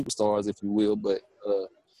superstars, if you will. But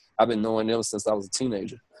I've been knowing them since I was a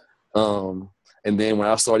teenager. And then when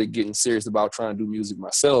I started getting serious about trying to do music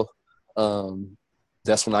myself,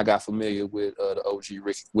 that's when I got familiar with the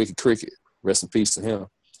OG Wicked Cricket. Rest in peace to him.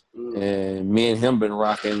 And me and him been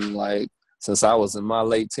rocking like since I was in my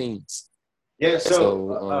late teens. Yeah.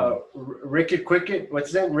 So Wicked Cricket,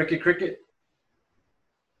 what's his name? Wicked Cricket.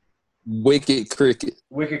 Wicked Cricket.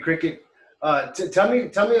 Wicked Cricket. Tell me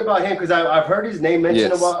about him, because I've heard his name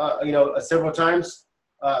mentioned several times.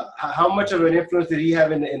 How much of an influence did he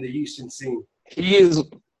have in the Houston scene? He is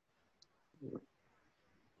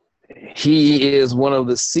one of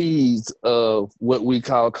the seeds of what we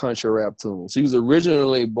call country rap tunes. He was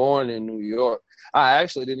originally born in New York. I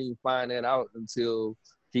actually didn't even find that out until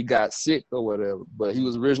he got sick or whatever. But he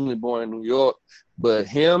was originally born in New York. But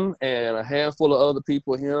him and a handful of other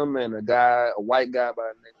people, him and a white guy by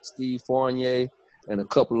the name of Steve Fournier, and a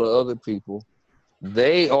couple of other people,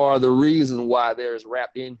 they are the reason why there's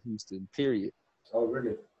rap in Houston, period. Oh,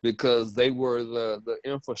 really? Because they were the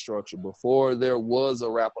infrastructure. Before there was a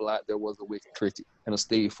Rap-A-Lot, there was a Wicked Cricket and a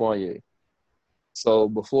Steve Fournier.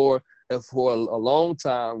 So for a long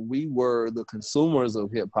time, we were the consumers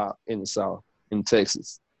of hip-hop in the South, in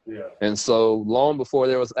Texas. Yeah. And so long before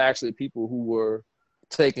there was actually people who were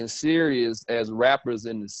taken serious as rappers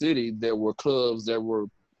in the city, there were clubs that were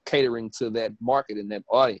catering to that market and that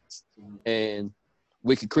audience. Mm-hmm. And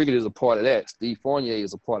Wicked Cricket is a part of that. Steve Fournier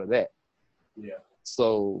is a part of that. Yeah.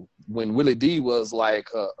 So when Willie D was like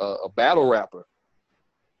a battle rapper,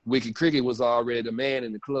 Wicked Cricket was already the man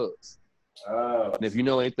in the clubs. Oh. And if you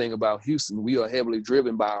know anything about Houston, we are heavily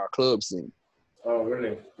driven by our club scene. Oh,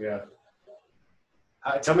 really? Yeah.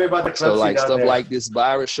 Tell me about the club so scene like down stuff there. like this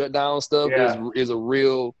virus shutdown stuff is a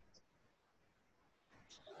real.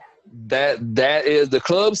 That is the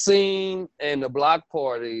club scene, and the block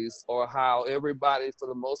parties are how everybody, for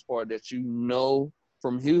the most part, that you know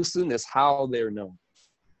from Houston, is how they're known.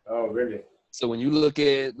 Oh, really? So when you look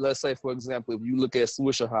at, let's say, for example, if you look at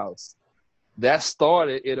Swisher House, that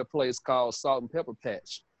started at a place called Salt and Pepper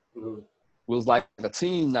Patch. Mm-hmm. It was like a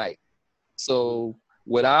teen night. So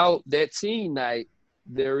without that teen night,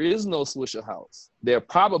 there is no Swisher House. There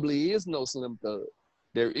probably is no Slim Thug.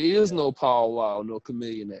 There is no Paul Wall, no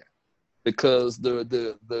Chamillionaire, because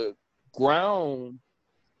the groundwork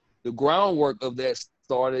of that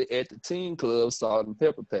started at the teen club, Salt and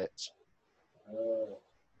Pepper Patch.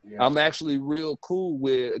 Yeah. I'm actually real cool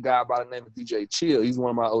with a guy by the name of DJ Chill. He's one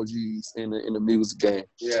of my OGs in the music game.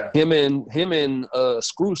 Yeah. Him and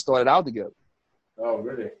Screw started out together. Oh,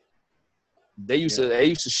 really? They used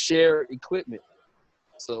to share equipment.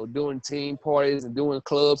 So doing team parties and doing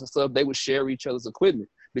clubs and stuff, they would share each other's equipment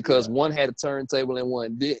because one had a turntable and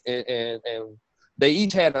one did, and they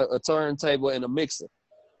each had a turntable and a mixer.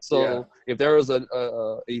 So if there was a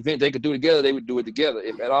event they could do together, they would do it together.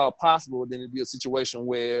 If at all possible, then it'd be a situation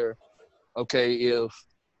where, okay, if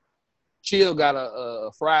Chill got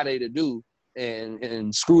a Friday to do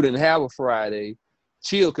and Screw didn't have a Friday,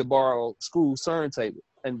 Chill could borrow Screw's turntable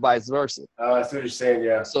and vice versa. Oh, I see what you're saying,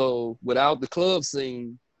 yeah. So without the club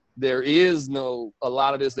scene, there is a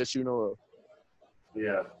lot of this that you know of.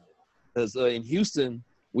 Yeah. Because in Houston,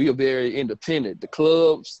 we are very independent. The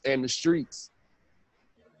clubs and the streets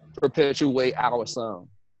perpetuate our sound.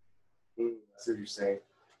 I see what you're saying.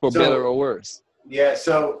 For better or worse. Yeah,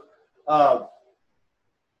 so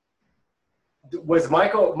was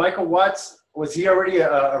Michael Watts, was he already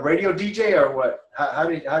a radio DJ or what? How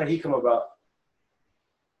did he come about?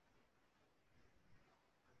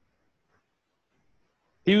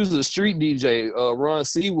 He was a street DJ. Ron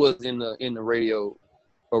C was in the radio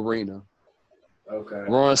arena. Okay.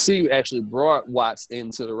 Ron C actually brought Watts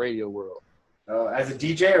into the radio world. As a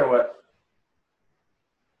DJ or what?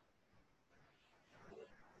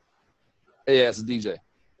 Yeah, as a DJ.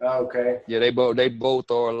 Okay. Yeah, they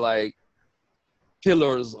both are like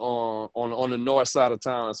pillars on the north side of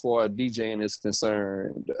town as far as DJing is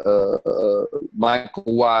concerned. Michael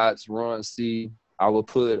Watts, Ron C. I would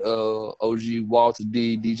put OG Walter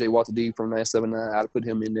D, DJ Walter D from 979. I'd put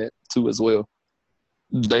him in that too as well.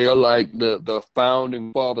 They are like the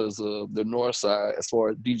founding fathers of the north side as far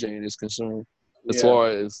as DJing is concerned. As far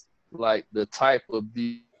as like the type of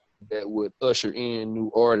DJ that would usher in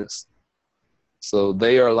new artists. So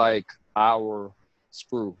they are like our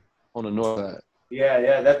Screw on the north side.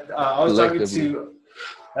 Yeah. That I was talking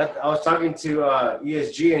to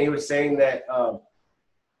ESG, and he was saying that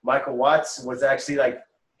Michael Watts was actually like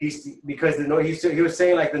he was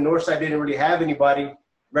saying like the north side didn't really have anybody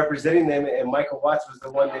representing them, and Michael Watts was the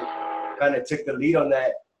one that kind of took the lead on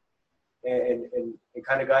that and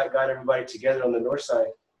kind of got everybody together on the north side.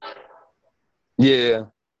 Yeah.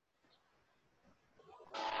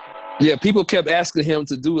 Yeah, people kept asking him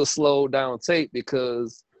to do a slow down tape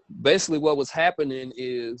because basically what was happening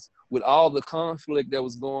is with all the conflict that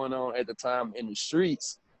was going on at the time in the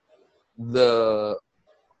streets, the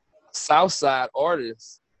South Side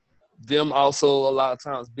artists, them also a lot of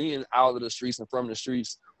times being out of the streets and from the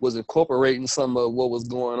streets, was incorporating some of what was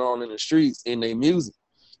going on in the streets in their music.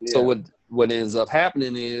 Yeah. So what ends up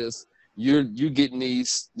happening is you're getting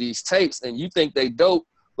these tapes and you think they dope,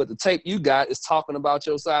 but the tape you got is talking about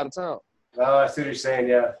your side of town. Oh, I see what you're saying,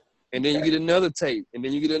 yeah. And then you get another tape, and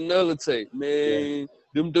then you get another tape. Man,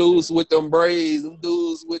 them dudes with them braids, them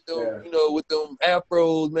dudes with them, with them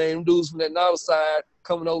afros, man, them dudes from that north side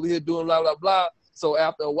coming over here doing blah, blah, blah. So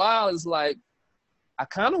after a while, it's like, I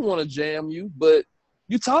kind of want to jam you, but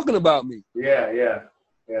you talking about me. Yeah.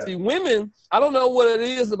 See, women, I don't know what it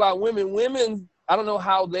is about women. Women, I don't know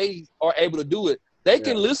how they are able to do it. They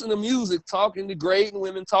can listen to music, talking, degrading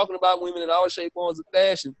women, talking about women in all shape, forms, and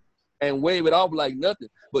fashion, and wave it off like nothing.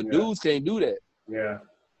 But dudes can't do that. Yeah.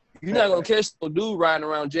 You're not going to catch a dude riding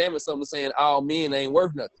around jamming something saying all men ain't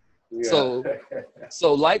worth nothing. Yeah.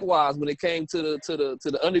 So likewise, when it came to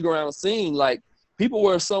the underground scene, like people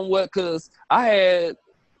were somewhat, because I had,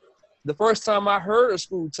 the first time I heard a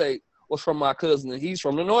Screw tape was from my cousin, and he's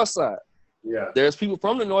from the north side. Yeah. There's people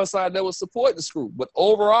from the north side that would support the Screw, but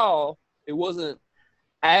overall, it wasn't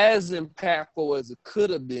as impactful as it could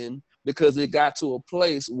have been because it got to a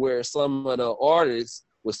place where some of the artists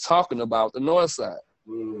was talking about the north side.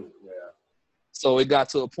 So it got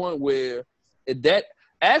to a point where had that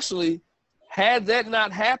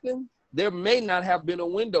not happened, there may not have been a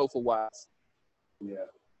window for Watts. Yeah.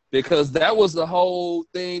 Because that was the whole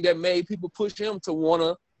thing that made people push him to want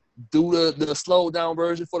to do the slow down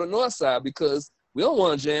version for the north side, because we don't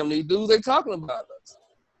want to jam these dudes. They talking about us.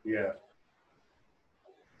 Yeah.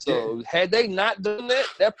 So had they not done that,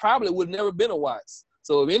 that probably would have never been a Watts.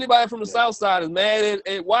 So if anybody from the south side is mad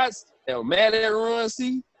at Watts, or mad at Run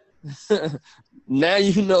C, now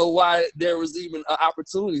you know why there was even an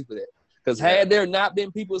opportunity for that. Because had there not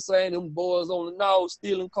been people saying them boys on the nose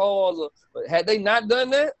stealing cars, but had they not done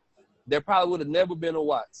that, there probably would have never been a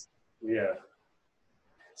Watts. Yeah.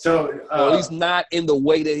 So or at least not in the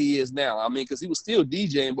way that he is now. I mean, because he was still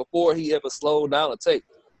DJing before he ever slowed down a tape.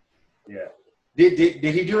 Yeah. Did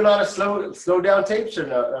he do a lot of slow down tapes or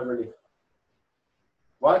not really?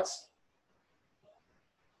 Watts?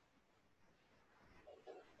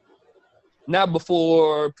 Not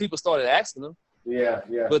before people started asking him. Yeah.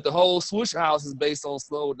 But the whole Swisher House is based on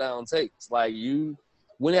slowed down tapes. Like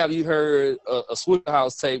when have you heard a Swisher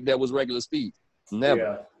House tape that was regular speed?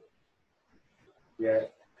 Never. Yeah.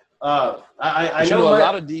 I know a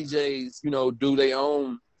lot of DJs, do their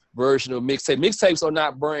own version of mixtape. Mixtapes are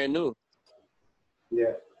not brand new.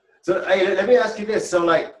 Yeah. So hey, let me ask you this. So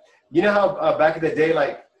like, you know how back in the day,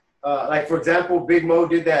 like for example, Big Mo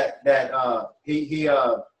did that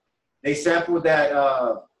they sampled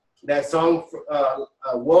that song,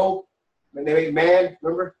 Whoa, when they made Man,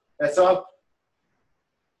 remember that song?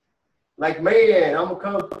 Like man, I'm gonna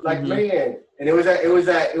come like man, and it was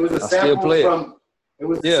a sample from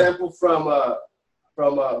sample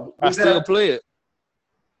from I still play it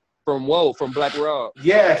from Whoa, from Black Rob.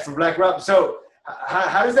 Yeah, from Black Rob. So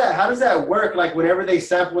how does that work? Like whenever they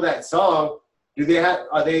sample that song, do they have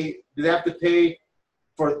to pay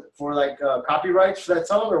for like copyrights for that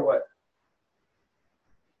song or what?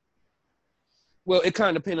 Well, it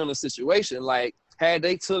kind of depends on the situation. Like, had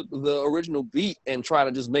they took the original beat and try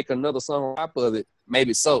to just make another song on top of it,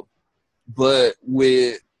 maybe so. But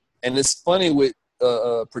and it's funny with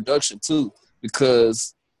production too,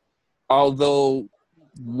 because although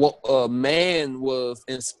Man was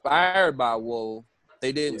inspired by Whoa,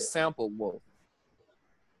 they didn't sample Whoa.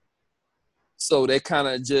 So they kind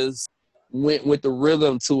of just went with the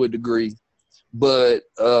rhythm to a degree. But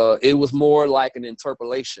it was more like an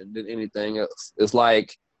interpolation than anything else. It's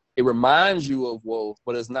like it reminds you of Whoa,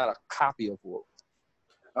 but it's not a copy of Whoa.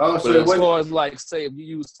 Oh, but so as far as like, say, if you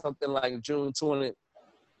use something like June 20,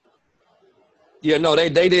 no, they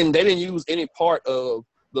didn't use any part of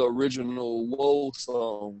the original Whoa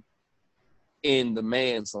song in the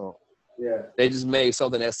Man song. Yeah, they just made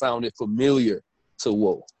something that sounded familiar to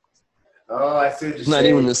Whoa. Oh, I see what you're It's not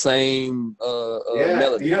even the same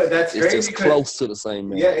melody. That's crazy. It's just close to the same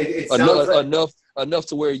melody. Yeah, it sounds enough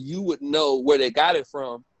to where you would know where they got it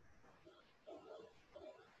from.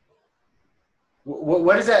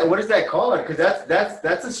 What is that? What is that called? Because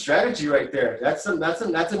that's a strategy right there. That's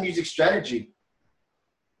a music strategy.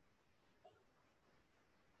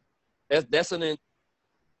 That's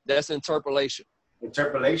interpolation.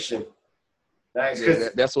 Interpolation. Nice. Yeah,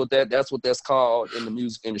 that's what that's called in the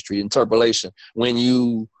music industry. Interpolation. When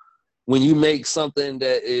you when you make something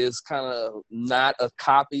that is kind of not a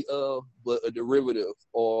copy of, but a derivative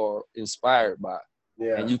or inspired by,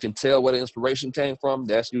 and you can tell where the inspiration came from,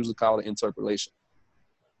 that's usually called an interpolation.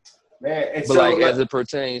 Man, and but so like as it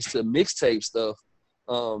pertains to mixtape stuff,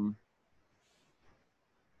 for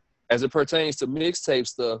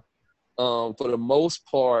the most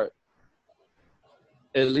part,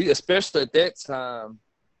 at least, especially at that time,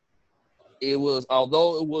 it was,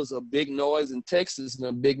 although it was a big noise in Texas and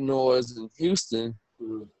a big noise in Houston,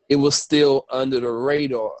 it was still under the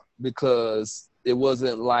radar because it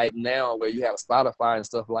wasn't like now where you have Spotify and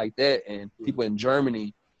stuff like that, and people in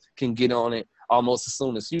Germany can get on it almost as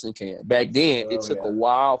soon as Houston can. Back then, it took a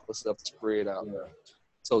while for stuff to spread out.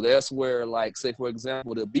 So that's where, like, say, for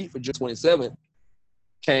example, the beat for June 27th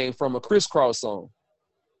came from a Crisscross song.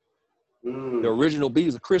 The original beat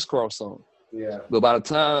is a Crisscross song. But by the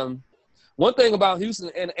time, one thing about Houston,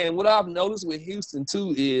 and what I've noticed with Houston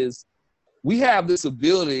too, is we have this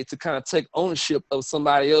ability to kind of take ownership of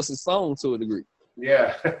somebody else's song to a degree.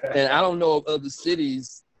 And I don't know if other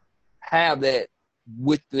cities have that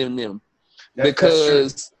within them.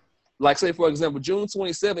 Because, like, say, for example, June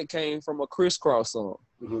 27th came from a Crisscross song.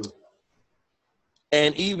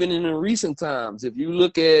 And even in the recent times, if you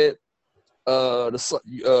look at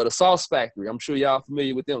the Sauce Factory, I'm sure y'all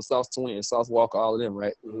familiar with them, Sauce Twins, Sauce Walker, all of them,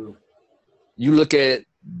 right? You look at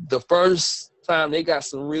the first time they got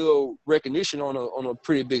some real recognition on a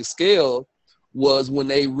pretty big scale was when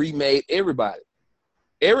they remade Everybody.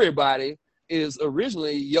 Everybody is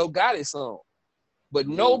originally Yo Gotti song, but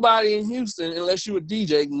nobody in Houston, unless you're a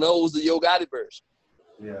DJ, knows the Yo Gotti version.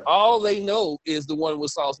 All they know is the one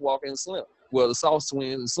with Sauce Walker and Slim. Well, the Sauce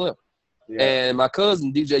Twins and Slim. And my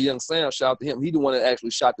cousin, DJ Young Sam, shout out to him. He the one that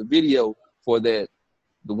actually shot the video for that,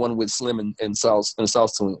 the one with Slim and Sauce Twins.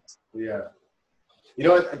 You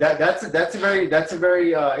know what? That's a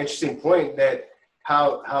very interesting point, that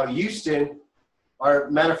how Houston, or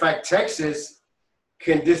matter of fact Texas,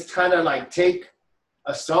 can just kind of like take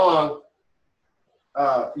a song,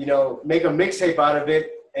 make a mixtape out of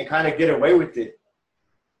it and kind of get away with it.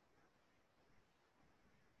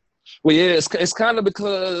 Well, yeah, it's kind of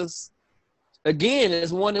because, again,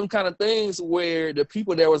 it's one of them kind of things where the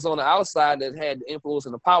people that was on the outside that had the influence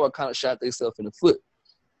and the power kind of shot themselves in the foot.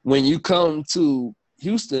 When you come to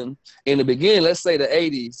Houston in the beginning, let's say the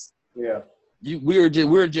 80s,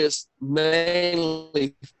 we're just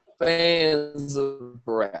mainly fans of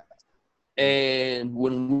rap. And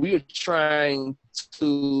when we were trying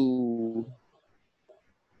to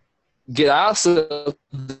get ourselves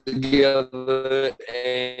together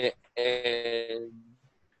and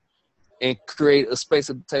create a space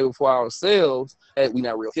at the table for ourselves, that we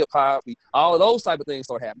not real hip hop, all of those type of things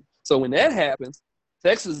start happening. So when that happens,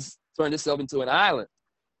 Texas turned itself into an island,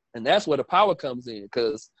 and that's where the power comes in.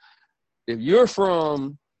 Because if you're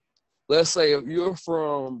from, let's say, if you're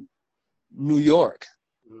from New York,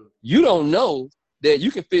 you don't know that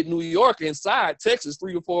you can fit New York inside Texas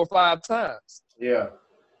 3 or 4 or 5 times.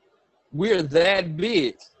 We're that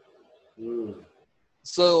big.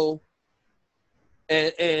 So,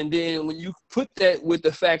 and then when you put that with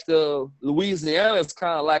the fact of Louisiana is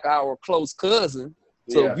kind of like our close cousin.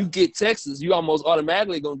 So if you get Texas, you almost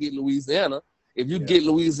automatically gonna get Louisiana. If you get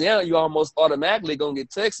Louisiana, you almost automatically gonna get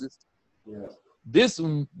Texas.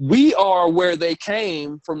 We are where they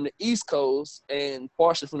came from the East Coast and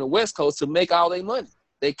partially from the West Coast to make all their money.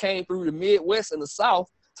 They came through the Midwest and the South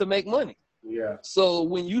to make money. So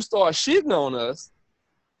when you start shitting on us,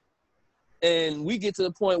 and we get to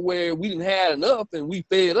the point where we didn't have enough and we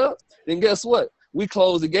fed up, then guess what? We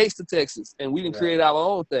closed the gates to Texas and we didn't create our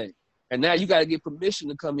own thing. And now you got to get permission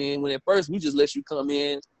to come in, when at first we just let you come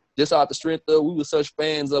in just out the strength of we were such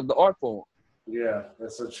fans of the art form.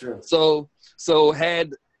 That's so true. So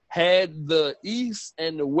had the East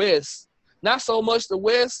and the West, not so much the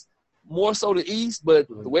West, more so the East, but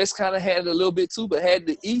the West kind of had it a little bit too, but had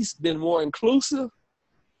the East been more inclusive,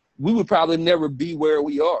 we would probably never be where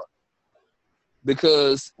we are.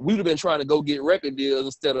 Because we would have been trying to go get record deals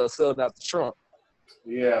instead of selling out the trunk.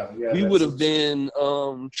 We would have been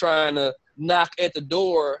trying to knock at the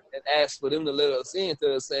door and ask for them to let us in, instead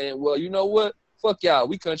of saying, well, you know what? Fuck y'all.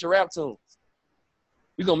 We country rap tunes.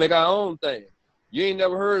 We gonna make our own thing. You ain't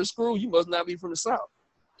never heard of Screw, you must not be from the South.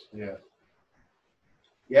 And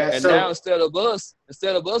now instead of us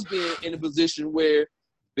being in a position where,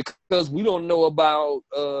 because we don't know about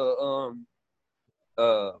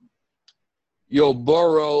your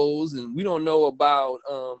boroughs, and we don't know about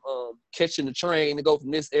catching the train to go from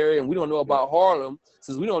this area, and we don't know about Harlem,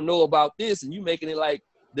 since we don't know about this, and you making it like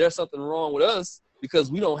there's something wrong with us because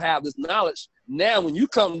we don't have this knowledge. Now, when you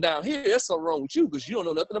come down here, there's something wrong with you because you don't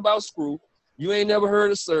know nothing about Screw. You ain't never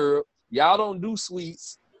heard of syrup. Y'all don't do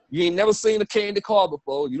sweets. You ain't never seen a candy car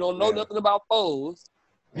before. You don't know nothing about foes.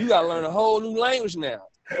 You got to learn a whole new language now.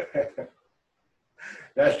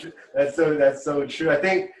 That's so true. I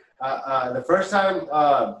think the first time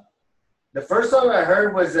I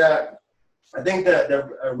heard was I think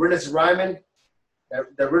the realest rhyming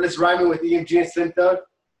with EMG and Slim Thug.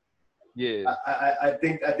 Yeah, I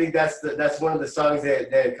think that's one of the songs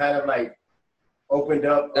that kind of like opened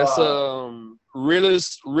up. That's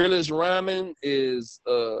realest rhyming is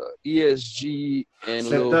ESG and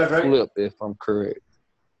Slim Lil Thug, right? Flip, if I'm correct.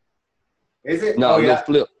 Is it? No, oh, Lil yeah.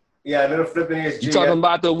 Flip. Yeah, Lil Flip and ESG. You talking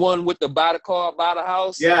about the one with the by the car, by the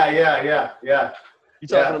house? Yeah. You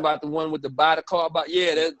talking about the one with the by the car, by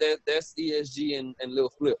that's ESG and Lil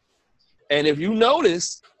Flip. And if you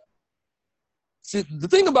notice, see, the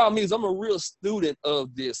thing about me is I'm a real student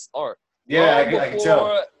of this art. Yeah, I can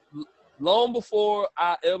tell. Long before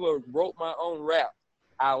I ever wrote my own rap,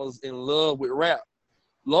 I was in love with rap.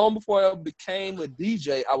 Long before I became a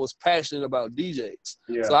DJ, I was passionate about DJs.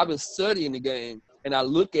 Yeah. So I've been studying the game, and I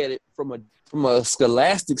look at it from a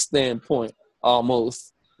scholastic standpoint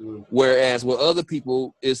almost, whereas with other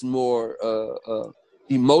people, it's more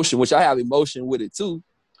emotion, which I have emotion with it too,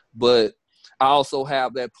 but I also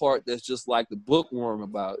have that part that's just like the bookworm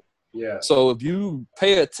about it. Yeah. So if you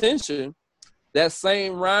pay attention, that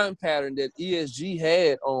same rhyme pattern that ESG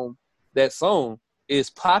had on that song is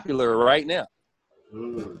popular right now.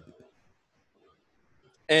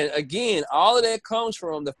 And again, all of that comes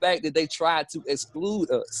from the fact that they tried to exclude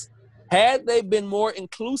us. Had they been more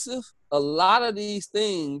inclusive, a lot of these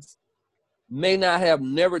things may not have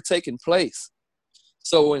never taken place.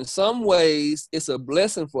 So in some ways, it's a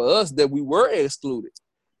blessing for us that we were excluded.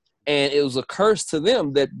 And it was a curse to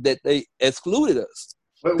them that they excluded us.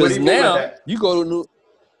 Because now you go to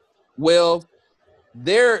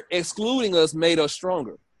their excluding us made us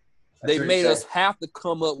stronger. They made us have to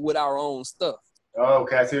come up with our own stuff. Oh,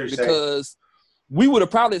 okay, I see what you're saying. Because we would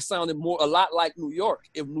have probably sounded a lot like New York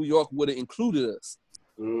if New York would have included us.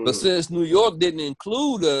 But since New York didn't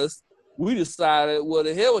include us, we decided, well,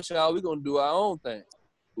 the hell with y'all, we're going to do our own thing.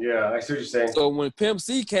 Yeah, I see what you're saying. So when Pimp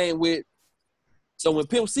C came on,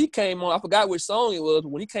 I forgot which song it was,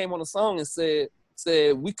 when he came on the song and said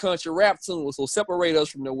we country rap tunes, so separate us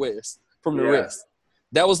from the rest.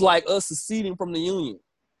 That was like us seceding from the Union.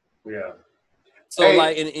 Yeah. So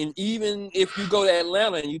like, and even if you go to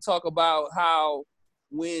Atlanta and you talk about how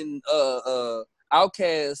when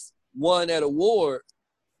Outkast won that award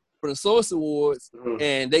for the Source Awards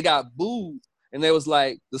and they got booed and they was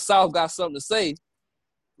like, the South got something to say,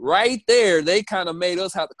 right there, they kind of made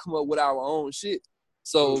us have to come up with our own shit.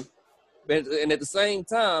 So, and at the same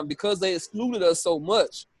time, because they excluded us so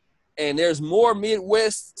much, and there's more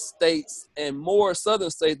Midwest states and more Southern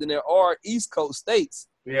states than there are East Coast states.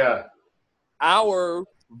 Yeah. Our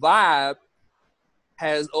vibe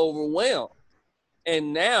has overwhelmed.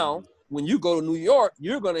 And now, when you go to New York,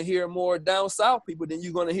 you're going to hear more down south people than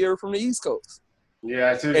you're going to hear from the East Coast.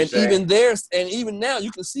 Yeah, I see what you're saying. Even now,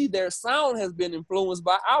 you can see their sound has been influenced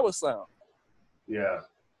by our sound. Yeah.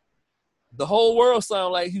 The whole world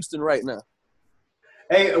sound like Houston right now.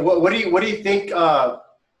 Hey, what do you think?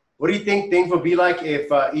 What do you think things would be like if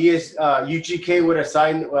UGK would have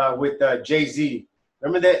signed with Jay-Z?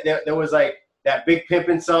 Remember that there was like that Big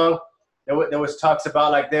Pimpin' song. There was talks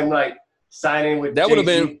about like them like signing with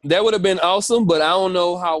Jay-Z. That would have been awesome, but I don't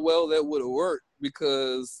know how well that would have worked,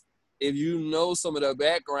 because if you know some of the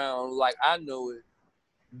background like I know it,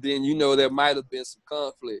 then you know there might have been some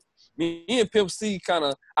conflict. Me and Pimp C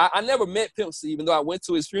I never met Pimp C, even though I went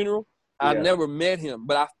to his funeral. I never met him,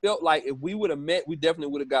 but I felt like if we would have met, we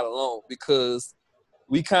definitely would have got along, because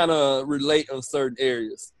we kind of relate on certain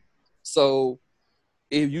areas. So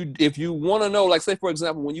if you want to know, like say for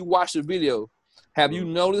example, when you watch the video, have you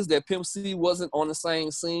noticed that Pimp C wasn't on the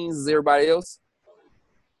same scenes as everybody else?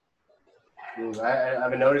 I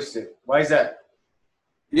haven't noticed it. Why is that?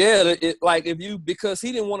 Yeah, because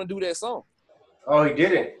he didn't want to do that song. Oh, he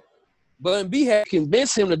didn't. But B had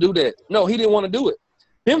convinced him to do that. No, he didn't want to do it.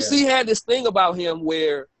 Pimp C had this thing about him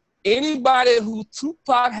where anybody who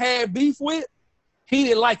Tupac had beef with, he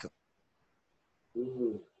didn't like him.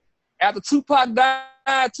 Mm-hmm. After Tupac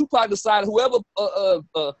died, Tupac decided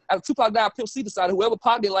after Tupac died, Pimp C decided whoever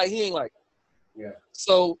Pac didn't like, he ain't like. Yeah.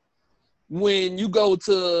 So when you go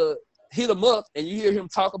to hit him up and you hear him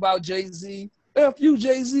talk about Jay-Z, F you,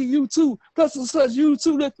 Jay-Z, you too, plus and such, you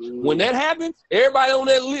too. When that happened, everybody on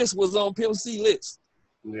that list was on Pimp C list.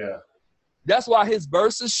 Yeah. That's why his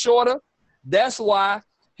verse is shorter. That's why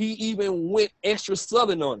he even went extra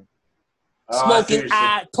Southern on it. I see smoking what you're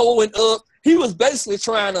saying. pulling up. He was basically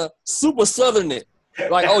trying to super southern it.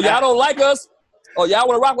 Like, oh, y'all don't like us? Oh, y'all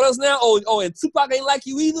want to rock with us now? Oh, and Tupac ain't like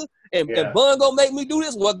you either? And Bun gonna make me do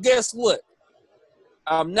this? Well, guess what?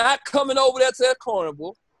 I'm not coming over there to that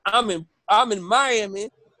carnival. I'm in Miami.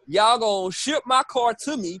 Y'all gonna ship my car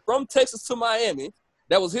to me from Texas to Miami.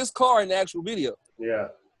 That was his car in the actual video. Yeah.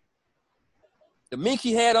 The mink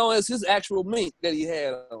he had on is his actual mink that he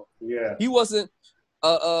had on. Yeah. He wasn't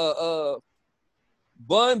Bun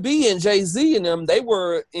B and Jay-Z and them, they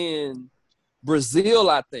were in Brazil,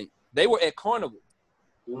 I think. They were at Carnival.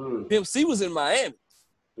 Pimp C was in Miami.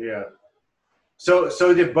 Yeah. So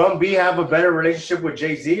did Bun B have a better relationship with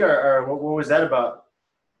Jay-Z or what was that about?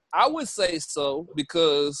 I would say so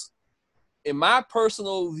because in my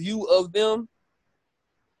personal view of them,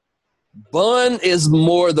 Bun is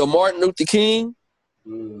more the Martin Luther King.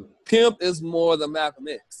 Pimp is more the Malcolm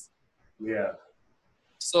X. Yeah.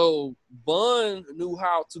 So Bun knew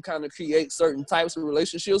how to kind of create certain types of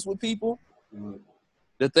relationships with people.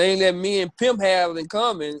 The thing that me and Pimp have in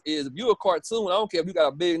common is if you're a cartoon, I don't care if you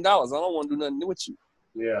got $1 billion, I don't want to do nothing with you.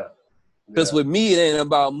 Yeah. Because with me, it ain't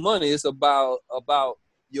about money. It's about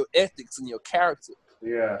your ethics and your character.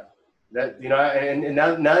 Yeah. That, you know, and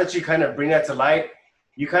now that you kind of bring that to light,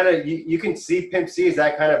 you kind of, you can see Pimp C as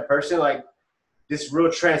that kind of person, like this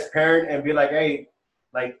real transparent and be like, hey,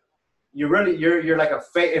 like, you're like a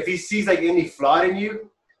fake. If he sees like any flaw in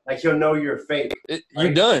you, like he'll know you're fake.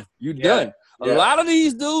 You're done. You're done. A lot of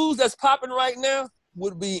these dudes that's popping right now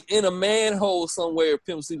would be in a manhole somewhere if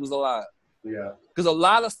Pimp C was alive. Yeah. Because a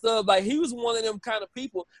lot of stuff, like he was one of them kind of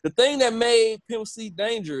people. The thing that made Pimp C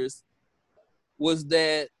dangerous was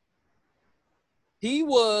that he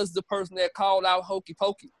was the person that called out Hokey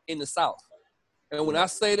Pokey in the South. And when I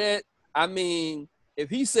say that, I mean, if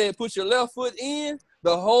he said put your left foot in,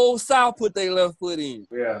 the whole South put their left foot in.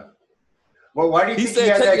 Yeah. Well, why do you think he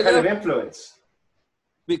had that kind of influence?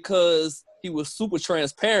 Because he was super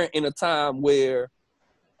transparent in a time where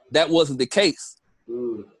that wasn't the case.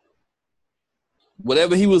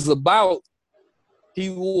 Whatever he was about, he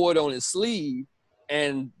wore it on his sleeve,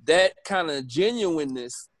 and that kind of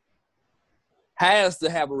genuineness has to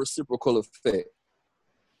have a reciprocal effect.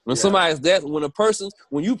 When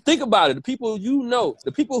when you think about it, the people who you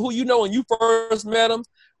know when you first met them,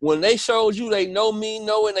 when they showed you they know mean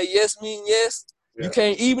no and they yes mean yes, you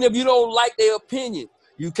can't, even if you don't like their opinion,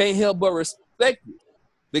 you can't help but respect it.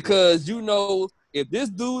 Because you know, if this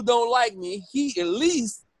dude don't like me, he's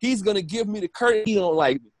gonna give me the credit he don't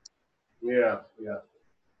like me. Yeah, yeah.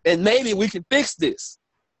 And maybe we can fix this.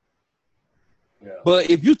 Yeah. But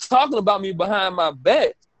if you're talking about me behind my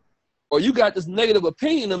back, or you got this negative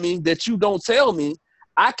opinion of me that you don't tell me,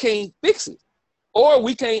 I can't fix it. Or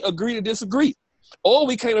we can't agree to disagree. Or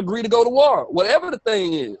we can't agree to go to war. Whatever the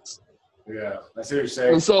thing is. Yeah, I see what you're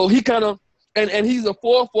saying. And so he kind of, and he's a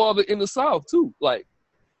forefather in the South too. Like,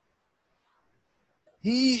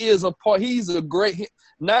 he's a great,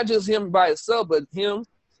 not just him by himself, but him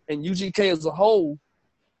and UGK as a whole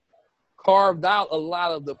carved out a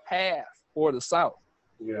lot of the path for the South.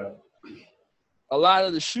 Yeah. A lot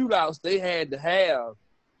of the shootouts they had to have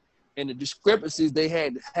and the discrepancies they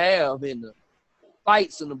had to have in the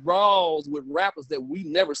fights and the brawls with rappers that we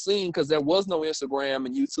never seen because there was no Instagram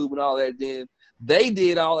and YouTube and all that then. They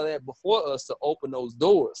did all of that before us to open those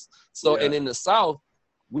doors. So, and in the South,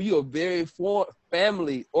 we are very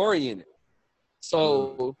family oriented.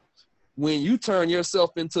 So when you turn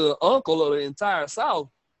yourself into the uncle of the entire South,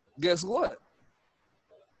 guess what?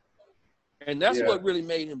 And that's what really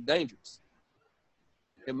made him dangerous.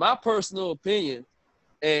 In my personal opinion,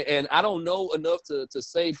 and I don't know enough to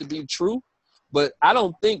say to be true, but I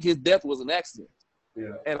don't think his death was an accident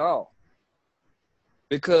at all.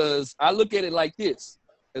 Because I look at it like this.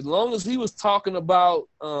 As long as he was talking about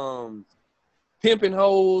pimping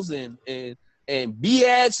hoes and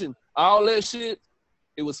biatch and all that shit,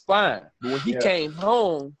 it was fine. But when he came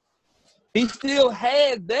home, he still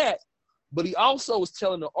had that, but he also was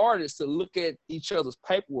telling the artists to look at each other's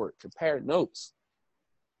paperwork, compare notes.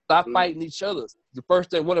 Stop fighting each other. One of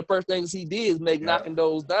the first things he did is knocking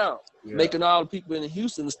those down, making all the people in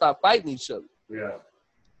Houston to stop fighting each other. Yeah.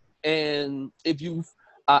 And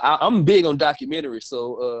I'm big on documentaries,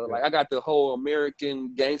 so like I got the whole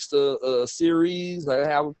American Gangster series I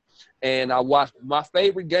have, and I watched. My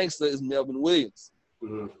favorite gangster is Melvin Williams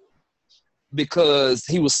because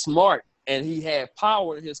he was smart and he had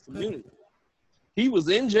power in his community. He was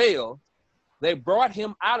in jail. They brought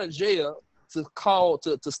him out of jail to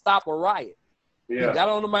stop a riot. Yeah. He got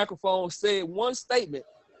on the microphone, said one statement,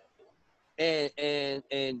 and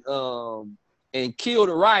killed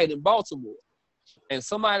a riot in Baltimore. And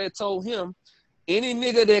somebody told him, any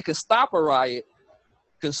nigga that can stop a riot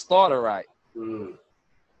can start a riot. Mm.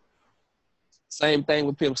 Same thing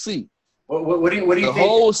with Pimp C. What do you think? The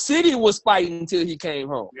whole city was fighting until he came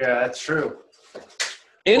home. Yeah, that's true.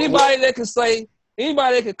 Anybody that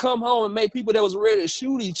could come home and make people that was ready to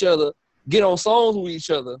shoot each other get on songs with each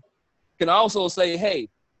other can also say, hey,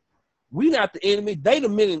 we not the enemy, they the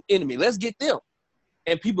main enemy. Let's get them.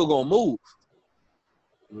 And people gonna move.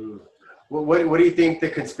 Mm. Well, what do you think the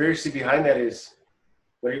conspiracy behind that is?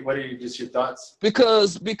 What are just your thoughts?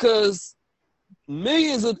 Because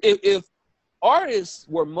millions of if artists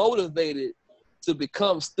were motivated to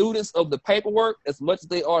become students of the paperwork as much as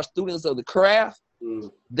they are students of the craft,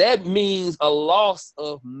 that means a loss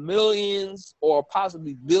of millions or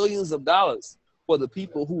possibly billions of dollars for the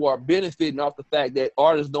people who are benefiting off the fact that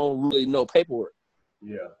artists don't really know paperwork.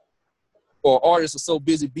 Yeah. Or artists are so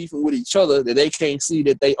busy beefing with each other that they can't see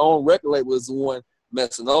that their own record label is the one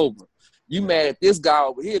messing over. You mad at this guy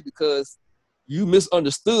over here because you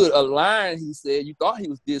misunderstood a line he said. You thought he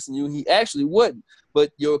was dissing you, and he actually wasn't.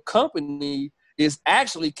 But your company is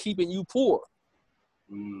actually keeping you poor.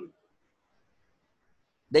 Mm.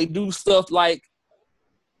 They do stuff like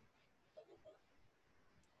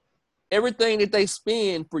everything that they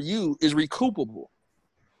spend for you is recoupable.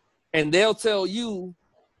 And they'll tell you,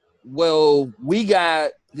 well, we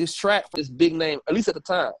got this track for this big name, at least at the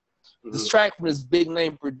time, this track from this big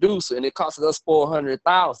name producer, and it costed us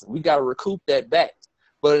 $400,000. We got to recoup that back.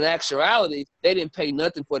 But in actuality, they didn't pay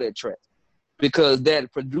nothing for that track because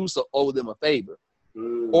that producer owed them a favor.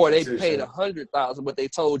 Or they paid $100,000, but they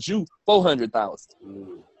told you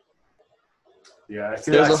 $400,000. Yeah,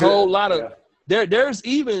 there's a whole lot of there's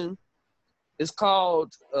even, it's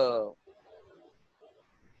called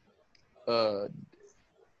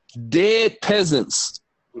dead peasants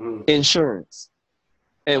insurance.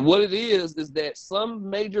 And what it is that some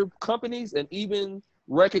major companies and even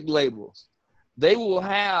record labels, they will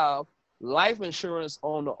have life insurance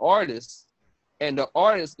on the artist, and the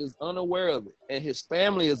artist is unaware of it, and his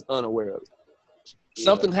family is unaware of it.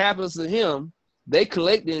 Something happens to him, they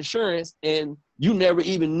collect the insurance, and you never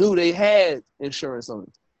even knew they had insurance on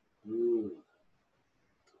it.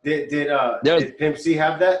 Did Pimp C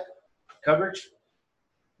have that coverage?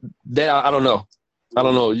 That I don't know. I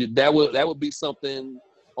don't know. That would be something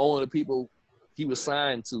only the people he was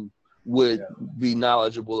signed to would be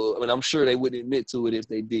knowledgeable. I mean, I'm sure they wouldn't admit to it if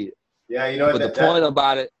they did. Yeah, you know. But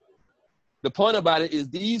the point about it is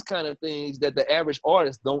these kind of things that the average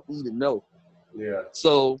artist don't even know. Yeah.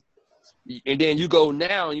 So, and then you go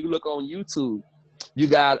now and you look on YouTube. You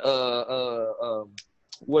got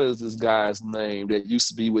what is this guy's name that used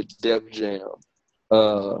to be with Def Jam?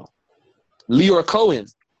 Leroy Cohen.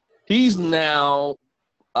 He's now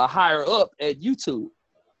a higher up at YouTube.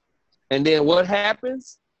 And then what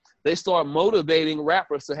happens? They start motivating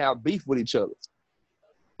rappers to have beef with each other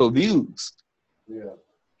for views. Yeah.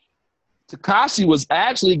 Tekashi was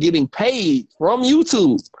actually getting paid from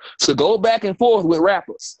YouTube to go back and forth with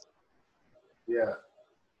rappers. Yeah.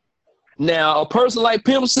 Now, a person like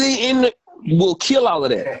Pimp C will kill all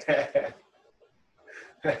of that.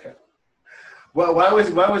 Well, why was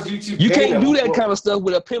YouTube? You can't do that kind of stuff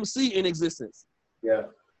with a Pimp C in existence. Yeah.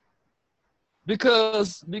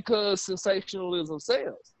 Because sensationalism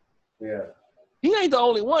sells. Yeah. He ain't the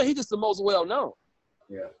only one. He's just the most well known.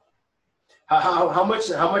 Yeah. How much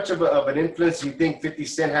of an influence do you think 50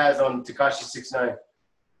 Cent has on Tekashi 6ix9ine?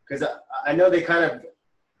 Because I know they kind of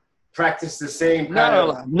practice the same kind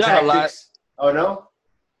of tactics. Not a lot. Oh no?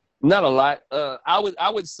 Not a lot. I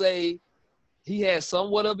would say he had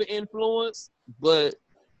somewhat of an influence, but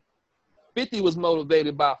 50 was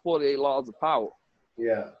motivated by 48 Laws of Power.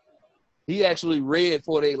 Yeah. He actually read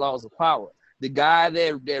 48 Laws of Power. The guy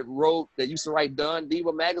that used to write Don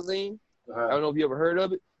Diva magazine. I don't know if you ever heard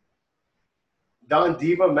of it. Don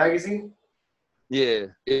Diva magazine? Yeah.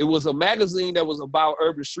 It was a magazine that was about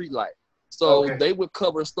urban street life. So they would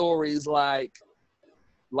cover stories like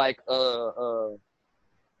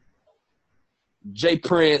Jay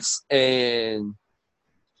Prince and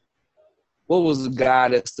what was the guy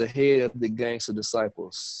that's the head of the Gangster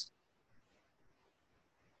Disciples?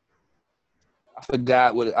 I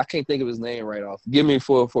forgot I can't think of his name right off. Forgive me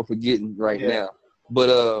for forgetting now.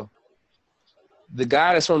 But the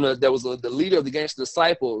guy that was the leader of the Gangster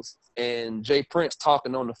Disciples and Jay Prince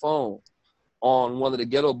talking on the phone on one of the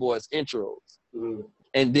Ghetto Boys intros. Mm.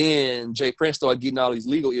 And then Jay Prince started getting all these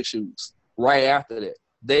legal issues right after that.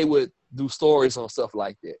 They would do stories on stuff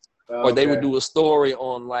like that. Or they would do a story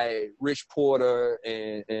on like Rich Porter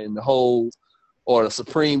and the whole, or the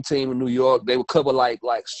Supreme Team in New York. They would cover like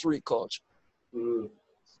street culture. Mm.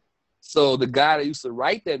 So the guy that used to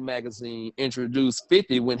write that magazine introduced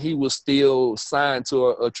 50 when he was still signed to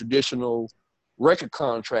a traditional record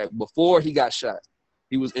contract before he got shot.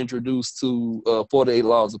 He was introduced to 48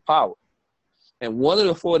 Laws of Power. And one of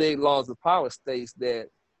the 48 Laws of Power states that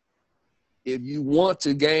if you want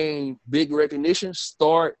to gain big recognition,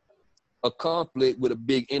 start a conflict with a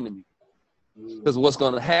big enemy. Because what's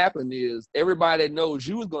going to happen is everybody that knows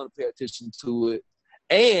you is going to pay attention to it,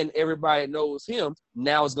 and everybody that knows him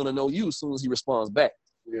now is going to know you as soon as he responds back.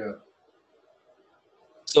 Yeah.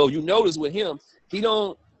 So you notice with him, he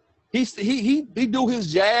do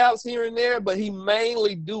his jabs here and there, but he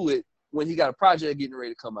mainly do it when he got a project getting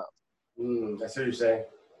ready to come out. That's what you're saying.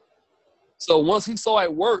 So once he saw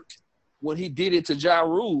it work, when he did it to Ja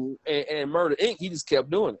Rule and Murder Inc., he just kept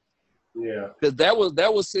doing it. Yeah. Because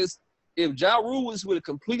that was his. If Ja Rule would have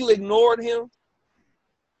completely ignored him,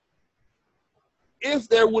 if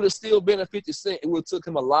there would have still been a 50 Cent, it would have took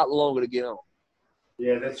him a lot longer to get on.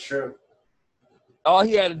 Yeah, that's true. All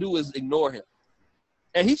he had to do was ignore him.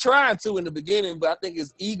 And he tried to in the beginning, but I think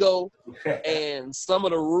his ego and some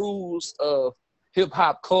of the rules of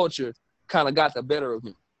hip-hop culture kind of got the better of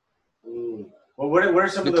him. Well, what are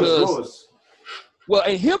some of those rules? Well,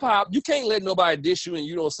 in hip-hop, you can't let nobody diss you and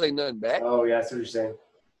you don't say nothing back. Oh, yeah, that's what you're saying.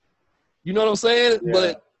 You know what I'm saying? Yeah.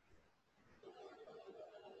 But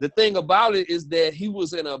the thing about it is that he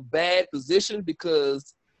was in a bad position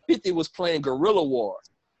because 50 was playing guerrilla war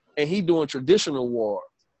and he doing traditional war.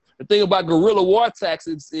 The thing about guerrilla war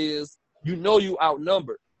tactics is you know you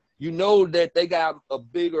outnumbered. You know that they got a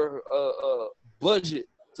bigger budget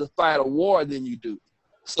to fight a war than you do.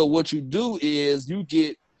 So what you do is you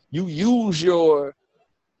use your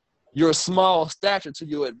small stature to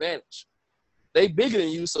your advantage. They bigger than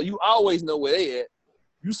you, so you always know where they at.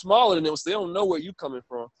 You smaller than them, so they don't know where you coming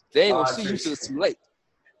from. They ain't gonna see you till it's too late.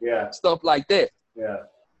 Yeah. Stuff like that. Yeah.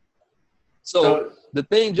 So the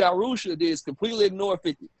thing Ja Rule should did is completely ignore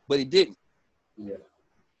 50, but he didn't. Yeah.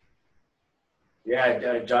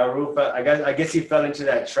 Yeah, Ja Rule, I guess he fell into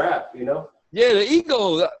that trap, you know? Yeah, the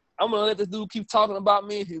ego. I'm gonna let this dude keep talking about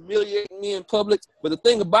me, humiliating me in public. But the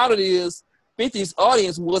thing about it is 50's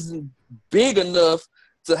audience wasn't big enough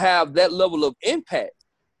to have that level of impact.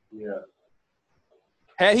 Yeah.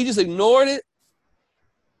 Had he just ignored it,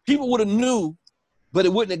 people would have knew, but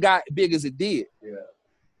it wouldn't have got big as it did. Yeah.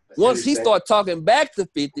 Once he started talking back to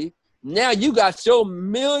 50, now you got your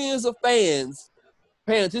millions of fans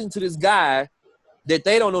paying attention to this guy that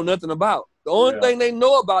they don't know nothing about. The only thing they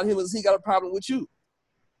know about him is he got a problem with you.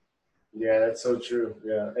 Yeah, that's so true.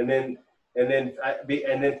 Yeah, and then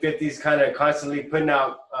 50's kind of constantly putting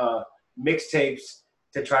out mixtapes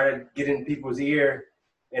to try to get in people's ear,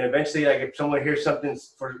 and eventually, like if someone hears something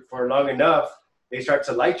for long enough, they start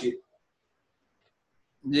to like it.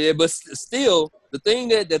 Yeah, but still, the thing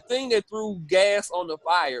that threw gas on the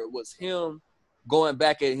fire was him going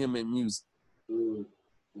back at him in music.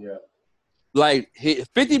 Yeah. Like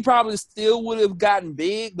 50 probably still would have gotten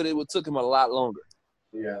big, but it would took him a lot longer.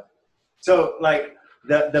 Yeah. So like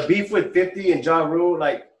the beef with 50 and Ja Rule,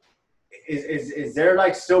 like is there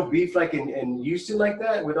like still beef like in Houston like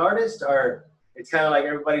that with artists, or it's kind of like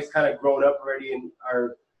everybody's kind of grown up already, and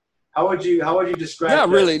or how would you describe? Not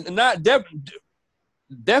really, not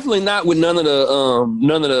definitely not with none of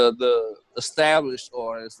the established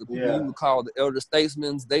artists, the people you would call the elder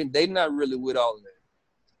statesmen. They not really with all of that.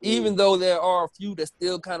 Even though there are a few that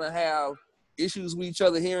still kind of have issues with each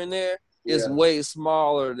other here and there, it's way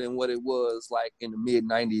smaller than what it was like in the mid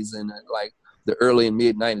 90s and like the early and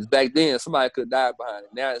mid 90s. Back then, somebody could die behind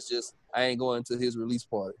it. Now it's just, I ain't going to his release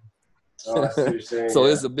party. Oh, I see what you're saying. So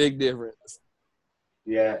it's a big difference.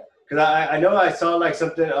 Yeah, because I know I saw like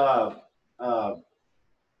something.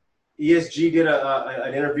 ESG did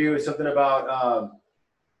an interview with something about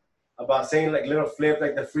saying like Little Flip,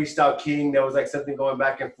 like the Freestyle King. There was like something going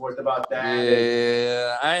back and forth about that.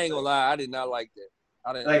 Yeah, I ain't gonna lie, I did not like that.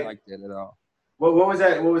 I didn't like that at all. What was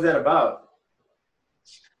that? What was that about?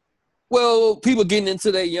 Well, people getting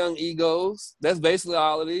into their young egos. That's basically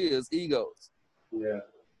all it is, egos. Yeah.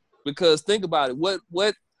 Because think about it.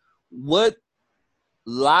 What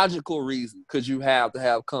logical reason could you have to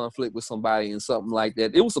have conflict with somebody in something like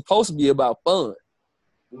that? It was supposed to be about fun.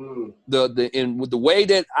 And with the way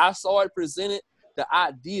that I saw it presented, the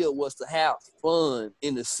idea was to have fun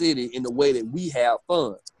in the city in the way that we have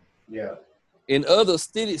fun. Yeah. In other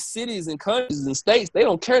cities and countries and states, they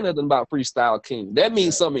don't care nothing about Freestyle King. That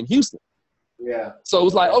means something in Houston. Yeah. So it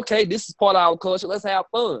was like, okay, this is part of our culture. Let's have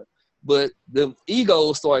fun. But the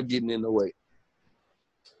egos started getting in the way.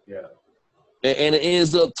 Yeah. And it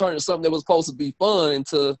ends up turning something that was supposed to be fun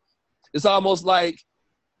into, it's almost like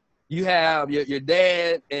you have your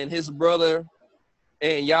dad and his brother,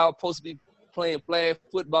 and y'all supposed to be playing flag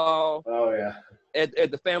football. Oh yeah.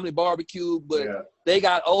 At the family barbecue, but they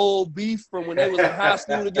got old beef from when they was in high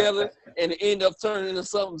school together, and it ended up turning into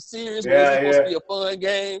something serious. When it was supposed to be a fun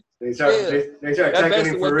game. They start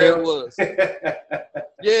tackling for real. That was.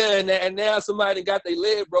 Yeah, and now somebody got their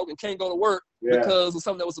leg broken, can't go to work because of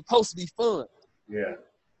something that was supposed to be fun. Yeah,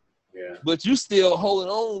 yeah. But you still holding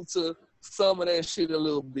on to some of that shit a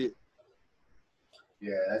little bit.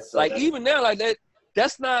 Yeah, that's even now, like that.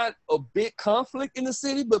 That's not a big conflict in the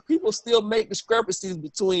city, but people still make discrepancies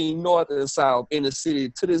between North and South in the city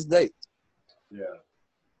to this day. Yeah.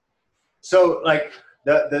 So like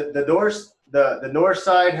the north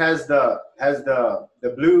side has the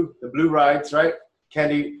blue rides, right?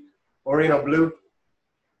 Candy Oreo blue,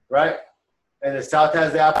 right? And the south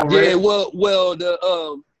has the apple red. Yeah, well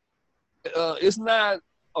the it's not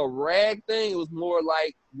a rag thing. It was more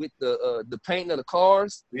like with the painting of the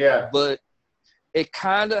cars. Yeah. But it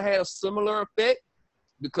kind of had a similar effect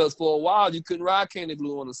because for a while you couldn't ride Candy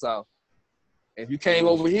Blue on the South. And if you came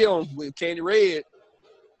over here with Candy Red,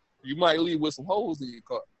 you might leave with some holes in your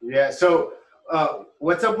car. Yeah. So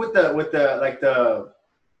what's up with the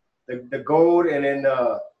gold and then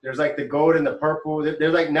there's like the gold and the purple.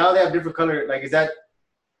 There's like now they have different color. Like is that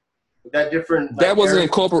different? That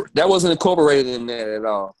wasn't incorporated in that at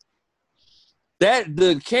all. That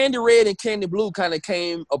the Candy Red and Candy Blue kind of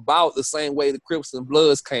came about the same way the Crips and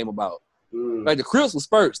Bloods came about. Like the Crips was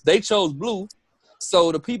first. They chose blue.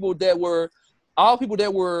 So all people that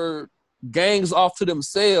were gangs off to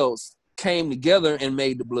themselves came together and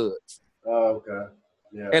made the Bloods. Oh, okay.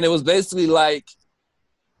 Yeah. And it was basically like,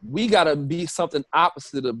 we got to be something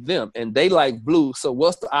opposite of them. And they like blue. So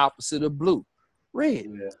what's the opposite of blue? Red.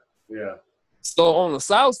 Yeah. Yeah. So on the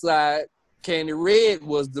South side, Candy Red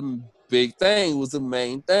was the big thing, was the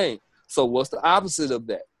main thing. So what's the opposite of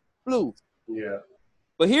that? Blue. Yeah.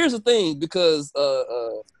 But here's the thing, because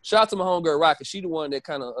shout out to my homegirl Rocket, she the one that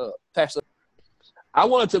kind of patched up. I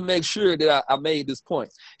wanted to make sure that I made this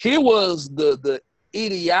point. Here was the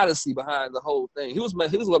idiocy behind the whole thing. Here's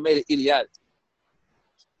what made it idiotic.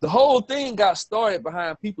 The whole thing got started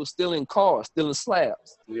behind people stealing cars, stealing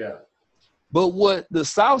slabs. Yeah. But what the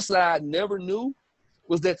South Side never knew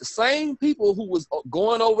was that the same people who was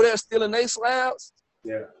going over there stealing their slabs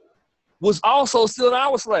was also stealing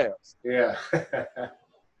our slabs. Yeah.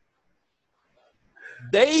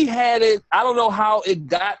 They had it, I don't know how it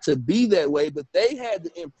got to be that way, but they had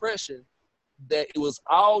the impression that it was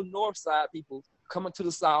all North Side people coming to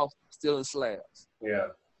the South stealing slabs. Yeah.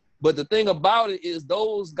 But the thing about it is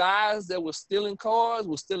those guys that were stealing cars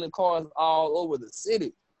all over the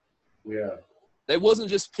city. Yeah. They wasn't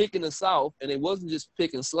just picking the South, and they wasn't just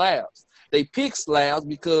picking slabs. They picked slabs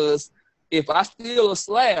because if I steal a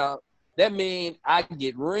slab, that means I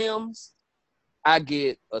get rims, I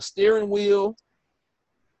get a steering wheel,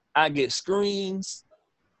 I get screens,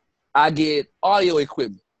 I get audio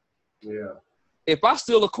equipment. Yeah. If I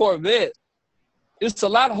steal a Corvette, it's a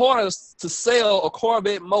lot harder to sell a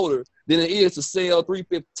Corvette motor than it is to sell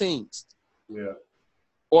 315s. Yeah.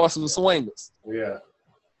 Or some swingers. Yeah.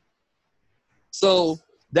 So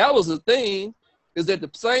that was the thing, is that the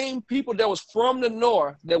same people that was from the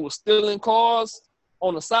North that was stealing cars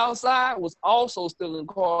on the South Side was also stealing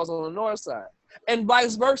cars on the North Side, and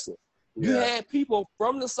vice versa. Yeah. You had people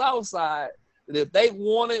from the South Side that if they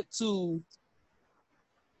wanted to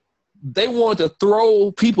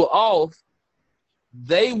throw people off,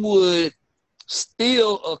 they would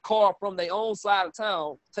steal a car from their own side of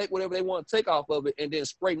town, take whatever they want to take off of it, and then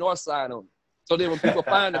spray North Side on it. So then when people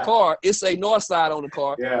find the car, it say North Side on the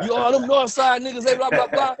car. Yeah. You all them North Side niggas, they blah, blah,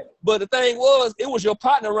 blah. But the thing was, it was your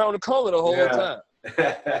partner around the corner the whole time.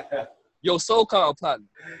 Your so-called partner.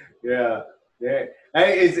 Yeah. Yeah.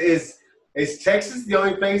 Hey, is Texas the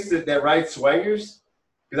only place that rides swingers?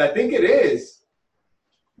 Because I think it is.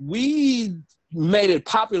 We made it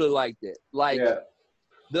popular like that. Like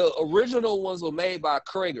the original ones were made by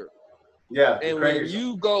Krager. Yeah. And when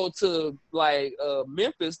you go to like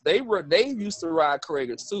Memphis, they used to ride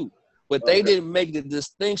Kragers too, but they didn't make the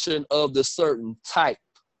distinction of the certain type,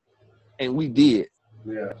 and we did.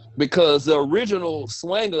 Yeah. Because the original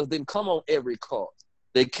swingers didn't come on every car;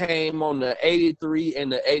 they came on the '83 and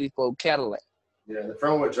the '84 Cadillac. Yeah, the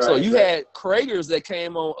front wheel drive. So you had Kragers that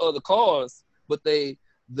came on other cars, but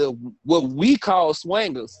what we call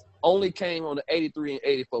swingers only came on the '83 and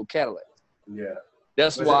 '84 Cadillac. Yeah.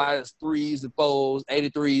 That's why it's 3s and 4s,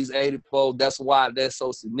 83s, 84. That's why that's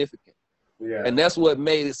so significant. Yeah. And that's what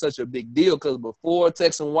made it such a big deal, because before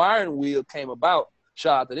Texan Wiring Wheel came about,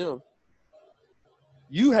 shout out to them,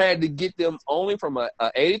 you had to get them only from a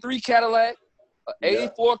 83 Cadillac, a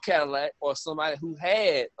 84 Cadillac, or somebody who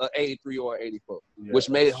had a 83 or 84, which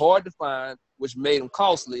made it hard to find, which made them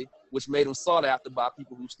costly, which made them sought after by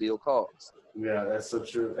people who steal cars. Yeah, that's so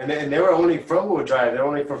true. And they were only front-wheel drive. They're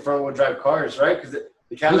only for front-wheel drive cars, right? Because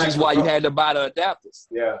the Cadillac. Which is why you had to buy the adapters.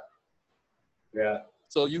 Yeah. Yeah.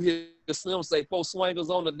 So you hear Slim say 4 swingers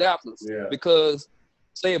on the adapters. Yeah. Because,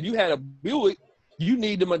 say, if you had a Buick, you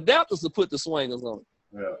need them adapters to put the swingers on.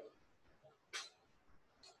 Yeah.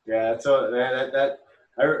 Yeah, so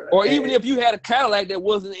or even if you had a Cadillac that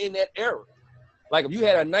wasn't in that era. Like if you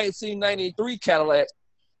had a 1993 Cadillac,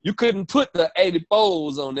 you couldn't put the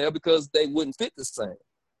 84s on there because they wouldn't fit the same.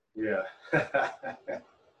 Yeah.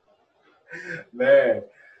 Man.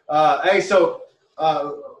 Hey, so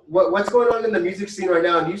what's going on in the music scene right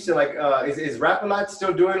now in Houston? Like, is Rap-A-Lot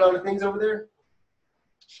still doing a lot of things over there?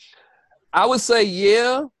 I would say,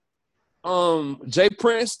 yeah. Jay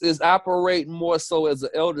Prince is operating more so as an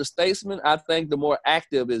elder statesman. I think the more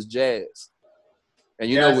active is Jazz. And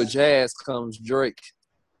you know with Jazz comes Drake.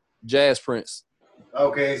 Jazz Prince.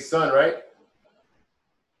 Okay, his son, right?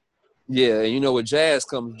 Yeah, and you know with Jazz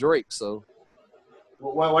comes Drake, so.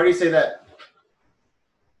 Why do you say that?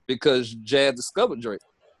 Because Jazz discovered Drake.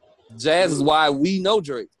 Jazz is why we know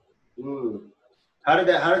Drake. How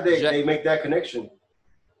did they make that connection?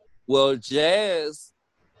 Well, Jazz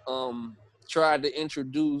tried to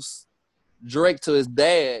introduce Drake to his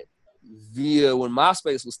dad via when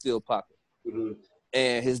MySpace was still popular.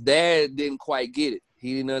 And his dad didn't quite get it.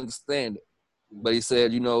 He didn't understand it. But he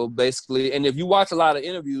said, you know, basically, and if you watch a lot of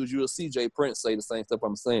interviews, you'll see Jay Prince say the same stuff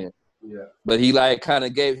I'm saying. Yeah. But he like kind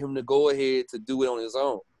of gave him the go ahead to do it on his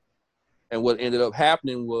own. And what ended up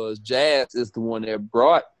happening was Jazz is the one that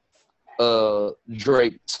brought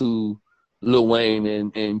Drake to Lil Wayne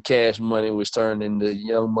and Cash Money, which turned into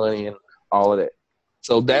Young Money and all of that.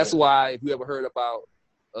 So that's why if you ever heard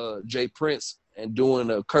about Jay Prince and doing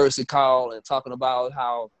a courtesy call and talking about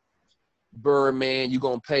how Birdman, you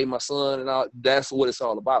gonna pay my son and all, that's what it's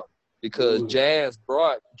all about. Because Jazz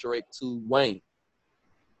brought Drake to Wayne.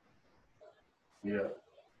 Yeah.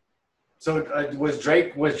 So was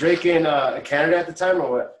Drake in Canada at the time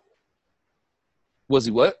or what? Was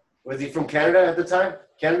he what? Was he from Canada at the time?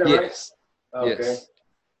 Canada, yes. Right? Okay. Yes.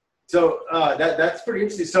 So that's pretty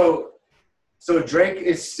interesting. So Drake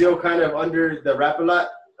is still kind of under the Rap-A-Lot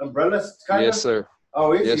umbrella, kind of? Yes, sir.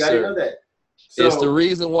 Oh, is he? Yes, I didn't know that. So, it's the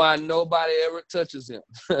reason why nobody ever touches him.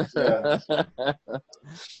 Yeah.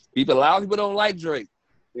 A lot of people don't like Drake.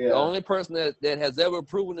 Yeah. The only person that has ever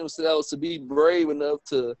proven themselves to be brave enough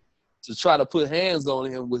to try to put hands on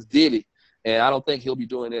him was Diddy. And I don't think he'll be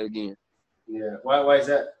doing that again. Yeah. Why is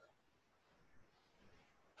that?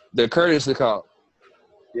 The courtesy call.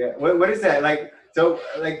 Yeah. What is that? Like, so,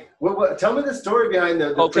 like, what tell me the story behind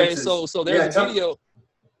the okay, Prince's. so there's a video.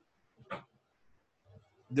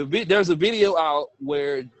 There's a video out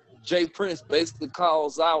where Jay Prince basically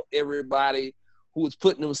calls out everybody who is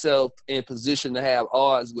putting himself in position to have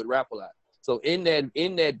odds with Rap-A-Lot. So in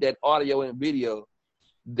that audio and video,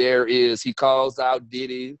 he calls out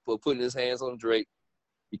Diddy for putting his hands on Drake.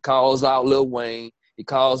 He calls out Lil Wayne. He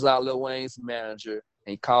calls out Lil Wayne's manager.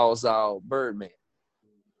 And he calls out Birdman.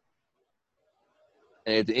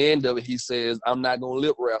 And at the end of it, he says, I'm not going to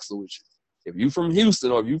lip wrestle with you. If you from Houston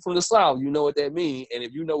or if you from the South, you know what that means. And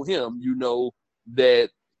if you know him, you know that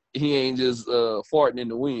he ain't just farting in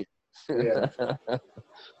the wind. Yeah.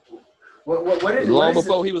 What is long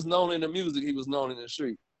before he was known in the music, he was known in the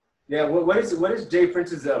street. Yeah. What is Jay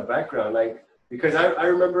Prince's background like? Because I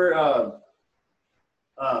remember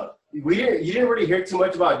you didn't really hear too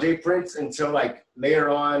much about Jay Prince until like later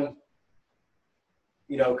on.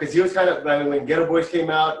 You know, because he was kind of, I mean, when Ghetto Boys came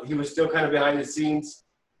out, he was still kind of behind the scenes.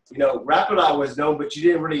 You know, Rap-A-Lot was known, but you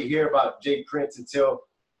didn't really hear about Jay Prince until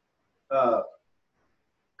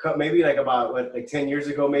maybe like about 10 years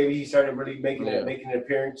ago. Maybe he started really making an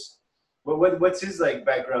appearance. What's his like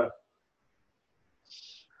background?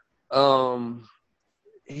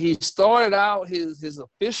 He started out his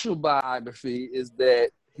official biography is that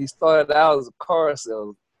he started out as a car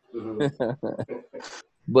salesman,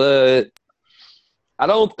 but I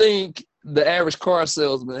don't think the average car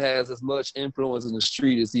salesman has as much influence in the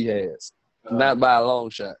street as he has, not by a long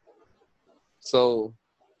shot. So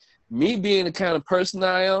me being the kind of person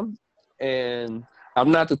I am, and I'm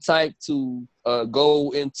not the type to go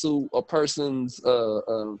into a person's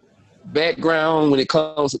background when it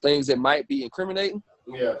comes to things that might be incriminating.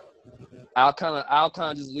 Yeah. I'll kind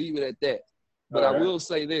of just leave it at that. But I will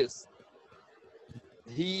say this.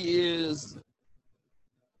 He is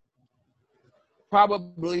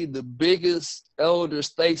probably the biggest elder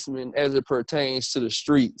statesman as it pertains to the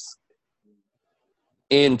streets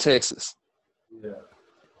in Texas. Yeah.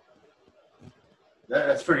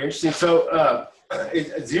 That's pretty interesting. So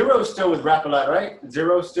Zero still with Rap a Lot, right?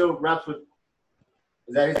 Zero still raps with.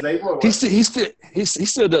 Is that his label? Or what? He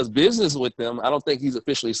still does business with them. I don't think he's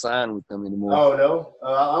officially signed with them anymore. Oh no,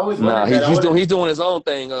 I always Nah, wondered that. he's doing his own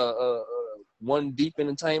thing. One Deep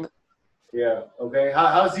Entertainment. Yeah. Okay.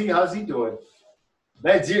 How's he doing?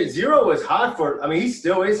 Man, Zero was hot for. I mean, he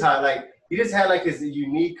still is hot. Like he just had like his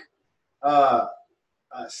unique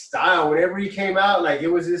style. Whenever he came out, like it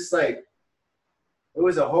was just like it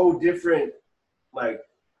was a whole different like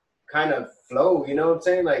kind of flow. You know what I'm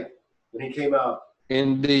saying? Like when he came out.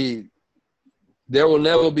 Indeed. There will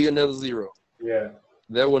never be another Zero. Yeah.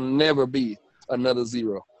 There will never be another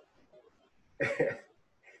Zero.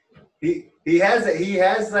 He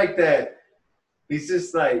has like that. He's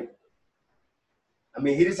just like. I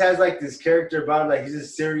mean, he just has like this character about him. Like he's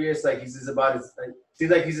just serious. Like he's just about his. Like, seems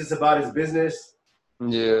like he's just about his business.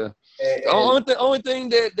 Yeah. The only thing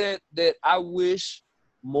that I wish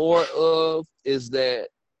more of is that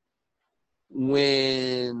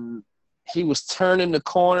when he was turning the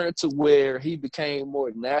corner to where he became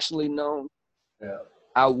more nationally known, yeah.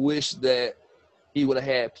 I wish that he would have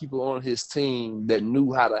had people on his team that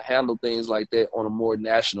knew how to handle things like that on a more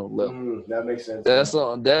national level. That makes sense. That's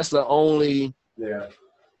the only. Yeah.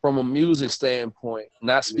 From a music standpoint,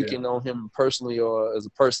 not speaking on him personally or as a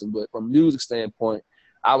person, but from a music standpoint,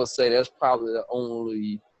 I would say that's probably the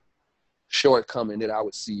only shortcoming that I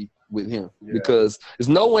would see with him. Yeah. Because there's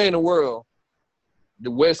no way in the world the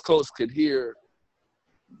West Coast could hear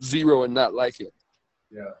Zero and not like him.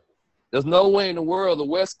 Yeah. There's no way in the world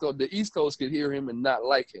the East Coast could hear him and not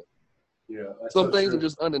like him. Yeah. Some things are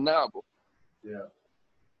just undeniable. Yeah.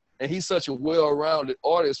 And he's such a well-rounded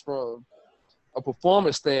artist from a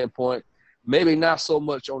performance standpoint, maybe not so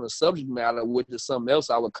much on the subject matter, which is something else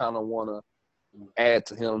I would kind of want to add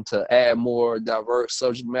to him to add more diverse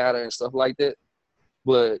subject matter and stuff like that.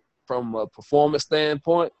 But from a performance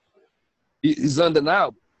standpoint, he's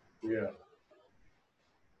undeniable. Yeah.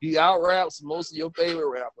 He out-raps most of your favorite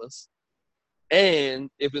rappers. And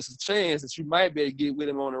if it's a chance that you might be able to get with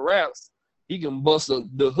him on the raps, he can bust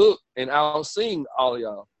the hook and out-sing all of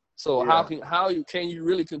y'all. So how can you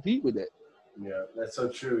really compete with that? Yeah, that's so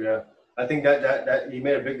true. Yeah, I think that you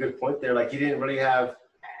made a big good point there. Like he didn't really have,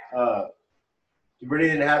 that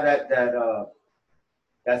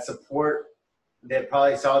support that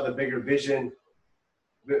probably saw the bigger vision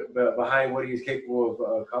behind what he was capable of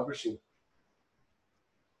accomplishing.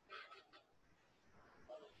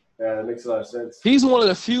 Yeah, that makes a lot of sense. He's one of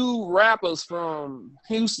the few rappers from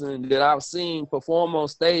Houston that I've seen perform on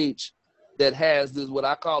stage that has this what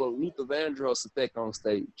I call a Luther Vandross effect on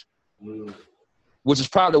stage. Which is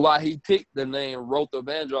probably why he picked the name Luther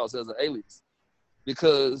Vandross as an alias.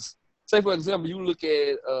 Because, say for example, you look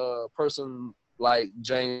at a person like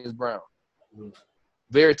James Brown.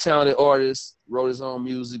 Very talented artist, wrote his own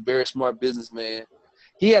music, very smart businessman.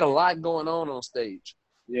 He had a lot going on stage.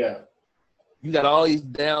 Yeah. You got all these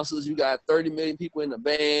dancers, you got 30 million people in the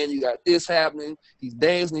band, you got this happening, he's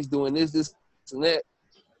dancing, he's doing this, and that.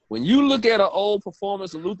 When you look at an old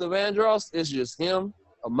performance of Luther Vandross, it's just him,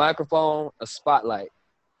 a microphone, a spotlight.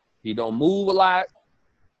 He don't move a lot.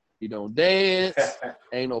 He don't dance.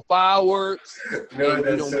 Ain't no fireworks. No, and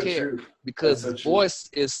that's he don't so care. true. Because his voice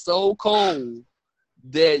is so cold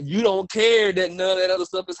that you don't care that none of that other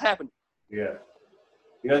stuff is happening. Yeah.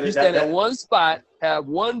 You stand at one spot, have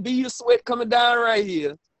one bead of sweat coming down right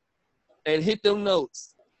here, and hit them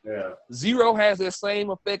notes. Yeah. Zero has that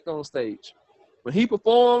same effect on stage. When he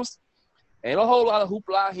performs, ain't a whole lot of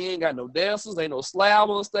hoopla. He ain't got no dancers, ain't no slab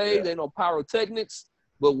on stage, ain't no pyrotechnics.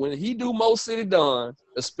 But when he do Mo City Dawn,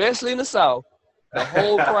 especially in the South, the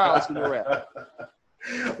whole crowd's gonna rap.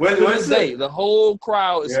 The whole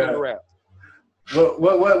crowd is gonna rap.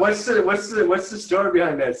 What's the story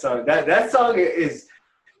behind that song? That song is,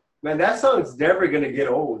 man, that song's never gonna get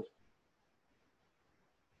old.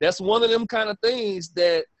 That's one of them kind of things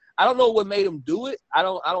that I don't know what made him do it. I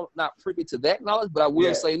don't not privy to that knowledge, but I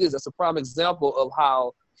will say this: that's a prime example of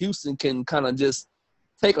how Houston can kind of just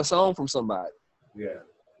take a song from somebody. Yeah.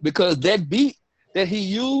 Because that beat that he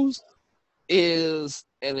used is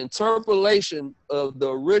an interpolation of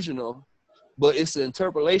the original, but it's an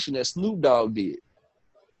interpolation that Snoop Dogg did.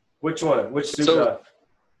 Which one? Which Snoop Dogg?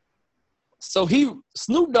 So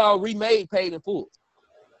Snoop Dogg remade Paid in Full.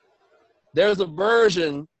 There's a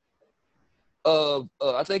version of,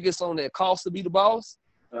 I think it's on that Cost to Be the Boss,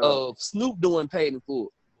 of Snoop doing Paid in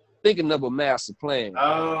Full. Thinking of a master plan.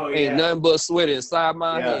 Oh, yeah. Ain't nothing but sweat inside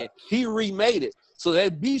my hand. He remade it. So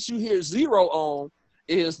that beat you hear Zero on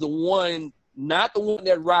is the one, not the one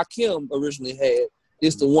that Rakim originally had.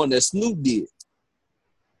 It's the one that Snoop did.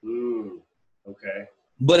 Okay.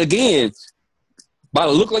 But again, by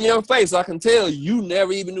the look on your face, I can tell you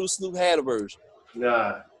never even knew Snoop had a version.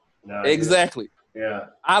 Nah. Exactly. Yeah.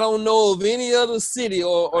 I don't know of any other city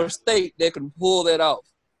or state that can pull that off.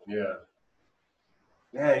 Yeah.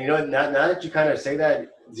 Man, you know, now that you kind of say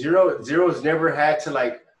that, Zero's never had to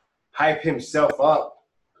like hype himself up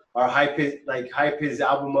or hype his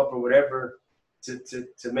album up or whatever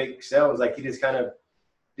to make sales. Like he just kind of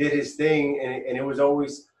did his thing, and it was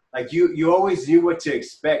always like you always knew what to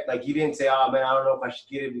expect. Like you didn't say, "Oh man, I don't know if I should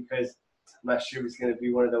get it because I'm not sure it's gonna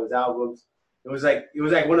be one of those albums." It was like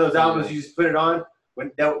one of those albums you just put it on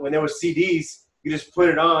when there was CDs. You just put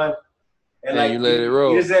it on, and like you let it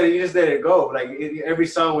roll. You just let it go. Like every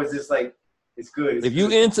song was just like it's good. If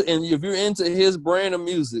you're into his brand of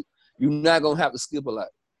music, you're not gonna have to skip a lot.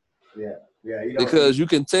 Yeah. Because you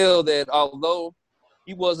can tell that although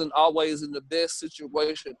he wasn't always in the best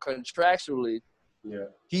situation contractually,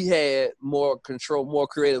 he had more control, more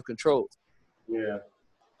creative control. Yeah.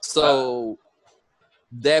 So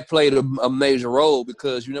that played a major role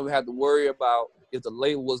because you never had to worry about if the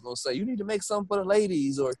label was going to say, you need to make something for the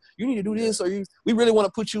ladies or you need to do this or we really want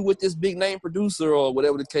to put you with this big name producer or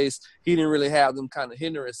whatever the case. He didn't really have them kind of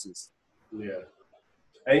hindrances. Yeah.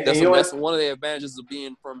 That's one of the advantages of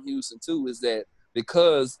being from Houston too, is that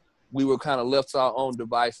because we were kind of left to our own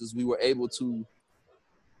devices, we were able to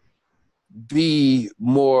be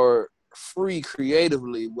more free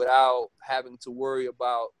creatively without having to worry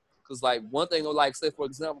about, because like one thing, like say for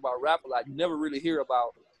example about Rap A Lot, you never really hear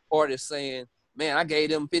about artists saying, man, I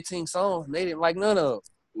gave them 15 songs and they didn't like none of them.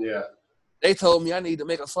 Yeah. They told me I need to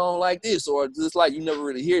make a song like this, or just like you never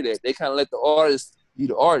really hear that. They kind of let the artist be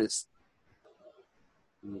the artist.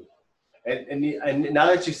 And now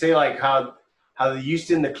that you say like how the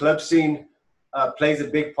Houston, the club scene plays a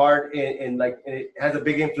big part in like, and it has a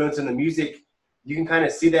big influence in the music, you can kind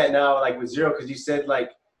of see that now like with Zero, because you said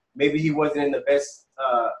like maybe he wasn't in the best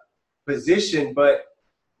position, but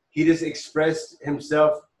he just expressed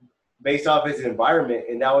himself based off his environment,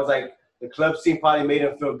 and that was like the club scene probably made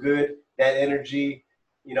him feel good, that energy,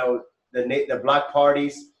 you know, the block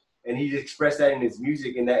parties, and he just expressed that in his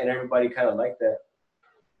music, and everybody kind of liked that.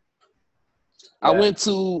 I went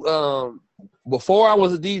to before I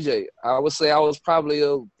was a DJ. I would say I was probably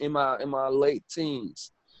in my late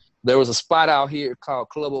teens. There was a spot out here called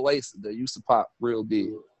Club Oasis that used to pop real big,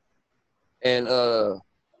 and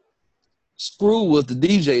Screw was the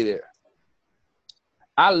DJ there.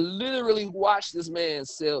 I literally watched this man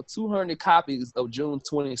sell 200 copies of June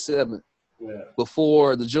 27th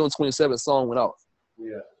before the June 27th song went off.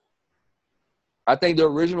 Yeah. I think the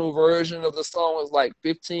original version of the song was like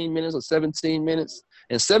 15 minutes or 17 minutes.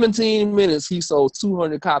 In 17 minutes, he sold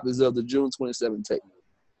 200 copies of the June 27th tape.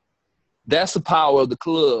 That's the power of the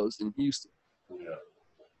clubs in Houston. Yeah.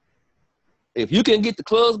 If you can get the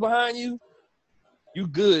clubs behind you, you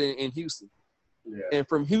good in Houston. Yeah. And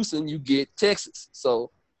from Houston, you get Texas. So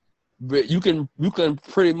you can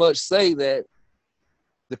pretty much say that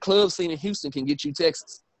the club scene in Houston can get you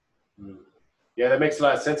Texas. Yeah, that makes a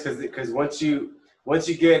lot of sense because once you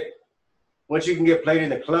can get played in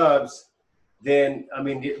the clubs, then I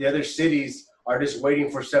mean the other cities are just waiting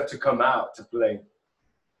for stuff to come out to play.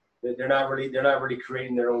 They're not really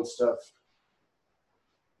creating their own stuff.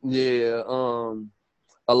 Yeah,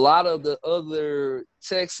 a lot of the other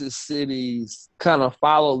Texas cities kind of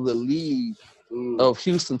follow the lead of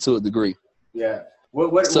Houston to a degree. Yeah.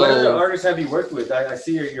 What other artists have you worked with? I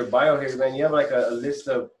see your bio here, man. You have like a list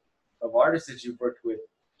of artists that you've worked with.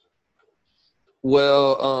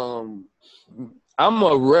 Well, I'm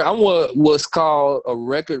what's called a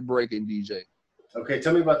record breaking DJ. Okay,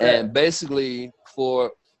 tell me about that. And basically,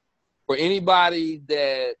 for anybody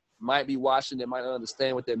that might be watching that might not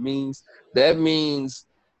understand what that means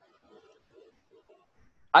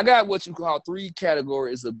I got what you call 3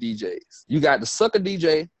 categories of DJs. You got the sucker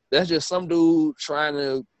DJ. That's just some dude trying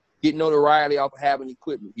to get notoriety off of having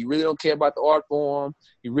equipment. He really don't care about the art form.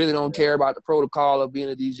 He really don't care about the protocol of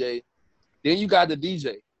being a DJ. Then you got the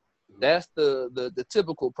DJ. That's the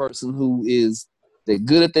typical person who is, they're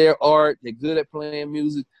good at their art, they're good at playing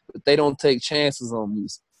music, but they don't take chances on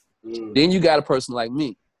music. Then you got a person like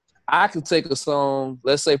me. I could take a song,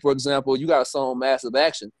 let's say, for example, you got a song, Massive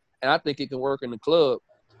Action, and I think it can work in the club.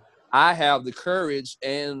 I have the courage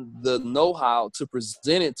and the know-how to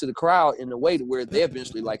present it to the crowd in a way to where they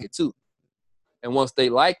eventually like it too. And once they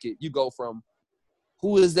like it, you go from,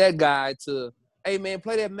 who is that guy, to, hey man,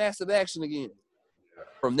 play that Massive Action again.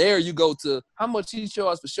 From there, you go to how much he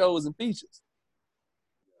charges for shows and features.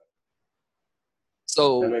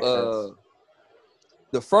 That makes sense.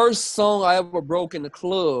 The first song I ever broke in the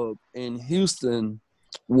club in Houston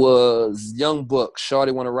was Young Buck,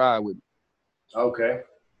 Shawty Wanna Ride With Me. Okay.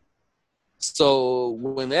 So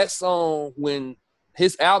when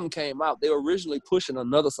his album came out, they were originally pushing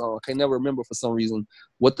another song. I can never remember for some reason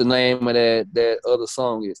what the name of that other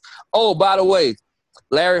song is. Oh, by the way,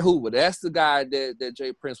 Larry Hoover, that's the guy that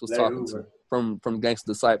Jay Prince was talking to from Gangsta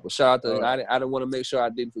Disciple. Shout out to him. I didn't want to make sure I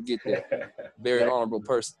didn't forget that. Very honorable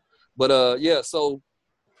person. But so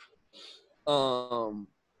Young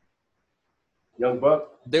Buck.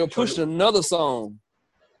 They were pushing another song,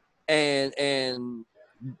 and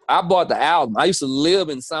I bought the album. I used to live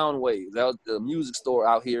in Soundwaves. That was the music store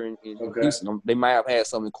out here in Houston. They might have had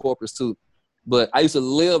some in Corpus too, but I used to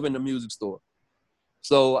live in the music store.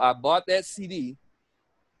 So I bought that CD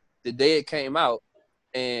the day it came out,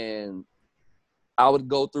 and I would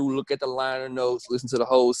go through, look at the liner notes, listen to the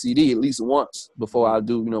whole CD at least once before I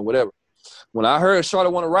do, whatever. When I heard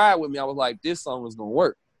Shawty Wanna Ride With Me, I was like, this song is gonna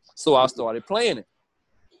work. So I started playing it.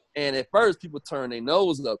 And at first, people turned their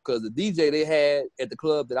nose up because the DJ they had at the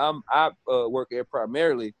club that I work at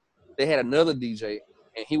primarily, they had another DJ,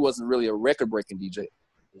 and he wasn't really a record-breaking DJ.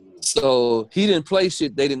 So he didn't play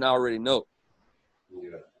shit they didn't already know.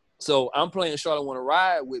 Yeah. So I'm playing Shawty Wanna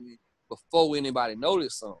Ride With Me before anybody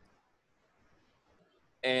noticed something.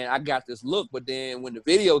 And I got this look, but then when the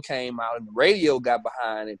video came out and the radio got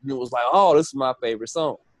behind it, it was like, oh, this is my favorite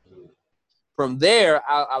song. From there,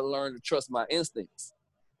 I learned to trust my instincts.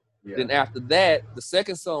 Yeah. Then after that, the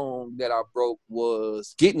second song that I broke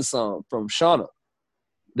was Getting Some from Shauna.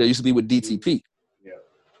 That used to be with DTP. Yeah.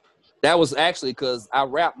 That was actually because I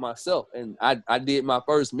rapped myself, and I did my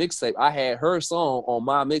first mixtape. I had her song on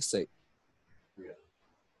my mixtape. Yeah.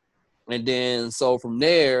 And then, so from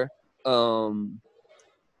there,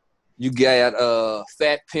 you got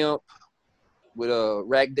Fat Pimp with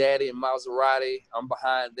Rack Daddy and Maserati. I'm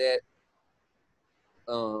behind that.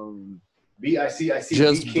 I see.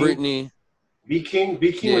 Just B-King. Brittany. B-King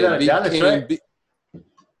was out of Dallas, right?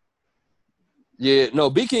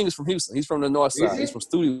 B-King is from Houston. He's from the north side. He's from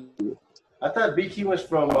Studio. I thought B-King was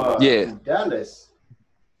from Dallas.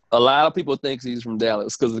 A lot of people think he's from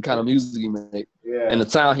Dallas because of the kind of music he made. Yeah. And the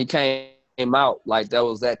time he came out, like that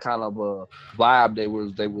was that kind of a vibe they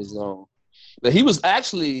was on. But he was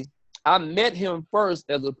actually, I met him first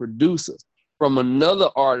as a producer from another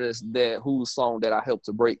artist whose song that I helped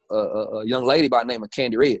to break, a young lady by the name of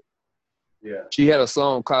Candy Red. Yeah. She had a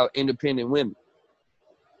song called Independent Women.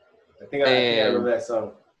 I think I remember that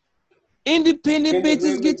song. Independent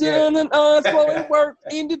bitches get down and unemployed work.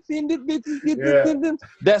 Independent bitches get independent.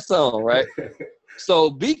 That song, right?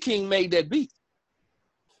 So B-King made that beat.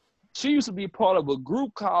 She used to be part of a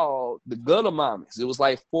group called the Gutter Mommies. It was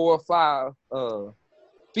like 4 or 5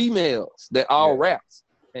 females that all rapped.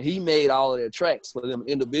 And he made all of their tracks for them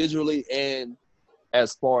individually and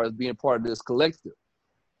as far as being part of this collective.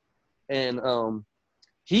 And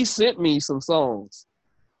he sent me some songs.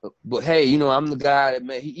 But hey, I'm the guy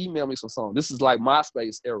that he emailed me some songs. This is like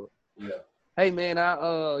MySpace era. Yeah. Hey man,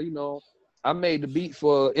 I made the beat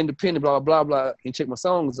for Independent, blah, blah, blah. Can you check my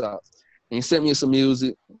songs out? And he sent me some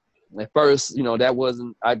music. At first, that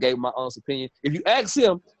wasn't, I gave my honest opinion. If you ask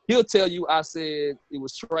him, he'll tell you I said it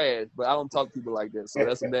was trash, but I don't talk to people like that, so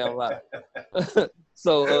that's a damn lie.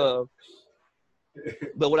 So,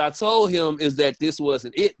 but what I told him is that this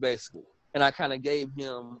wasn't it, basically. And I kind of gave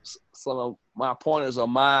him some of my pointers or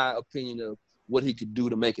my opinion of what he could do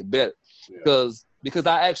to make it better. Because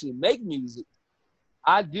I actually make music,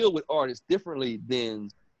 I deal with artists differently than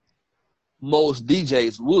most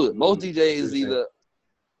DJs would. Most DJs either,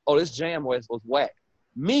 this jam was whack.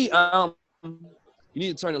 Me, you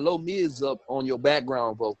need to turn the low mids up on your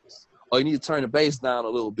background vocals, or you need to turn the bass down a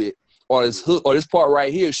little bit, or this hook, or this part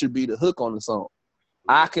right here should be the hook on the song.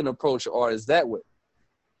 I can approach an artist that way.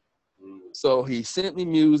 So he sent me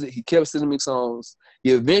music. He kept sending me songs.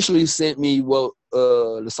 He eventually sent me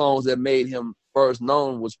the songs that made him first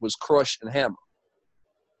known, which was Crush and Hammer.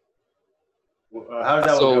 How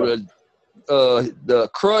does that go? The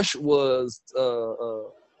Crush was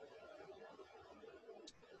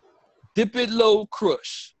Dip it low,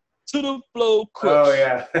 crush. To the flow, crush. Oh,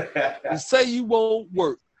 yeah. And say you won't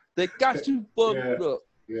work. They got you fucked up.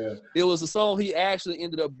 Yeah. It was a song he actually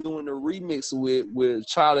ended up doing a remix with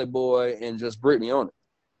Charlie Boy and Just Brittany on it.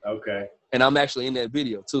 Okay. And I'm actually in that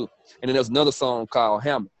video, too. And then there's another song called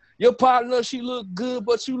Hammer. Your partner, she look good,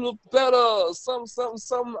 but you look better.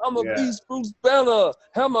 Something. I'm a beast, Bruce Banner.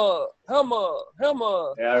 Hammer.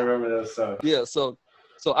 Yeah, I remember those songs. Yeah, so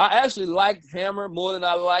I actually liked Hammer more than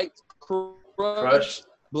I liked Crush,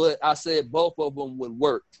 but I said both of them would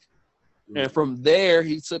work. And from there,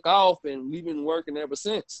 he took off, and we've been working ever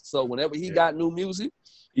since. So whenever he got new music,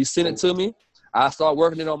 he sent it to me. I start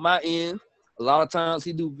working it on my end. A lot of times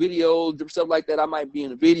he do videos, stuff like that. I might be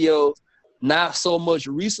in the video. Not so much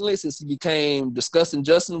recently since he became Disgusting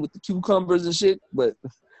Justin with the cucumbers and shit. But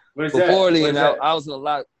before then, I was in a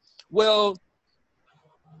lot. Well,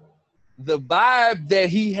 the vibe that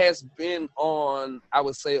he has been on, I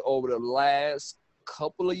would say, over the last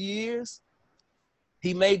couple of years,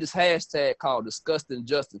 he made this hashtag called Disgusting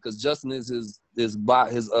Justin because Justin is his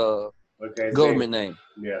government name.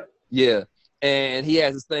 Yeah. Yeah. And he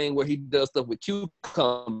has this thing where he does stuff with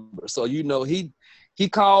cucumbers. So, you know, he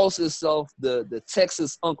calls himself the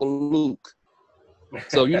Texas Uncle Luke.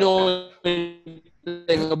 So, you know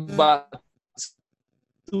anything about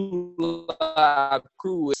Live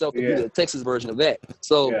Crew itself to be the Texas version of that.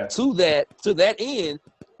 So to that end,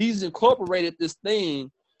 he's incorporated this thing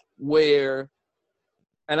where,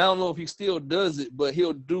 and I don't know if he still does it, but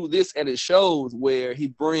he'll do this at his shows where he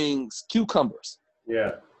brings cucumbers.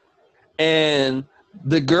 Yeah. And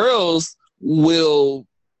the girls will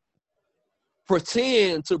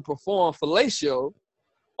pretend to perform fellatio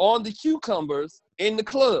on the cucumbers in the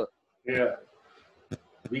club. Yeah.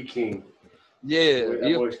 Be king. Yeah.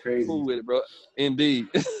 That boy's crazy. Cool with it, bro. Indeed.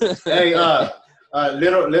 Hey,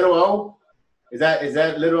 Little O? Is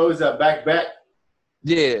that Little O's back?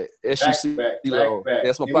 Yeah. Back.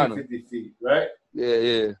 That's my partner. 50 feet, right?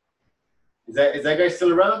 Yeah. Is that guy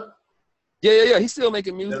still around? Yeah. He's still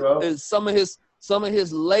making music. And some of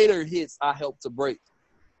his later hits I helped to break.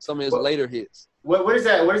 Some of his later hits. What does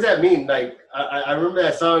that mean? Like I remember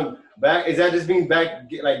that song back. Is that just mean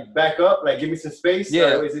back up? Like give me some space?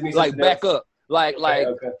 Yeah. Or is it like back else? Up. Like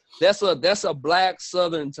okay. That's a black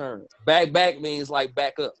Southern term. Back means like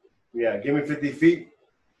back up. Yeah. Give me 50 feet.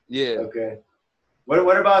 Yeah. Okay.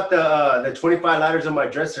 What about the 25 lighters on my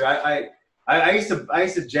dresser? I used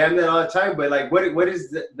to jam that all the time, but like what is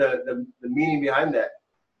the meaning behind that?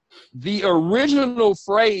 The original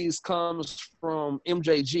phrase comes from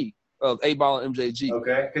MJG of 8Ball and MJG.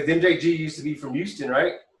 Okay, because MJG used to be from Houston,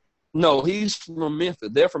 right? No, he's from Memphis.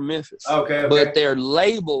 They're from Memphis. Okay. But their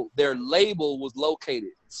label was located.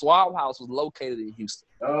 Swab House was located in Houston.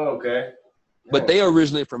 Oh, okay. Yeah. But they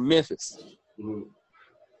originally from Memphis. Mm-hmm.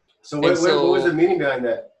 So what was the meaning behind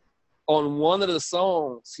that? On one of the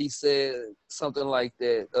songs, he said something like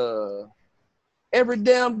that. Every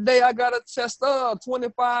damn day I got a test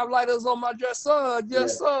 25 lighters on my dresser.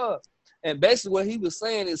 Yes, sir. And basically what he was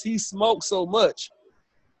saying is he smoked so much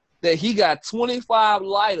that he got 25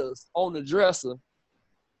 lighters on the dresser,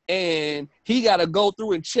 and he got to go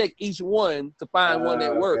through and check each one to find one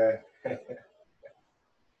that worked.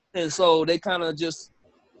 And so they kind of just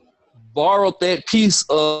borrowed that piece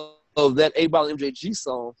of that 8Ball MJG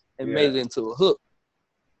song and made it into a hook.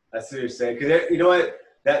 I see what you're saying. Because you know what?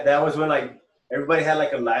 That was when like everybody had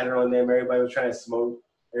like a lighter on them. Everybody was trying to smoke.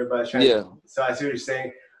 Everybody was trying to. So I see what you're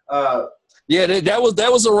saying. That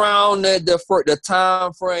was around the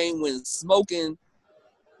time frame when smoking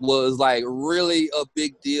was like really a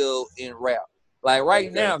big deal in rap. Like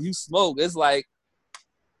right now, if you smoke, it's like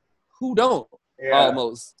who don't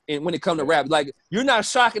almost. And when it comes to rap, like you're not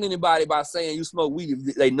shocking anybody by saying you smoke weed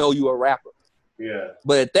if they know you're a rapper. Yeah.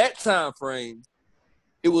 But at that time frame,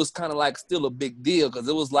 it was kind of like still a big deal because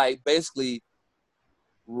it was like basically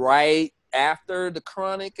right after the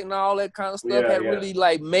Chronic and all that kind of stuff had really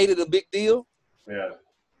like made it a big deal. Yeah.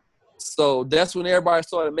 So that's when everybody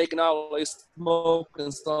started making all these smoking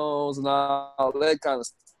songs and all that kind of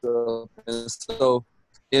stuff. And so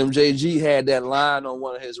MJG had that line on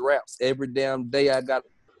one of his raps. Every damn day I got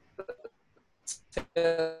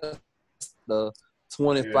the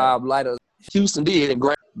 25 lighters. Houston did and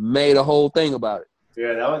made a whole thing about it.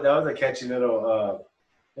 Yeah, that was a catchy little.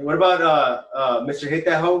 What about Mr. Hit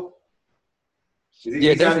That Hoe?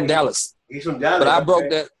 They're from Dallas. He's from Dallas. But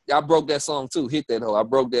I broke that song too. Hit That Hoe. I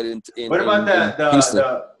broke that in. What about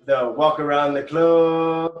the Walk Around the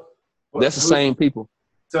Club? That's the same people.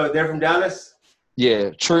 So they're from Dallas? Yeah,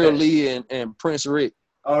 Trill Lee and Prince Rick.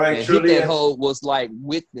 All right, and Hit That Hoe was like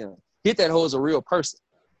with them. Hit That Hoe is a real person.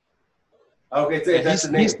 Okay, so that's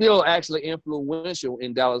the name. He's still actually influential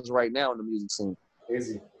in Dallas right now in the music scene. Is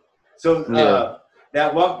he? So the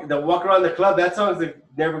Walk Around the Club, that song's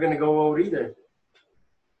never gonna go old either.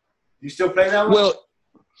 You still play that one? Well,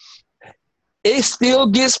 it still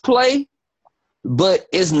gets play, but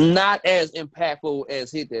it's not as impactful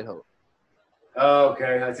as Hit That Hoe. Oh,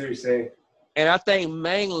 okay. I see what you're saying. And I think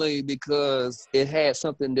mainly because it had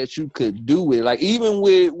something that you could do with it. Like even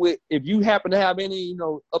with if you happen to have any,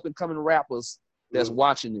 up and coming rappers that's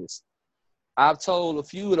watching this, I've told a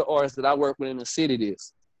few of the artists that I work with in the city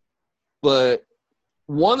this. But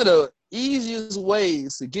one of the easiest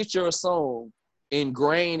ways to get your song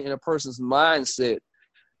ingrained in a person's mindset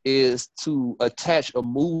is to attach a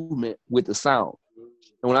movement with the sound.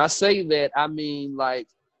 And when I say that, I mean like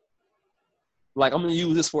I'm gonna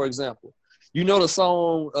use this for example. You know the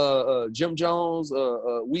song Jim Jones,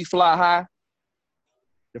 "We Fly High,"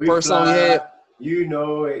 the first song he had. You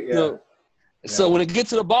know it, yeah. You know, so when it gets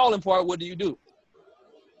to the balling part, what do?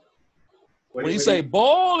 When you say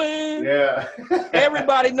bowling, yeah,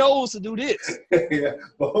 everybody knows to do this. Yeah,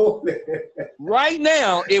 bowling. Right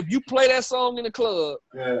now, if you play that song in the club,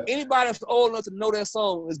 Yeah. anybody that's old enough to know that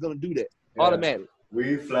song is gonna do that automatically.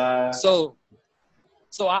 We fly. So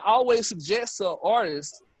I always suggest to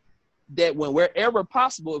artists that wherever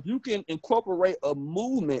possible, if you can incorporate a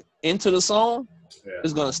movement into the song,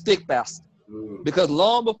 it's gonna stick faster. Because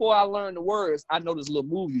long before I learned the words, I know this little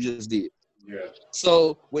move you just did. Yeah.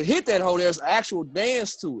 So with Hit That Hoe, there's actual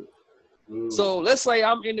dance to it. So let's say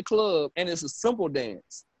I'm in the club and it's a simple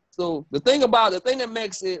dance. So the thing that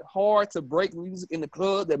makes it hard to break music in the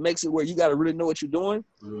club, that makes it where you got to really know what you're doing,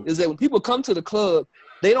 is that when people come to the club,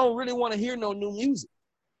 they don't really want to hear no new music.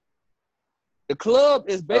 The club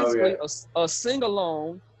is basically a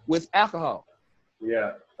sing-along with alcohol.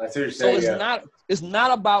 Yeah, that's what you're saying. So it's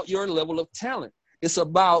not about your level of talent. It's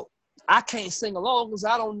about, I can't sing along because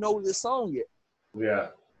I don't know this song yet. Yeah.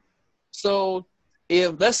 So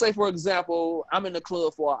if, let's say, for example, I'm in the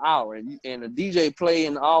club for an hour and the DJ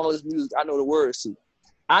playing all this music I know the words to.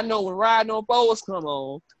 I know when Riding on Foes come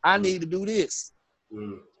on, I need to do this.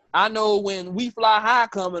 I know when We Fly High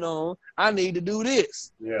coming on, I need to do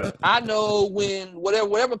this. Yeah. I know when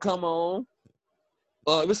whatever come on,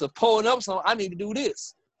 if it's a pulling up song, I need to do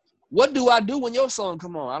this. What do I do when your song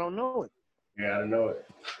come on? I don't know it. Yeah, I don't know it.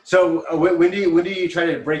 So when do you try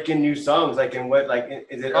to break in new songs? Like in what? Like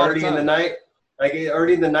is it early in the night? Like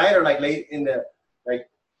early in the night or like late in the like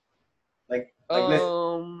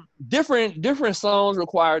different songs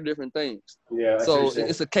require different things. Yeah. So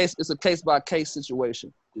it's a case by case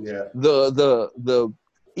situation. Yeah. The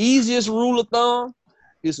easiest rule of thumb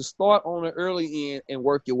is to start on the early end and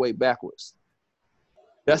work your way backwards.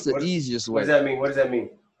 That's the easiest way. What does that mean?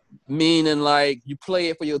 Meaning like you play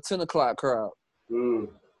it for your 10 o'clock crowd.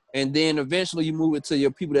 And then eventually you move it to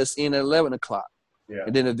your people that's in at 11 o'clock. Yeah.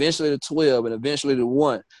 And then eventually to 12 and eventually to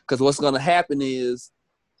 1. Because what's going to happen is,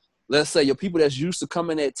 let's say your people that's used to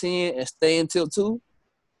coming at 10 and staying till 2,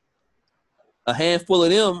 a handful of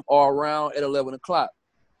them are around at 11 o'clock.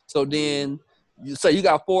 So then you say you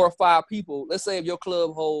got 4 or 5 people. Let's say if your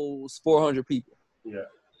club holds 400 people. Yeah.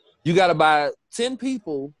 You got about 10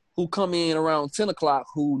 people who come in around 10 o'clock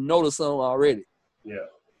who know the song already. Yeah.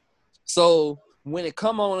 So when it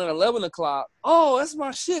come on at 11 o'clock, oh, that's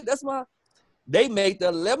my shit. They make the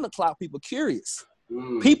 11 o'clock people curious.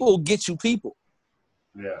 People get you people.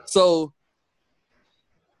 Yeah. So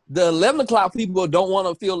the 11 o'clock people don't want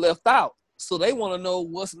to feel left out. So they want to know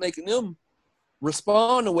what's making them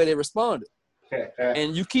respond the way they responded.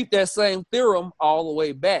 And you keep that same theorem all the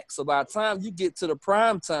way back. So by the time you get to the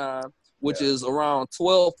prime time, which is around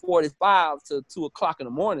 12:45 to 2 o'clock in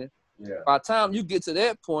the morning, by the time you get to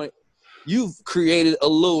that point, you've created a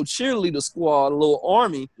little cheerleader squad, a little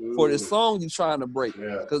army for this song you're trying to break.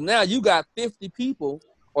 Because now you got 50 people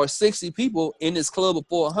or 60 people in this club of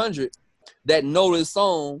 400 that know this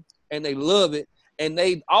song and they love it. And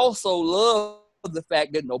they also love the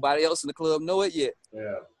fact that nobody else in the club know it yet.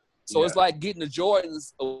 Yeah. So it's like getting the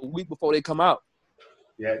Jordans a week before they come out.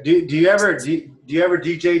 Yeah. Do you ever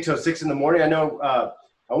DJ till 6 in the morning? I know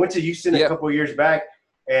I went to Houston a couple of years back,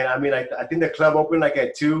 and I mean, I think the club opened like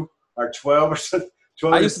at 2 or 12 or something.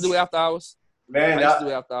 I used to do after hours. Man, I used to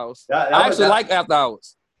do after hours. I actually like after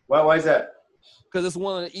hours. Why is that? Because it's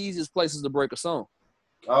one of the easiest places to break a song.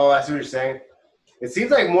 Oh, I see what you're saying. It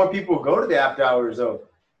seems like more people go to the after hours though.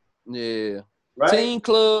 Yeah. Right.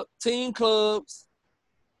 Teen clubs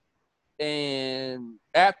and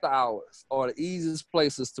after hours are the easiest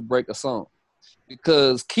places to break a song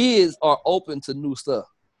because kids are open to new stuff.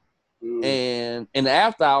 And in the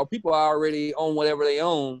after hour, people are already on whatever they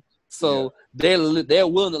own. So they're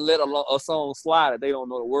willing to let a song slide that they don't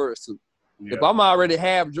know the words to. Yeah. If I'm already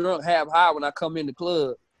half drunk, half high when I come in the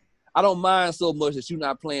club, I don't mind so much that you're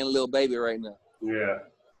not playing Lil Baby right now. Yeah.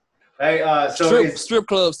 Hey, so strip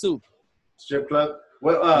clubs too. Strip club.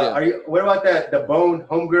 What what about the Bone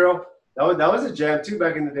Homegirl? That was a jam too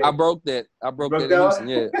back in the day. I broke that in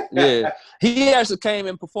Houston. Yeah. He actually came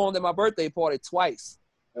and performed at my birthday party twice.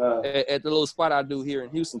 At the little spot I do here in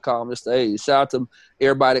Houston called Mr. A. Shout out to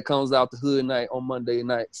everybody that comes out to Hood Night on Monday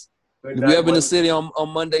nights. If you ever in the city on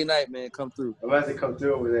Monday night, man, come through. I'm about to come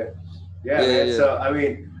through over there. Yeah, Yeah, man. yeah. So I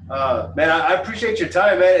mean, man, I appreciate your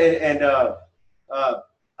time, man. And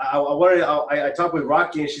I wanted I talked with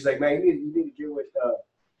Rocky, and she's like, man, you need to get with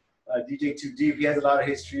DJ Too Deep. He has a lot of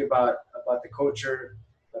history about the culture,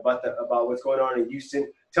 about what's going on in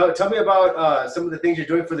Houston. Tell me about some of the things you're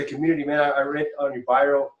doing for the community, man. I read on your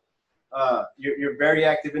bio. You're very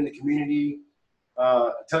active in the community.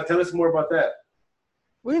 Tell us more about that.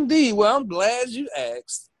 Well, indeed. Well, I'm glad you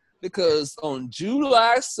asked because on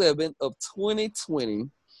July 7th of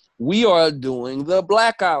 2020, we are doing the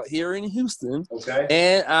blackout here in Houston. Okay.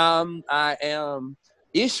 And I am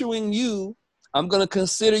issuing you, I'm going to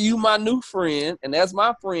consider you my new friend. And as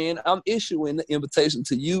my friend, I'm issuing the invitation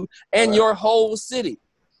to you and your whole city.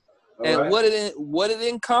 All And right. what it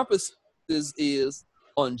encompasses is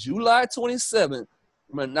on July 27th,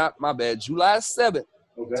 not my bad, July 7th,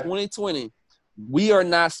 Okay. 2020, we are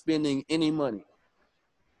not spending any money.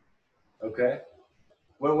 Okay.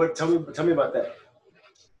 What? Tell me about that.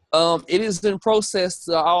 It is in process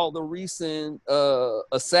to all the recent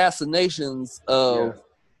assassinations of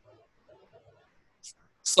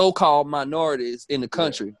so-called minorities in the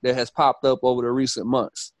country that has popped up over the recent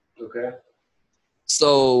months. Okay.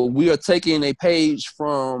 So we are taking a page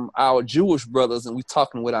from our Jewish brothers and we're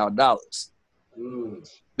talking with our dollars.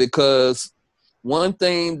 Because one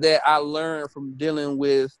thing that I learned from dealing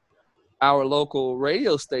with our local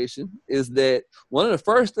radio station is that one of the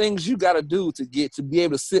first things you got to do to be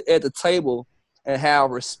able to sit at the table and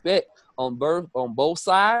have respect on both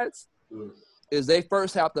sides is they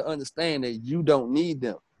first have to understand that you don't need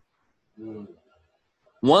them.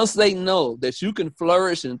 Once they know that you can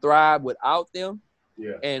flourish and thrive without them,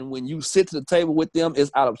 and when you sit to the table with them, it's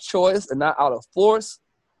out of choice and not out of force,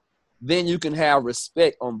 then you can have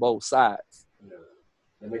respect on both sides.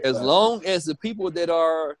 As long as the people that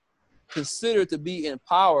are considered to be in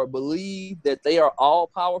power believe that they are all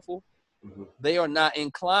powerful, they are not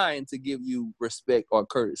inclined to give you respect or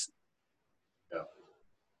courtesy. I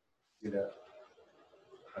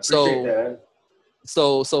appreciate that.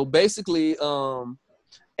 So basically,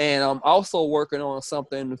 and I'm also working on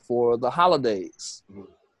something for the holidays.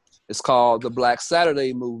 It's called the Black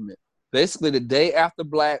Saturday Movement. Basically, the day after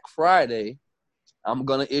Black Friday, I'm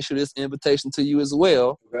going to issue this invitation to you as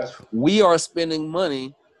well. Okay. We are spending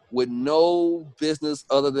money with no business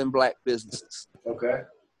other than Black businesses. Okay.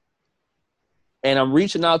 And I'm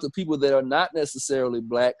reaching out to people that are not necessarily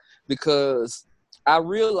Black because I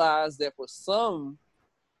realize that for some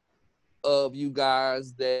of you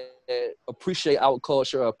guys that appreciate our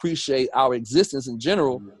culture, appreciate our existence in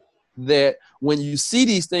general, that when you see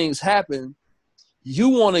these things happen, you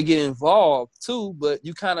want to get involved too, but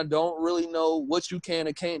you kind of don't really know what you can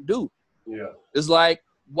and can't do. Yeah. It's like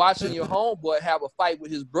watching your homeboy have a fight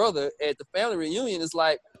with his brother at the family reunion. It's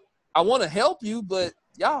like, I want to help you, but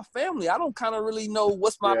y'all family, I don't kind of really know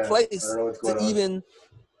what's my place to even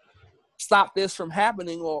stop this from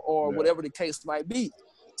happening or whatever the case might be.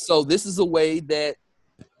 So this is a way that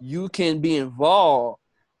you can be involved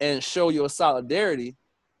and show your solidarity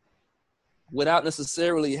without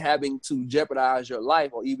necessarily having to jeopardize your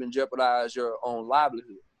life or even jeopardize your own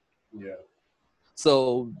livelihood. Yeah.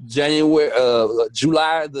 So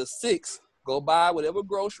July the 6th, go buy whatever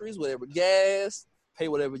groceries, whatever gas, pay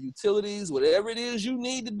whatever utilities, whatever it is you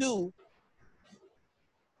need to do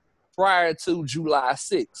prior to July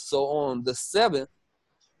 6th. So on the 7th,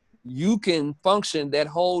 you can function that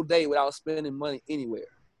whole day without spending money anywhere.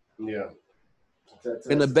 Yeah.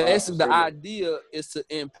 And the idea is to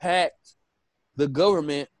impact the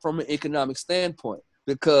government from an economic standpoint,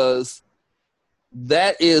 because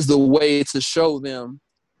that is the way to show them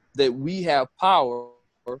that we have power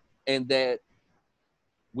and that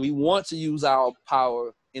we want to use our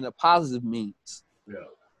power in a positive means. Yeah.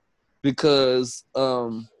 Because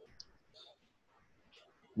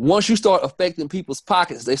once you start affecting people's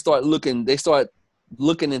pockets, they start looking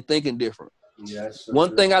and thinking different. Yes.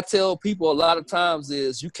 One thing I tell people a lot of times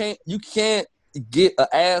is you can't get an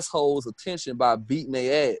asshole's attention by beating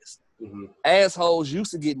their ass. Assholes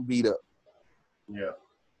used to getting beat up. Yeah.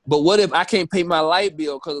 But what if I can't pay my light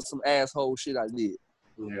bill because of some asshole shit I did?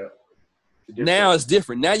 Yeah. Now it's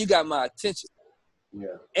different. Now you got my attention.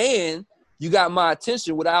 Yeah. And you got my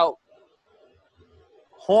attention without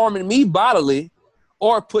harming me bodily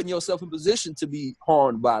or putting yourself in position to be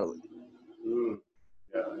harmed bodily. Yeah,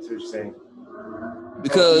 that's what you're saying.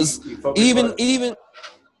 Because even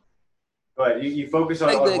go ahead. You focus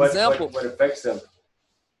on what affects them.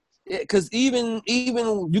 Yeah, because even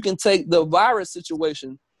you can take the virus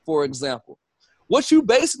situation, for example. What you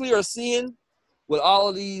basically are seeing with all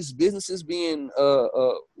of these businesses being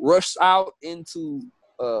rushed out into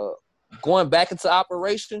going back into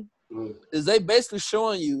operation, is they basically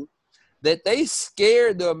showing you that they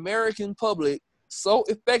scared the American public so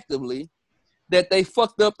effectively that they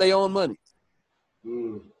fucked up their own money.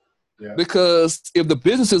 Yeah. Because if the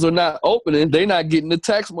businesses are not opening, they're not getting the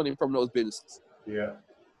tax money from those businesses. Yeah.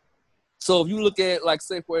 So if you look at, like,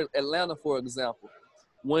 say, for Atlanta, for example,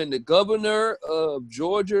 when the governor of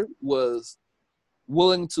Georgia was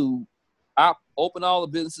willing to open all the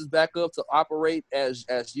businesses back up to operate as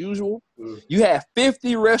usual, you had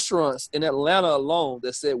 50 restaurants in Atlanta alone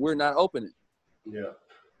that said, we're not opening. Yeah.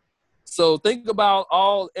 So think about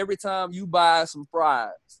every time you buy some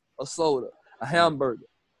fries, a soda, a hamburger,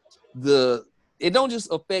 it don't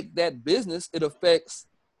just affect that business, it affects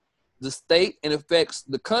the state and affects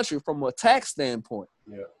the country from a tax standpoint.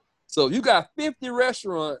 Yeah. So you got 50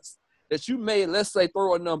 restaurants that you made, let's say,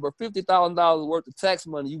 throw a number, $50,000 worth of tax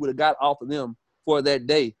money you would have got off of them for that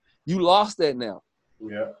day. You lost that now.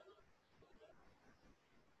 Yeah.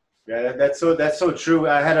 Yeah, that's so true.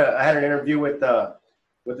 I had an interview with the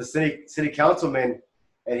city councilman,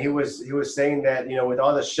 and he was saying that, you know, with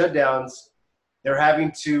all the shutdowns, they're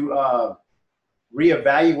having to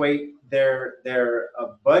reevaluate their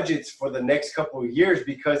budgets for the next couple of years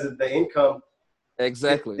because of the income.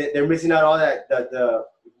 Exactly. They're missing out all that.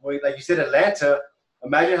 Like you said, Atlanta.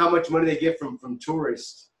 Imagine how much money they get from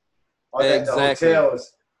tourists. All that, exactly. The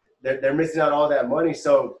hotels. They're missing out all that money.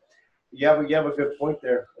 So you have a good point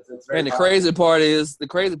there. It's very and the powerful. crazy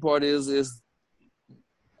part is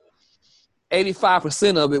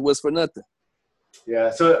 85% of it was for nothing.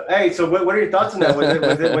 Yeah. So what are your thoughts on that?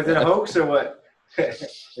 Was it a hoax or what?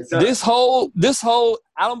 This whole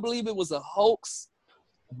I don't believe it was a hoax,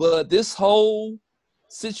 but this whole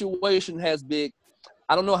situation has been,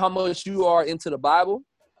 I don't know how much you are into the Bible,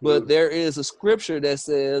 but there is a scripture that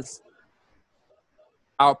says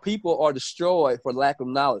our people are destroyed for lack of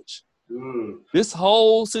knowledge. This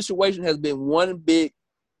whole situation has been one big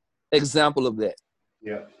example of that.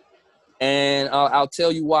 Yeah. And I'll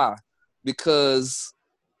tell you why. Because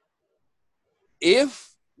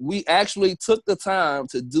if we actually took the time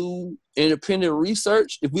to do independent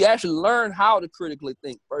research, if we actually learn how to critically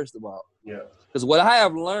think, first of all. Yeah. Because what I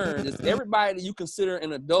have learned is everybody that you consider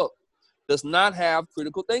an adult does not have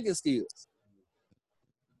critical thinking skills.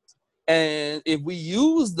 And if we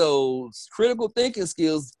use those critical thinking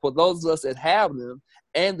skills for those of us that have them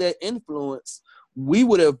and their influence, we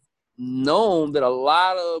would have known that a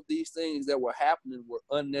lot of these things that were happening were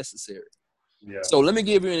unnecessary. Yeah. So let me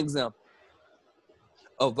give you an example.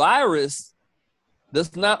 A virus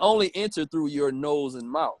does not only enter through your nose and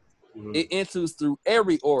mouth. It enters through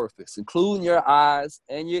every orifice, including your eyes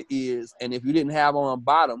and your ears, and if you didn't have on the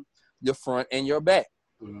bottom, your front and your back.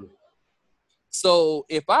 So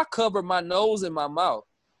if I cover my nose and my mouth,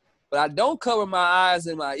 but I don't cover my eyes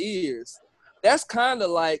and my ears, that's kind of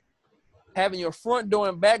like having your front door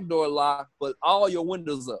and back door locked, but all your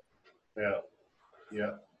windows up. Yeah.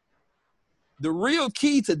 Yeah. The real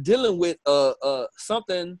key to dealing with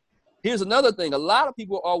something, here's another thing. A lot of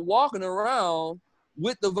people are walking around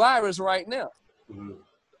with the virus right now. The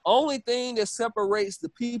only thing that separates the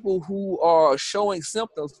people who are showing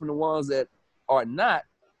symptoms from the ones that are not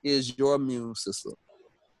is your immune system.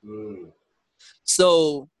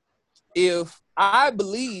 So if I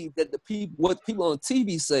believe that what people on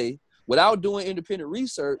TV say, without doing independent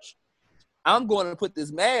research, I'm going to put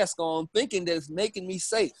this mask on thinking that it's making me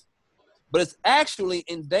safe. But it's actually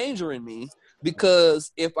endangering me,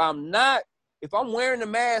 because if I'm wearing the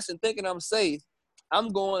mask and thinking I'm safe, I'm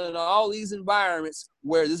going into all these environments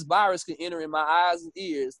where this virus can enter in my eyes and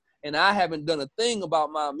ears, and I haven't done a thing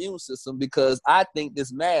about my immune system because I think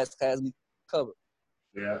this mask has me covered.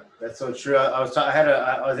 Yeah, that's so true. I was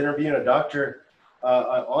interviewing a doctor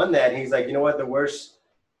on that, and he's like, you know what, the worst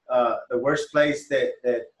place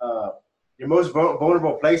that your most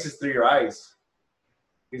vulnerable place is through your eyes.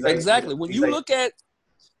 He's like, exactly. When you look at,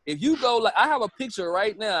 if you go, like, I have a picture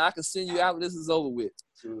right now I can send you out when this is over with.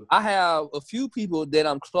 I have a few people that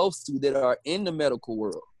I'm close to that are in the medical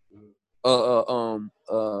world.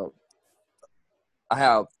 I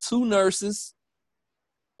have 2 nurses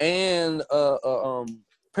and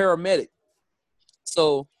paramedic.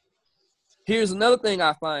 So here's another thing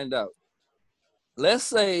I find out. Let's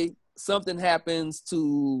say something happens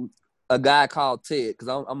to a guy called Ted,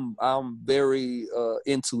 because I'm very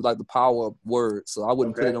into like the power of words, so I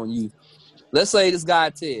wouldn't put it on you. Let's say this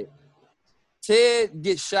guy Ted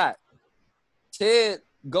gets shot. Ted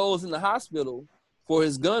goes in the hospital for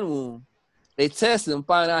his gun wound. They test him,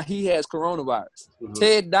 find out he has coronavirus.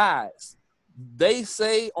 Ted dies. They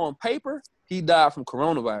say on paper he died from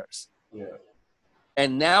coronavirus. Yeah.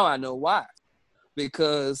 And now I know why.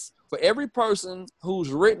 Because For every person who's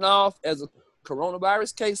written off as a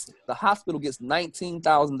coronavirus case, the hospital gets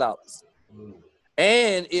 $19,000.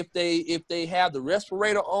 And if they have the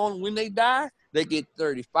respirator on when they die, they get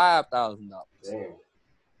 $35,000.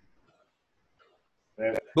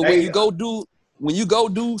 But when you go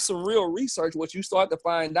do some real research, what you start to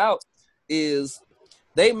find out is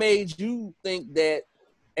they made you think that,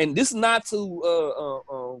 and this is not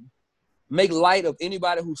to make light of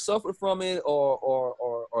anybody who suffered from it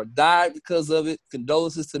or died because of it.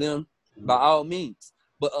 Condolences to them by all means.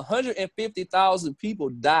 But 150,000 people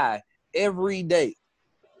die every day.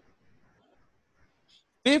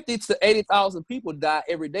 50 to 80,000 people die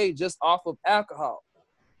every day just off of alcohol.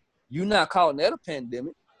 You're not calling that a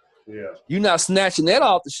pandemic. Yeah. You're not snatching that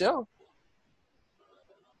off the shelf.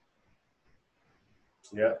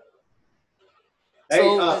 Yeah.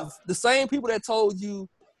 So the same people that told you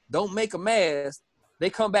don't make a mask, they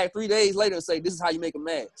come back 3 days later and say, this is how you make a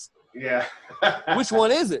mask. Yeah. Which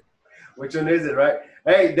one is it? Which one is it, right?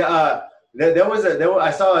 Hey,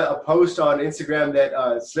 I saw a post on Instagram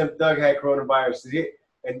that Slim Thug had coronavirus.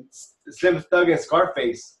 And Slim Thug and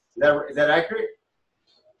Scarface. Is that accurate?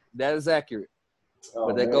 That is accurate. Oh,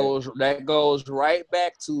 but that goes right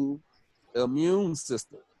back to the immune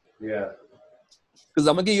system. Yeah. Because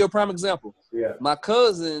I'm gonna give you a prime example. Yeah. My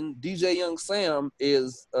cousin DJ Young Sam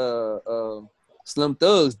is Slim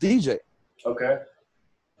Thug's DJ. Okay.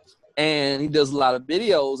 And he does a lot of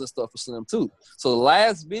videos and stuff for Slim too. So the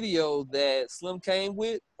last video that Slim came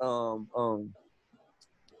with, Hog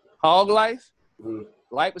Life,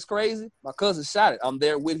 Life is Crazy. My cousin shot it. I'm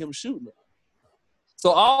there with him shooting it.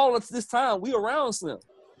 So all of this time we around Slim.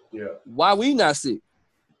 Yeah. Why we not sick?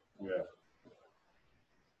 Yeah.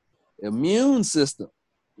 Immune system.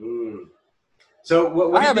 So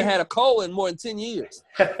what I haven't had a cold in more than 10 years.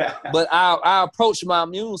 But I approach my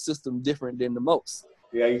immune system different than the most.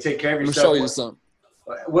 Yeah, you take care of yourself. Let me show you something.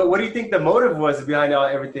 What do you think the motive was behind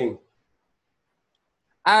everything?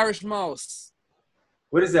 Irish moss.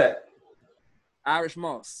 What is that? Irish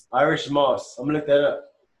moss. Irish moss. I'm gonna look that up.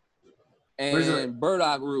 And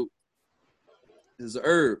burdock root is an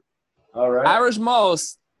herb. All right. Irish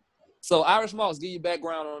moss. So Irish moss, give you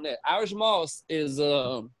background on that. Irish moss is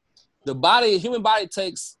human body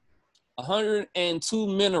takes 102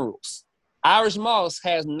 minerals. Irish moss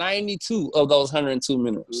has 92 of those 102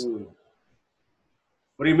 minerals.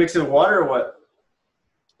 What do you mix it with water or what?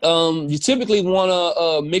 You typically want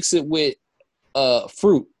to mix it with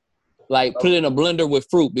fruit, like put it in a blender with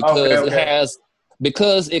fruit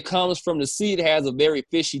because it comes from the seed. It has a very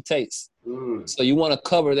fishy taste. So you want to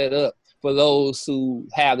cover that up for those who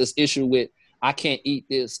have this issue with I can't eat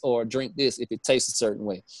this or drink this if it tastes a certain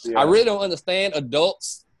way. Yeah. I really don't understand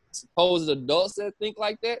supposed adults that think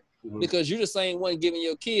like that. Because you're the same one giving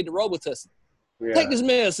your kid the Robitussin. Yeah. Take this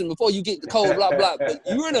medicine before you get the cold, blah, blah. But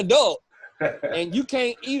you're an adult, and you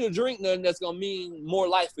can't eat or drink nothing that's going to mean more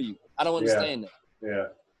life for you. I don't understand that. Yeah.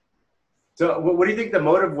 So what do you think the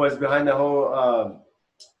motive was behind the whole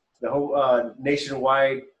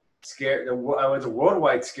nationwide scare? It was a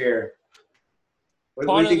worldwide scare.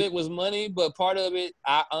 Part of it was money, but part of it,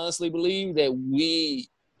 I honestly believe that we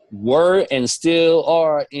were and still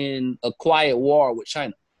are in a quiet war with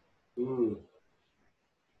China.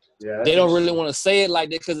 Yeah, they don't really want to say it like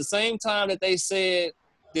that because the same time that they said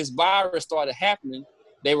this virus started happening,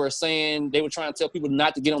 they were trying to tell people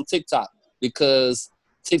not to get on TikTok because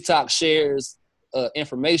TikTok shares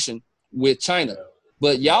information with China. Yeah.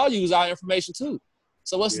 But y'all use our information too.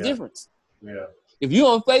 So what's the difference? Yeah. If you're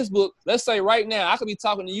on Facebook, let's say right now, I could be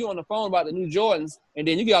talking to you on the phone about the new Jordans, and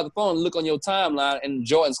then you get out the phone and look on your timeline, and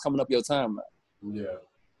Jordan's coming up your timeline. Yeah.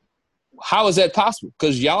 How is that possible?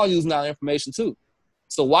 Because y'all using our information too.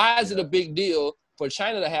 So why is it a big deal for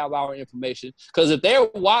China to have our information? Because if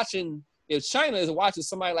China is watching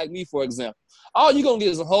somebody like me, for example, all you're going to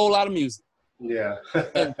get is a whole lot of music. Yeah.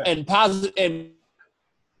 and positive. And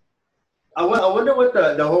I wonder what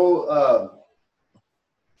the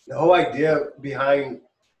whole idea behind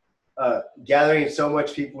gathering so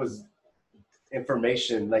much people's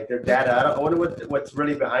information, like their data. I wonder what's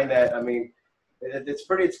really behind that. I mean, it's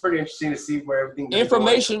pretty interesting to see where everything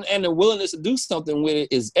information and the willingness to do something with it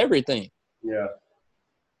is everything. Yeah.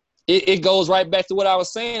 It goes right back to what I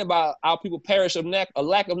was saying about how people perish of a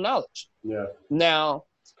lack of knowledge. Yeah. Now,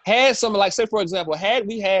 had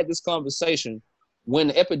we had this conversation when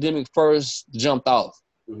the epidemic first jumped off,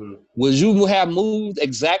 would you have moved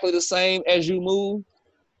exactly the same as you moved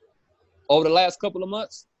over the last couple of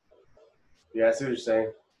months? Yeah, I see what you're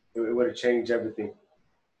saying. It would have changed everything.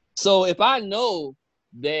 So if I know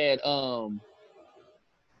that,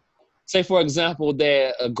 say for example,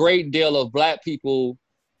 that a great deal of Black people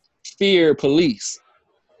fear police.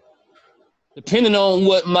 Depending on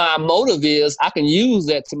what my motive is, I can use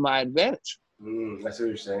that to my advantage. That's what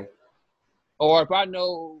you're saying. Or if I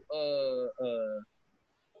know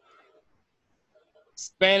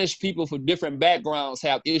Spanish people from different backgrounds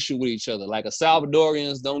have issue with each other, like a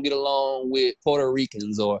Salvadorians don't get along with Puerto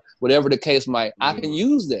Ricans or whatever the case might, I can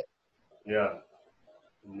use that. Yeah.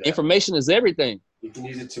 Information is everything. You can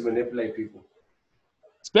use it to manipulate people.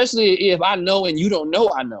 Especially if I know and you don't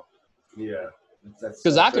know I know. Yeah.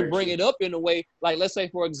 Because I can bring it up in a way, like let's say,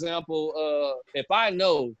 for example, if I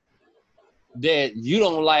know that you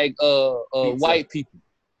don't like white people.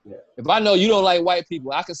 Yeah. If I know you don't like white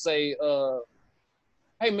people, I can say,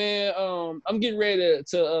 hey man, I'm getting ready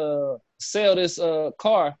to sell this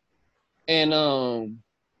car, and all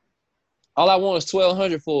I want is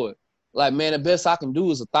 $1,200 for it. Like, man, the best I can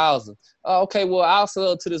do is $1,000. Okay, well, I'll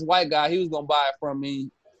sell it to this white guy. He was gonna buy it from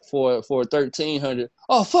me for $1,300.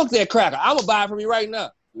 Oh, fuck that cracker! I'm gonna buy it from you right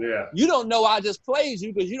now. Yeah. You don't know I just played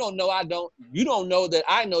you because you don't know I don't. You don't know that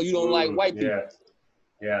I know you don't like white people.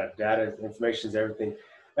 Yeah. Data, information is everything.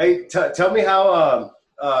 Hey, tell me how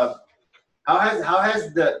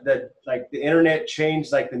has the internet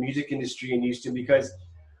changed like the music industry in Houston? Because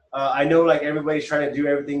I know like everybody's trying to do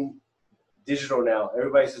everything digital now.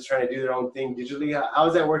 Everybody's just trying to do their own thing digitally. How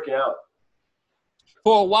is that working out?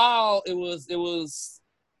 For a while, it was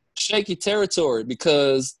shaky territory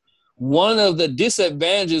because one of the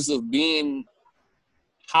disadvantages of being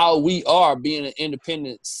how we are, being an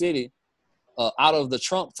independent city, out of the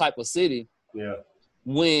trunk type of city. Yeah.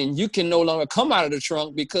 When you can no longer come out of the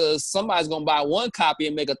trunk because somebody's gonna buy one copy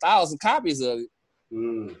and make 1,000 copies of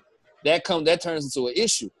it. That turns into an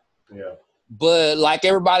issue. Yeah. But like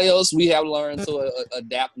everybody else, we have learned to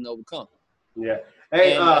adapt and overcome. Yeah.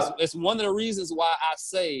 Hey, it's one of the reasons why I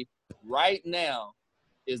say right now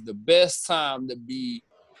is the best time to be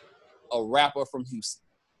a rapper from Houston.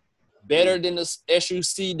 Better than the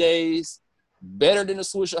SUC days, better than the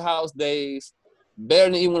Swisher House days,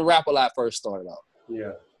 better than even when Rap A Lot first started out.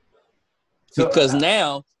 Yeah. So, because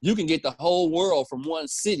now you can get the whole world from one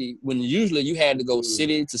city when usually you had to go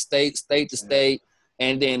city to state, state to state,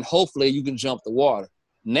 and then hopefully you can jump the water.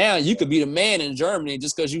 Now you could be the man in Germany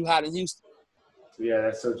just because you hot in Houston. Yeah,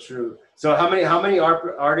 that's so true. So how many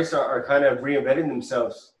artists are kind of reinventing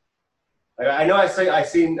themselves? Like I know I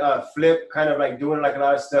seen Flip kind of like doing like a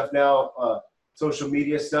lot of stuff now, social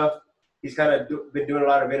media stuff. He's kind of been doing a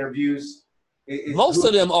lot of interviews. Most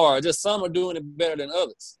of them are. Just some are doing it better than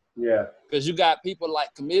others. Yeah. Because you got people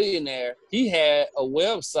like Chamillionaire. He had a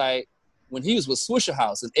website when he was with Swisher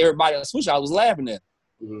House, and everybody on Swisher House was laughing at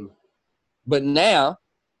him. But now,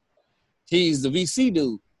 he's the VC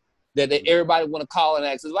dude that everybody want to call and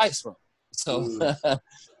ask advice from. So,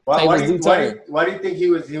 why do you think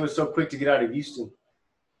he was so quick to get out of Houston?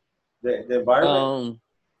 The environment?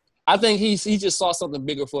 I think he just saw something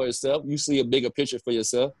bigger for himself. You see a bigger picture for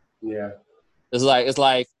yourself. Yeah. It's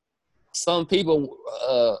like some people,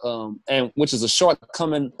 and which is a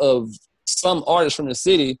shortcoming of some artists from the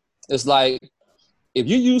city. It's like if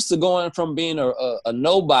you're used to going from being a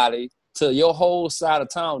nobody to your whole side of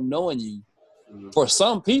town knowing you, for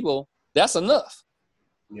some people that's enough.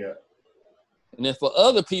 Yeah. And then for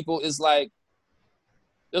other people, it's like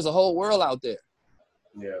there's a whole world out there.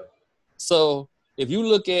 Yeah. So if you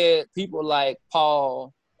look at people like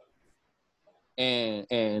Paul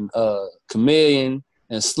and Chameleon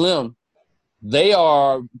and Slim, they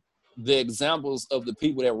are the examples of the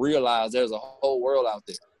people that realize there's a whole world out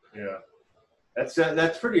there. Yeah,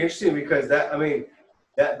 that's pretty interesting because that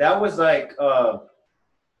was like I'm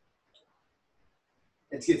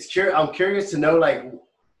curious to know, like,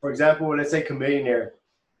 for example, let's say Chamillionaire,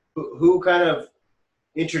 who kind of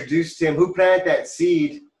introduced him, who planted that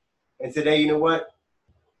seed and said, hey, you know what,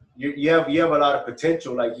 you have a lot of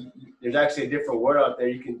potential. Like there's actually a different world out there.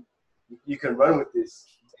 You can run with this.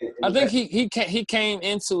 I think he came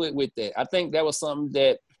into it with that. I think that was something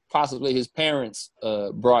that possibly his parents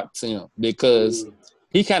brought to him because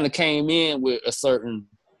he kind of came in with a certain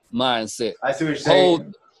mindset. I see what you're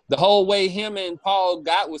saying. The whole way him and Paul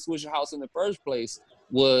got with Swisher House in the first place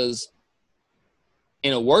was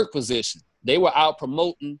in a work position. They were out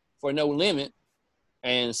promoting for No Limit,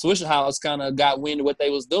 and Swisher House kind of got wind of what they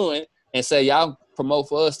was doing and said, y'all promote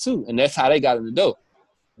for us too. And that's how they got in the door.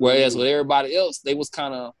 Whereas with everybody else, they was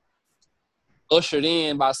kind of ushered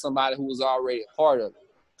in by somebody who was already a part of it.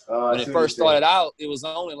 When it first started out, it was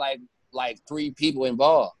only like 3 people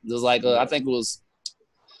involved. It was like, I think it was,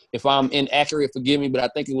 if I'm inaccurate, forgive me, but I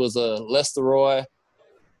think it was Lester Roy,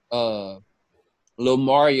 Lil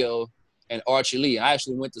Mario, and Archie Lee. I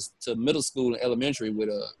actually went to middle school and elementary with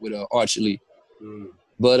Archie Lee.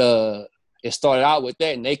 But it started out with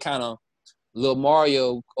that, and they kind of Lil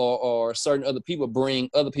Mario or certain other people bring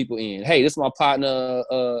other people in. Hey, this is my partner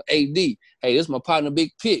AD. Hey, this is my partner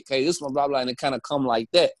Big Pick. Hey, this is my blah blah, and it kind of come like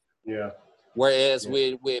that. Yeah. Whereas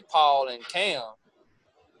with Paul and Cam,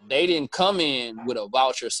 they didn't come in with a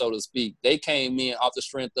voucher, so to speak. They came in off the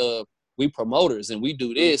strength of we promoters and we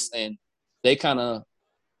do this, and they kind of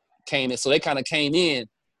came in. So they kind of came in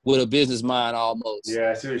with a business mind almost. Yeah,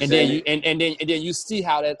 I see what you're and saying. then then you see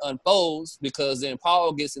how that unfolds, because then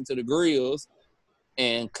Paul gets into the grills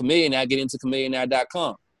and Chamillionaire get into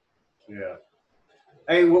Chamillionaire.com. Yeah.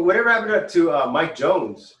 Hey, whatever happened to Mike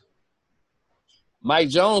Jones? Mike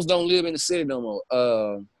Jones don't live in the city no more.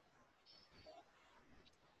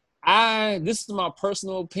 This is my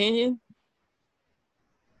personal opinion.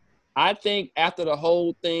 I think after the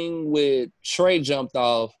whole thing with Trey jumped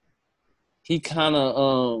off, he kind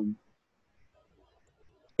of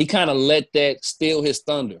let that steal his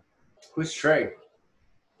thunder. Who's Trey?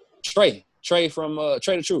 Trey from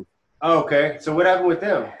Trey the Truth. Oh, okay. So what happened with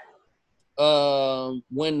them?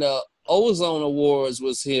 When the Ozone Awards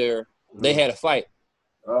was here, they had a fight.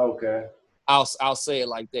 Oh, okay. I'll say it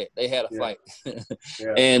like that. They had a fight.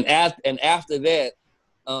 Yeah. And after that,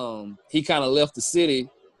 he kind of left the city,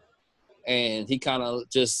 and he kind of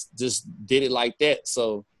just did it like that.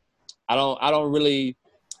 So I don't really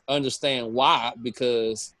understand why, but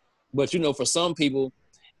for some people,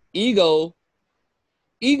 ego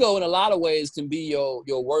in a lot of ways can be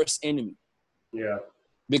your worst enemy. Yeah.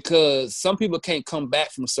 Because some people can't come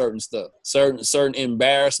back from certain stuff, certain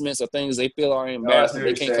embarrassments or things they feel are embarrassment.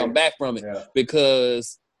 They can't come back from it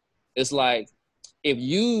because it's like, if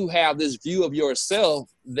you have this view of yourself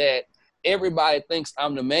that everybody thinks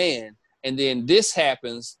I'm the man, and then this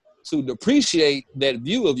happens to depreciate that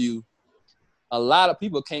view of you, a lot of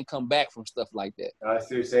people can't come back from stuff like that. I see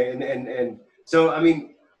what you're saying. And so, I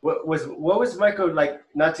mean, what was Michael like?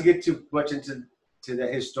 Not to get too much into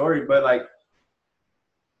his story, but like,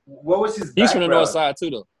 what was his background? He's from the north side too,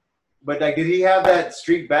 though. But like, did he have that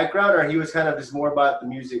street background, or he was kind of just more about the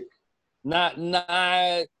music? Not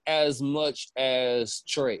as much as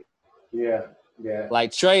Trey. Yeah.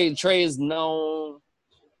 Like Trey is known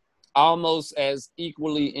almost as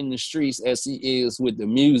equally in the streets as he is with the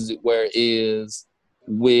music, whereas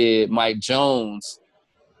with Mike Jones,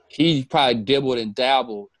 he probably dibbled and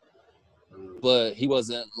dabbled, but he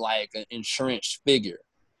wasn't like an entrenched figure.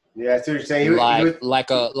 Yeah, I see what you're saying.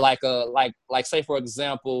 Like say for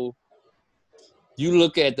example, you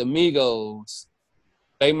look at the Migos,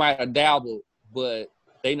 they might have dabbled, but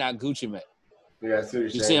they not Gucci Mane. Yeah, I see what you're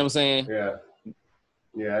saying. You see what I'm saying?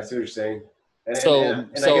 Yeah, I see what you're saying. And so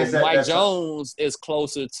Mike Jones is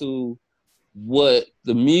closer to what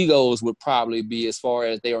the Migos would probably be, as far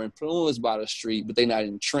as they are influenced by the street, but they're not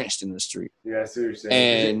entrenched in the street. Yeah, I see what you're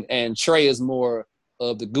saying. And Trey is more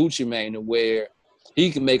of the Gucci Mane, where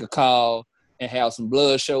he can make a call and have some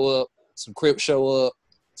blood show up, some Crips show up,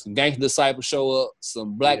 some Gangsta disciples show up,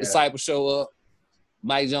 some Black disciples show up.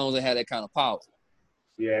 Mike Jones ain't had that kind of power.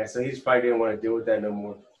 Yeah, so he just probably didn't want to deal with that no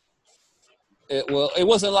more. It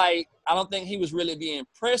wasn't like, I don't think he was really being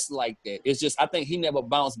pressed like that. It's just, I think he never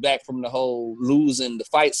bounced back from the whole losing the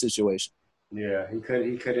fight situation. Yeah, he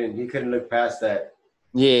couldn't look past that.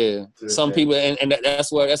 Yeah, some people, and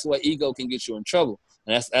that's where ego can get you in trouble,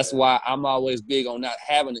 and that's why I'm always big on not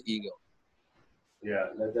having an ego. Yeah,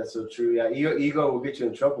 that's so true. Yeah, ego will get you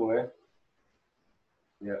in trouble, man.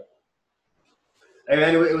 Yeah. Hey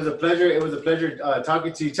man, it was a pleasure. It was a pleasure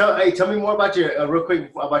talking to you. Tell me more about your real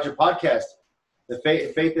quick about your podcast, the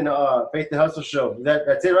Faith and Hustle Show.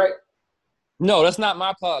 That's it, right? No, that's not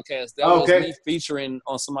my podcast. That was me featuring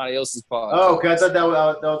on somebody else's podcast. Oh, okay. I thought that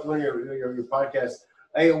was one of your podcasts.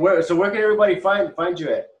 Hey, where can everybody find you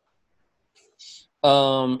at?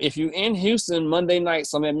 If you're in Houston, Monday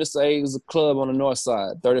nights, I'm at Mr. A's Club on the north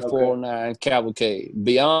side, 3409 Cavalcade.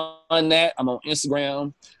 Beyond that, I'm on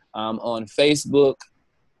Instagram. I'm on Facebook.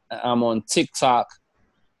 I'm on TikTok.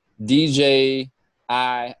 DJ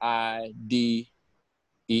IIDEEP.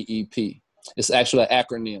 It's actually an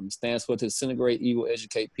acronym. It stands for Disintegrate Evil,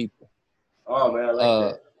 Educate People. Oh man, I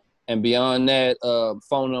like that. And beyond that,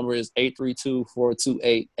 phone number is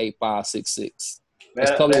 832-428-8566.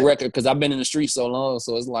 It's public record because I've been in the street so long,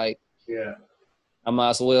 so it's like, I might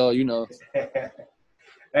as well, Hey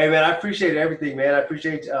man, I appreciate everything, man. I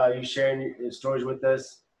appreciate you sharing your stories with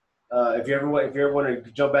us. If you ever want to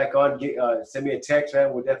jump back on, send me a text,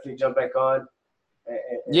 man. We'll definitely jump back on.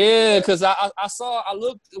 Yeah, because I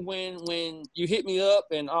looked when you hit me up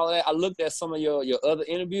and all that. I looked at some of your other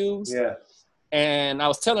interviews. Yeah. And I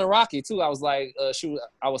was telling Rocky too. I was like, I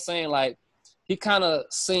was saying like, he kind of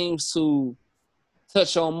seems to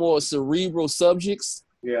touch on more cerebral subjects.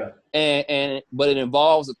 Yeah. But it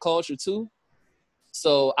involves the culture too.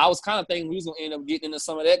 So I was kind of thinking we was gonna end up getting into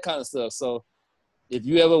some of that kind of stuff. So if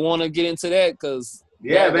you ever want to get into that, because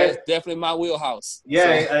that's definitely my wheelhouse.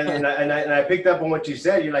 Yeah, so. and I picked up on what you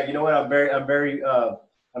said. You're like, you know what? I'm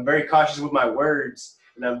very cautious with my words,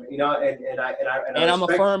 and I'm a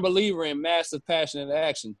firm believer in massive passion and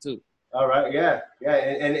action too. All right, yeah,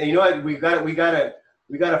 and you know what? We gotta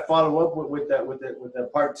follow up with the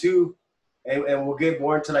part 2, and we'll get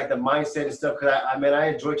more into like the mindset and stuff. Cause I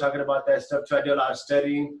enjoy talking about that stuff too. I do a lot of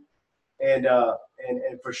studying, and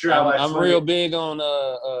for sure, I'm real big on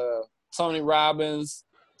Tony Robbins,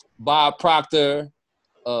 Bob Proctor,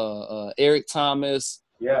 Eric Thomas.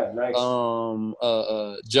 Yeah, nice.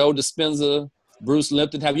 Joe Dispenza, Bruce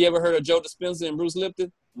Lipton. Have you ever heard of Joe Dispenza and Bruce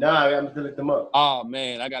Lipton? No, I have to look them up. Oh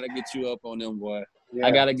man, I gotta get you up on them, boy. Yeah.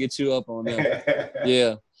 I gotta get you up on them.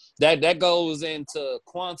 Yeah, that goes into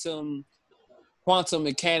quantum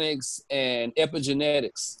mechanics and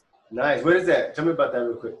epigenetics. Nice. What is that? Tell me about that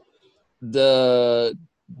real quick. The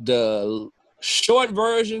short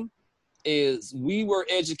version is we were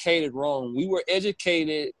educated wrong. We were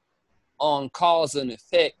educated on cause and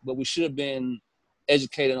effect, but we should have been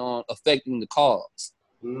educated on affecting the cause.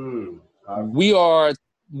 We are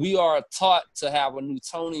taught to have a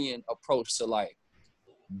Newtonian approach to life.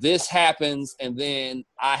 This happens, and then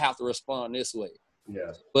I have to respond this way.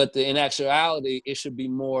 Yeah. But in actuality, it should be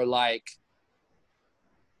more like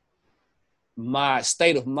my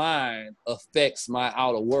state of mind affects my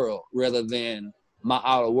outer world rather than my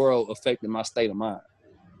outer world affecting my state of mind.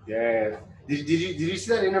 Yeah. Did you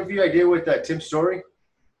see that interview I did with Tim Story?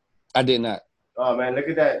 I did not. Oh man, look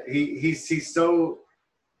at that. He so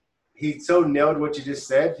nailed what you just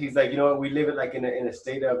said. He's like, you know what, we live it like in a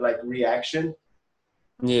state of like reaction.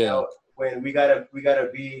 Yeah. You know, when we gotta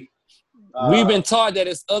be. We've been taught that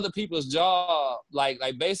it's other people's job. Like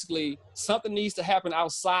basically something needs to happen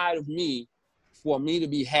outside of me for me to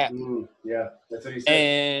be happy. Yeah, that's what he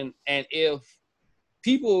said. And if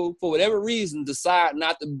people, for whatever reason, decide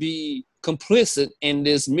not to be complicit in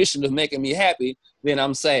this mission of making me happy, then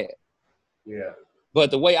I'm sad. Yeah. But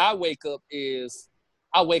the way I wake up is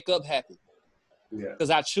I wake up happy. Yeah. Because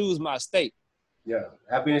I choose my state. Yeah.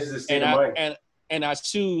 Happiness is a state of mind. And I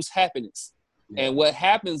choose happiness. Yeah. And what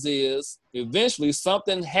happens is eventually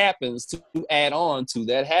something happens to add on to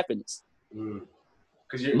that happiness.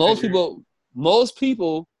 Most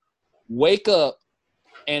people wake up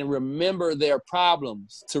and remember their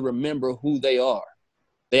problems to remember who they are.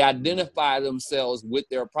 They identify themselves with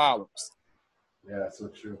their problems. Yeah, that's so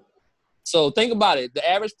true. So think about it. The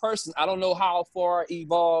average person, I don't know how far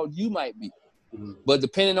evolved you might be, but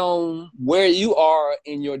depending on where you are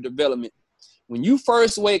in your development, when you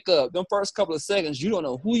first wake up, them first couple of seconds, you don't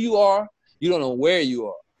know who you are. You don't know where you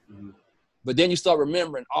are. But then you start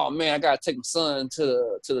remembering, oh, man, I got to take my son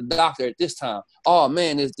to the doctor at this time. Oh,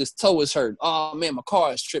 man, this toe is hurting. Oh, man, my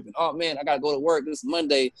car is tripping. Oh, man, I got to go to work this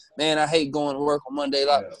Monday. Man, I hate going to work on Monday.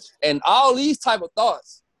 And all these type of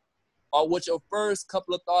thoughts are what your first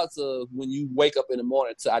couple of thoughts of when you wake up in the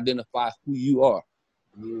morning to identify who you are.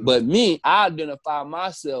 But me, I identify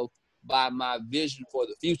myself by my vision for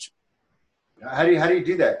the future. How do you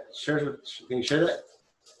do that? Can you share that?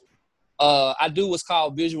 I do what's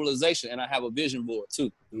called visualization, and I have a vision board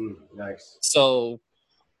too. Nice. So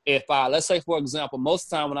if let's say, for example, most of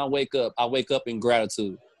the time when I wake up in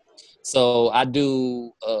gratitude. So I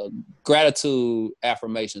do gratitude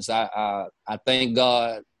affirmations. I thank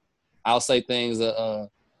God. I'll say things. I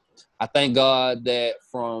thank God that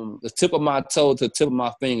from the tip of my toe to the tip of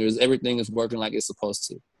my fingers, everything is working like it's supposed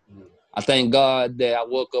to. I thank God that I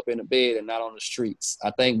woke up in the bed and not on the streets.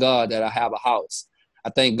 I thank God that I have a house. I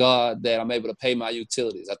thank God that I'm able to pay my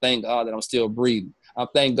utilities. I thank God that I'm still breathing. I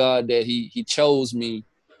thank God that He chose me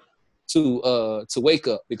to wake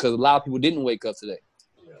up, because a lot of people didn't wake up today.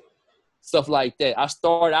 Stuff like that. I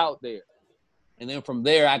start out there, and then from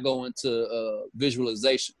there I go into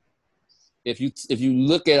visualization. If you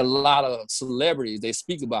look at a lot of celebrities, they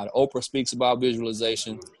speak about it. Oprah speaks about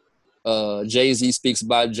visualization. Jay-Z speaks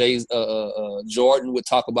about it. Jordan would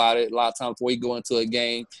talk about it a lot of times before he go into a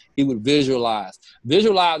game. He would visualize.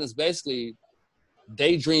 Visualize is basically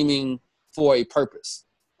daydreaming for a purpose.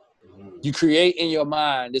 You create in your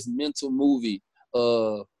mind this mental movie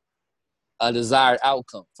of a desired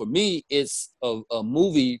outcome. For me, it's a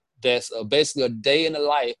movie that's basically a day in the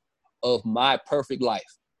life of my perfect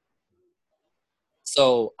life.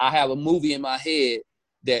 So I have a movie in my head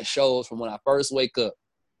that shows from when I first wake up,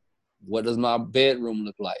 what does my bedroom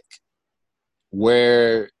look like?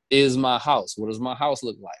 Where is my house? What does my house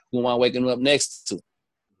look like? Who am I waking up next to?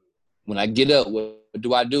 When I get up, what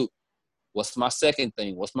do I do? What's my second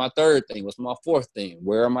thing? What's my third thing? What's my fourth thing?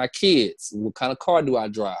 Where are my kids? What kind of car do I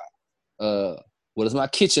drive? What does my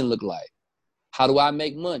kitchen look like? How do I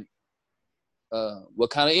make money? What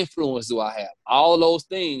kind of influence do I have? All those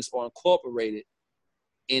things are incorporated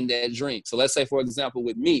in that drink. So let's say, for example,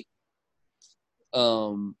 with me,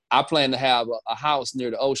 I plan to have a house near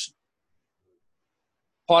the ocean.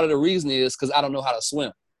 Part of the reason is because I don't know how to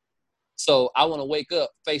swim. So I want to wake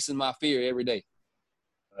up facing my fear every day.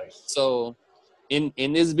 Nice. So in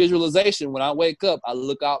this visualization, when I wake up, I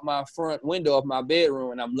look out my front window of my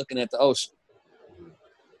bedroom and I'm looking at the ocean.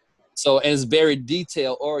 So, and it's very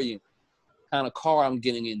detail oriented, kind of car I'm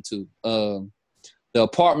getting into, the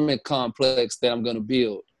apartment complex that I'm going to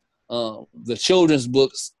build, the children's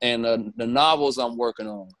books and the novels I'm working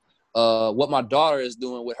on, what my daughter is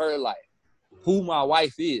doing with her life, who my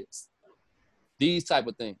wife is, these type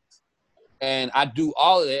of things. And I do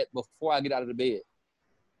all of that before I get out of the bed.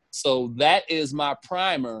 So that is my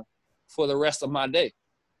primer for the rest of my day.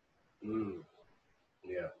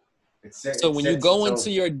 Yeah. So when you go into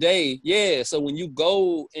your day, so when you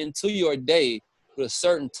go into your day with a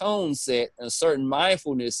certain tone set and a certain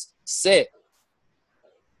mindfulness set,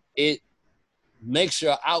 it makes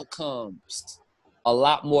your outcomes a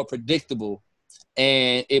lot more predictable.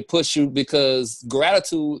 And it puts you, because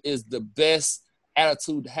gratitude is the best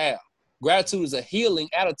attitude to have. Gratitude is a healing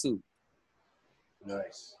attitude.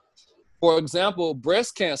 Nice. For example,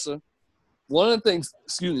 breast cancer, one of the things,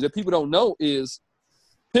 that people don't know is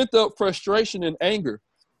pent up frustration and anger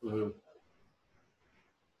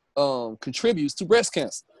contributes to breast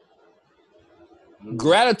cancer.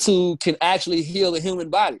 Gratitude can actually heal the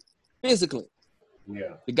human body physically.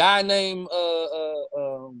 Yeah. The guy named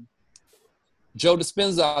Joe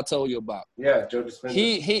Dispenza I told you about. Yeah, Joe Dispenza.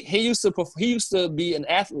 He used to be an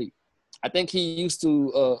athlete. I think he used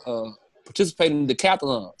to participate in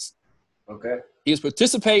decathlons. Okay. He was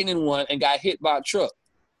participating in one and got hit by a truck,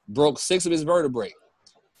 broke 6 of his vertebrae.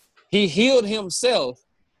 He healed himself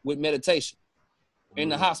with meditation in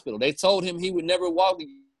the hospital. They told him he would never walk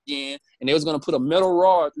again, and they was going to put a metal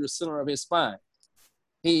rod through the center of his spine.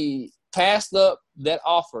 He passed up that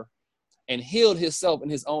offer and healed himself in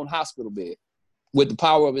his own hospital bed with the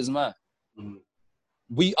power of his mind.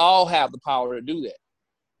 We all have the power to do that.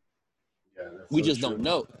 Yeah, we just don't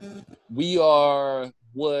know. We are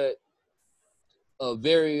what a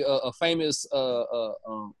very famous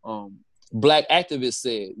black activist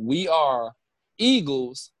said. We are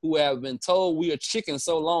eagles who have been told we are chickens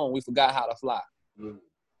so long we forgot how to fly.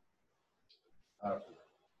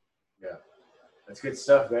 Yeah, that's good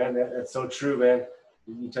stuff, man. That's so true, man.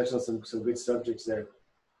 You touched on some good subjects there.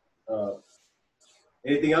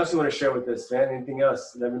 Anything else you want to share with us, man? Anything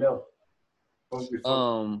else? Let me know.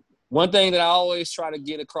 One thing that I always try to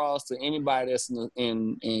get across to anybody that's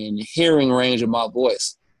in hearing range of my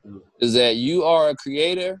voice is that you are a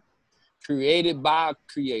creator, created by a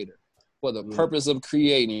creator for the purpose of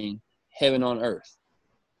creating heaven on earth.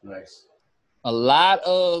 Nice. A lot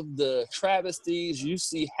of the travesties you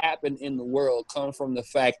see happen in the world come from the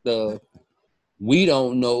fact of we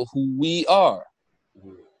don't know who we are.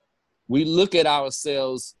 We look at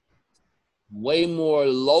ourselves way more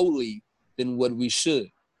lowly than what we should.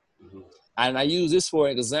 And I use this for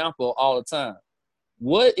example all the time.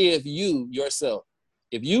 What if you yourself,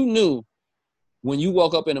 if you knew when you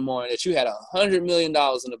woke up in the morning that you had $100 million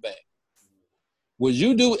in the bank, would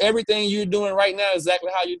you do everything you're doing right now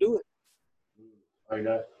exactly how you do it? Why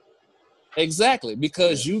not? Exactly,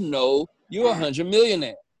 because you know you're $100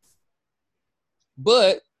 millionaire.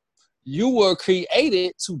 But you were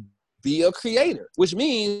created to be a creator, which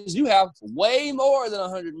means you have way more than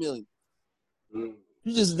 100 million. You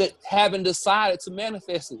just haven't decided to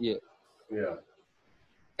manifest it yet. Yeah.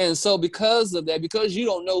 And so because of that, because you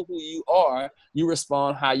don't know who you are, you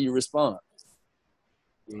respond how you respond.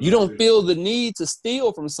 You don't feel the need to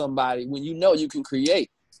steal from somebody when you know you can create.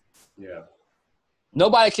 Yeah.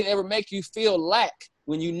 Nobody can ever make you feel lack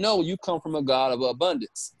when you know you come from a God of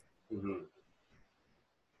abundance.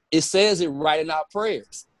 It says it right in our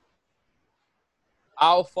prayers.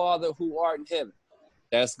 Our Father who art in heaven,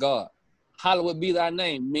 that's God. Hallowed be thy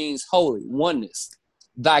name means holy, oneness.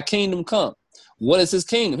 Thy kingdom come. What is his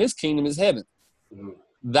kingdom? His kingdom is heaven.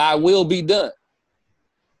 Thy will be done.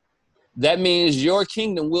 That means your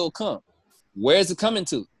kingdom will come. Where is it coming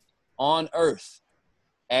to? On earth,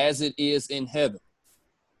 as it is in heaven.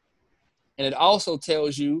 And it also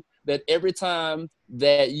tells you that every time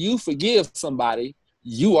that you forgive somebody,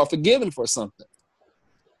 you are forgiven for something.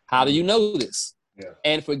 How do you know this? Yeah.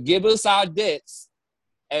 And forgive us our debts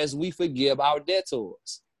as we forgive our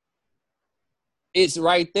debtors. It's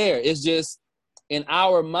right there. It's just in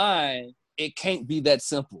our mind, it can't be that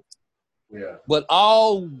simple. Yeah. But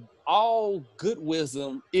all good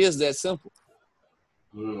wisdom is that simple.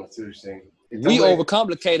 That's interesting. We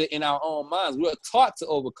overcomplicate it in our own minds. We're taught to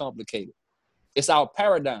overcomplicate it. It's our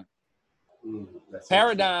paradigm.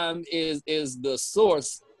 Paradigm is the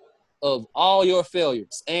source of all your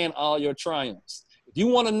failures and all your triumphs. If you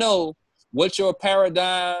want to know what your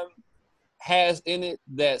paradigm has in it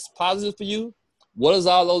that's positive for you, what is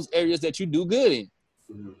all those areas that you do good in?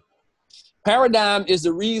 Mm-hmm. Paradigm is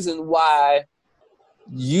the reason why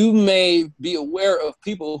you may be aware of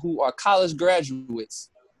people who are college graduates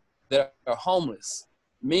that are homeless.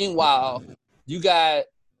 Meanwhile, you got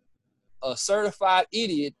a certified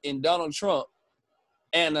idiot in Donald Trump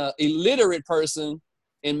and an illiterate person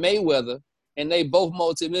in Mayweather, and they both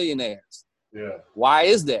multimillionaires. Yeah. Why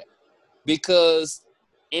is that? Because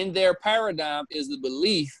in their paradigm is the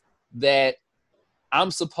belief that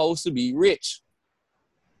I'm supposed to be rich.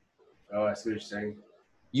 Oh, I see what you're saying.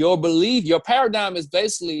 Your belief, your paradigm is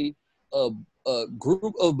basically a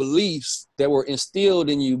group of beliefs that were instilled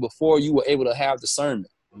in you before you were able to have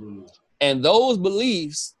discernment. And those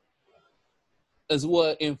beliefs is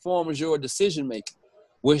what informs your decision making,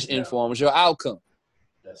 which informs your outcome.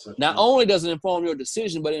 Not only does it inform your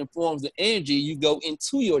decision, but it informs the energy you go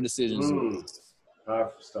into your decisions.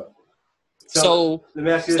 Powerful stuff. So let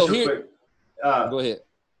me ask you this real quick. Go ahead.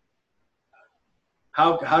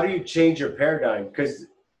 How do you change your paradigm? Because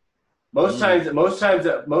most times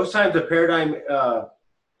the paradigm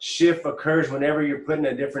shift occurs whenever you're put in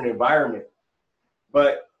a different environment.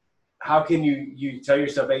 But how can you tell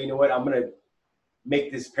yourself, hey, you know what, I'm gonna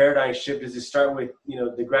make this paradigm shift? Does it start with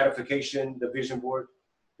the gratification, the vision board?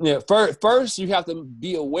 Yeah. First, you have to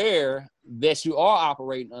be aware that you are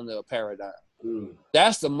operating under a paradigm.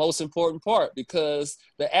 That's the most important part, because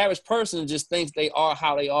the average person just thinks they are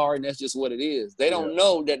how they are, and that's just what it is. They don't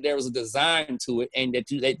know that there was a design to it, and that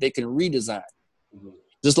they can redesign.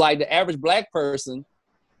 Just like the average black person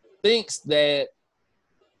thinks that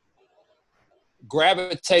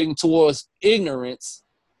gravitating towards ignorance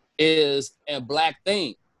is a black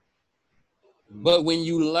thing. But when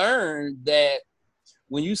you learn that,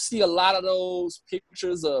 when you see a lot of those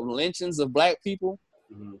pictures of lynchings of black people,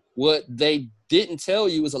 what they didn't tell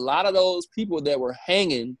you is a lot of those people that were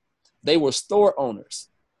hanging, they were store owners,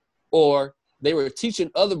 or they were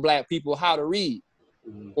teaching other black people how to read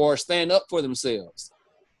or stand up for themselves.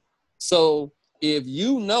 So if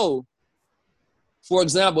you know, for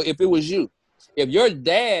example, if it was you, if your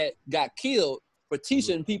dad got killed for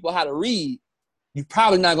teaching people how to read, you're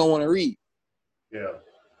probably not going to want to read. Yeah.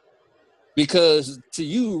 Because to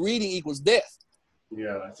you, reading equals death.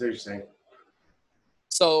 Yeah, I see what you're saying.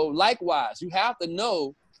 So likewise, you have to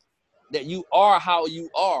know that you are how you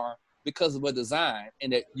are because of a design,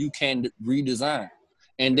 and that you can redesign.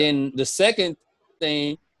 And then the second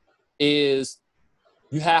thing is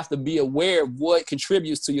you have to be aware of what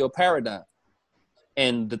contributes to your paradigm.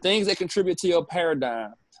 And the things that contribute to your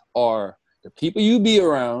paradigm are the people you be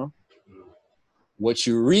around, what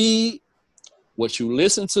you read, what you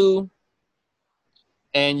listen to,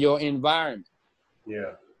 and your environment.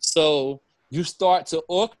 Yeah. So you start to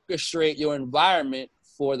orchestrate your environment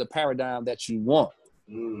for the paradigm that you want,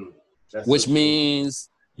 which means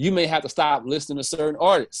you may have to stop listening to certain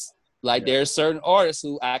artists. Like there's certain artists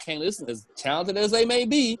who I can't listen to, as talented as they may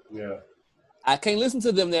be. Yeah. I can't listen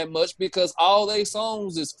to them that much because all they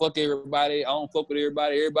songs is fuck everybody. I don't fuck with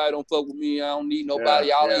everybody. Everybody don't fuck with me. I don't need nobody.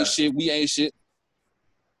 Y'all ain't shit. We ain't shit.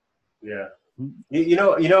 Yeah.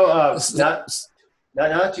 Now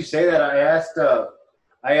that you say that,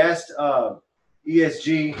 I asked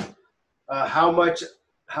ESG how much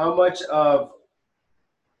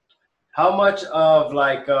of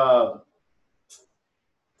like the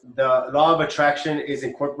law of attraction is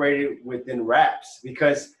incorporated within raps,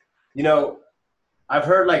 because I've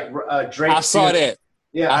heard like Drake. I saw that.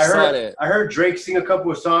 Yeah, I heard Drake sing a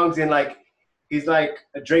couple of songs, and like he's like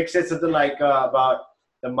Drake said something like about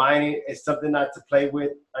the mind is something not to play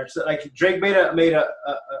with. Or like Drake made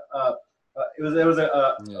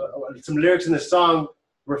some lyrics in the song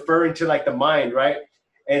referring to like the mind, right?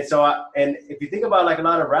 And so and if you think about like a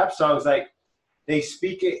lot of rap songs, like they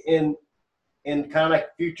speak it in kind of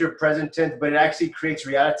like future present tense, but it actually creates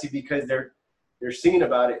reality because they're singing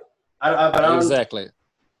about it. Exactly.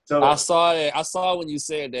 So I saw it. I saw when you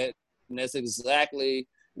said that, and that's exactly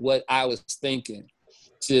what I was thinking.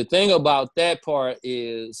 See, the thing about that part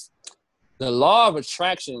is the law of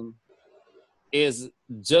attraction is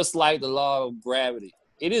just like the law of gravity.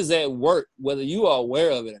 It is at work whether you are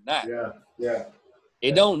aware of it or not. Yeah.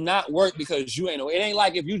 It don't not work because you ain't. It ain't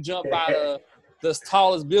like if you jump out of the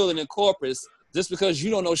tallest building in Corpus, just because you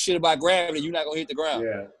don't know shit about gravity, you're not gonna hit the ground.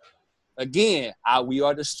 Yeah. Again, we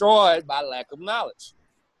are destroyed by lack of knowledge.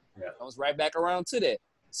 Yeah. Comes right back around to that.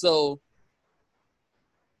 So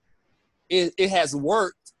it has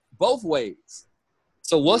worked both ways.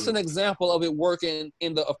 So what's an example of it working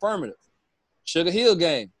in the affirmative? Sugar Hill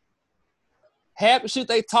Gang. Half the shit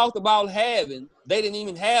they talked about having, they didn't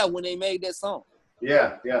even have when they made that song.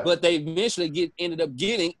 Yeah, yeah. But they eventually ended up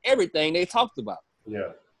getting everything they talked about.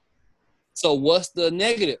 Yeah. So what's the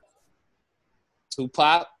negative?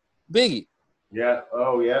 Tupac, Biggie. Yeah.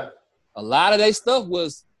 Oh, yeah. A lot of their stuff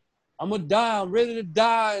was, I'm gonna die, I'm ready to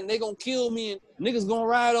die, and they gonna kill me, and niggas gonna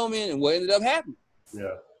ride on me, and what ended up happening?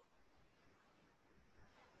 Yeah.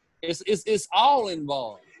 It's all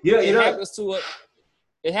involved. Yeah, It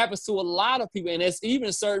happens to a lot of people, and it's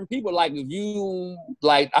even certain people. Like if you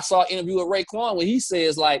I saw an interview with Raekwon where he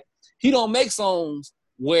says like he don't make songs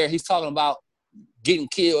where he's talking about getting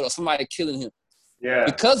killed or somebody killing him. Yeah.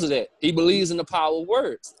 Because of that, he believes in the power of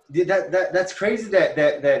words. That's crazy. That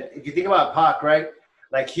if you think about Pac, right?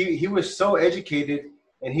 Like he was so educated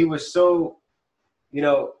and he was so,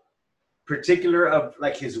 particular of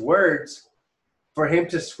like his words, for him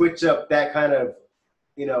to switch up that kind of,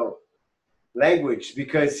 language,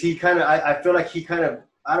 because he kind of, I feel like he kind of,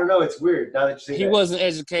 I don't know, it's weird now that you say he that. wasn't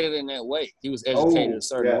educated in that way. He was educated a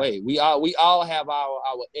certain way. We all have our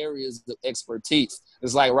areas of expertise.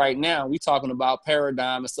 It's like right now we talking about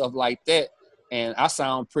paradigm and stuff like that, and I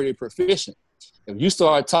sound pretty proficient. If you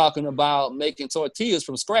start talking about making tortillas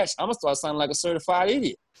from scratch, I'm gonna start sounding like a certified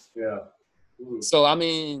idiot. Yeah. So I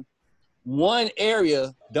mean, one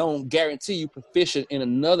area don't guarantee you proficient in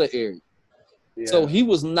another area. Yeah. So he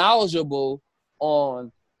was knowledgeable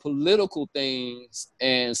on political things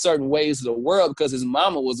and certain ways of the world because his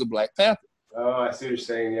mama was a Black Panther. Oh, I see what you're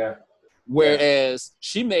saying, yeah. Whereas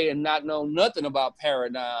she may have not known nothing about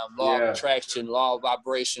paradigm, law of attraction, law of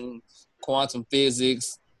vibration, quantum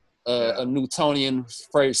physics, a Newtonian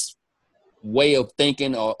first way of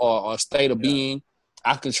thinking or state of being.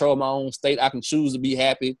 I control my own state. I can choose to be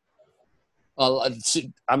happy.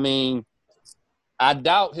 I mean, I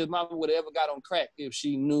doubt his mama would have ever got on crack if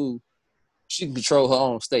she knew she can control her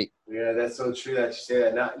own state. Yeah, that's so true that you say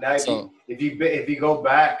that. Now if you go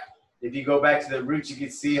back to the roots, you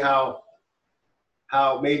can see how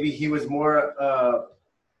maybe he was more of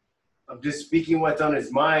just speaking what's on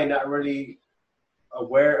his mind, not really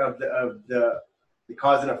aware of the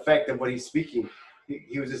cause and effect of what he's speaking.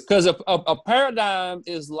 He was just, because a paradigm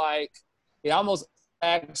is like, it almost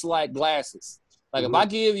acts like glasses. Like if I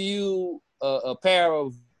give you a pair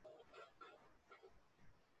of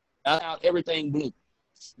everything blue,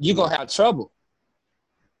 you're gonna have trouble.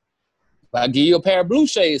 If I give you a pair of blue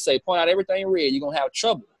shades, say point out everything red, you're gonna have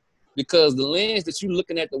trouble because the lens that you're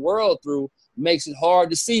looking at the world through makes it hard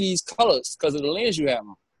to see these colors because of the lens you have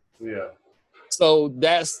on. Yeah. So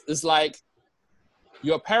it's like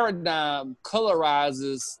your paradigm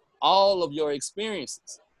colorizes all of your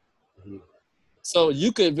experiences. Mm-hmm. So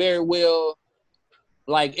you could very well,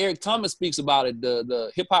 like Eric Thomas speaks about it,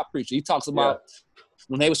 the hip hop preacher. He talks about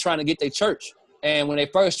when they was trying to get their church. And when they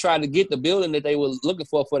first tried to get the building that they were looking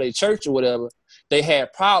for their church or whatever, they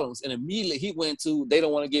had problems. And immediately he went to, they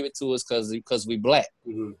don't want to give it to us because we Black.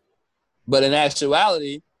 Mm-hmm. But in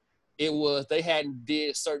actuality, it was, they hadn't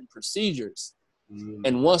did certain procedures. Mm-hmm.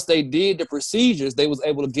 And once they did the procedures, they was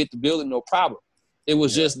able to get the building no problem. It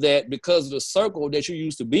was just that because of the circle that you're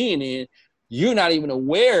used to being in, you're not even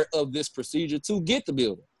aware of this procedure to get the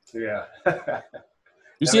building. Yeah.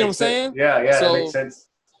 You see what I'm saying? Yeah, that makes sense.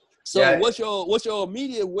 So what your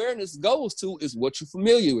immediate awareness goes to is what you're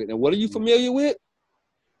familiar with. And what are you familiar with?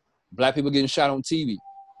 Black people getting shot on TV.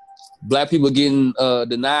 Black people getting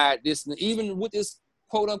denied this. And even with this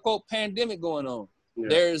quote unquote pandemic going on,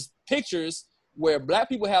 there's pictures where Black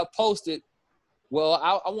people have posted, well,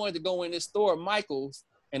 I wanted to go in this store, Michael's,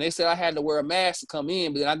 and they said I had to wear a mask to come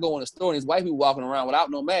in, but then I go in the store and there's white people walking around without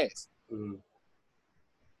no mask. Mm-hmm.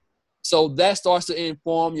 So that starts to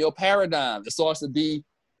inform your paradigm. It starts to be,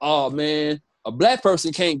 oh man, a Black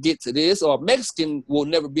person can't get to this, or a Mexican will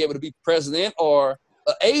never be able to be president, or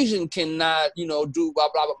an Asian cannot, do blah,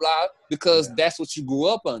 blah, blah, blah, because that's what you grew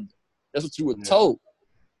up under. That's what you were told.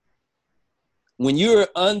 When you're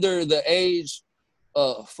under the age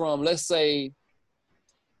from, let's say,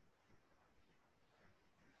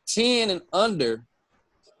 10 and under,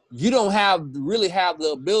 you don't really have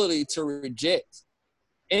the ability to reject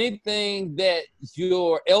anything that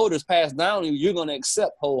your elders pass down to you. You're going to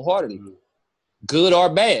accept wholeheartedly, good or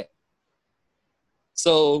bad.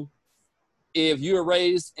 So if you're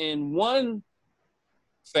raised in one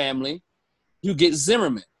family, you get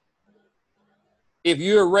Zimmerman. If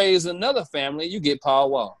you're raised in another family, you get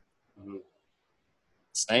Paul Wall. Mm-hmm.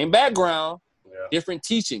 Same background, Yeah. different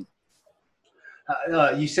teaching.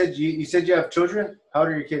 You said you have children. How old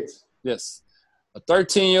are your kids? Yes, a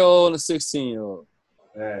 13-year-old and a 16-year-old.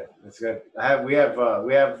 Yeah, that's good. We have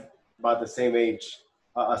about the same age.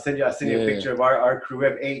 I'll send you a picture of our crew. We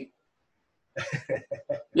have 8.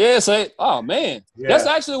 Yeah, oh man, Yeah. That's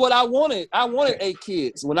actually what I wanted. I wanted 8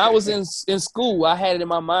 kids. When I was in school, I had it in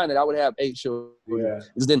my mind that I would have 8 children. Yeah.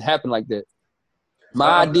 It just didn't happen like that.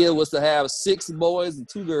 My idea was to have 6 boys and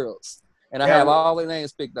 2 girls, and I have all their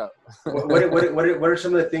names picked out. what are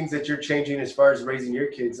some of the things that you're changing as far as raising your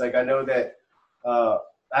kids? Like, I know that I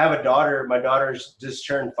have a daughter. My daughter's just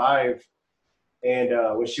turned 5,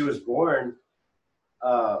 and when she was born,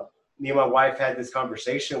 me and my wife had this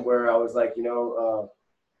conversation where I was like, do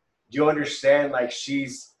you understand? Like,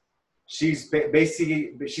 she's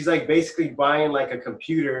basically buying like a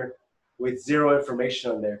computer with 0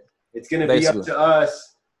 information on there. It's going to be up to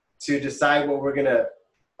us to decide what we're going to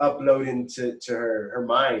upload into her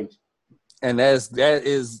mind. And that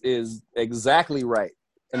is exactly right.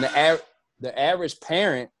 And the average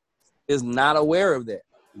parent is not aware of that.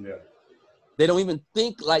 Yeah. They don't even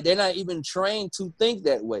think, like, they're not even trained to think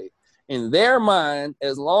that way. In their mind,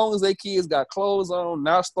 as long as their kids got clothes on,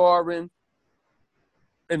 not starving,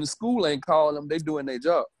 and the school ain't calling them, they doing their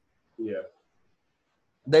job. Yeah.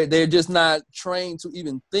 They're just not trained to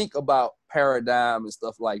even think about paradigm and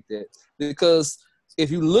stuff like that. Because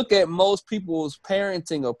if you look at most people's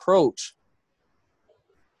parenting approach,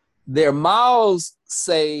 their mouths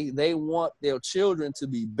say they want their children to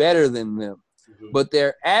be better than them, but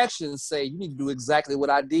their actions say you need to do exactly what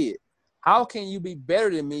I did. How can you be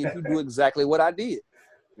better than me if you do exactly what I did?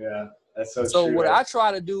 Yeah, that's so true. So what I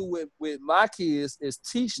try to do with my kids is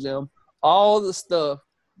teach them all the stuff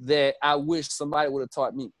that I wish somebody would have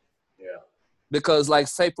taught me. Yeah. Because, like,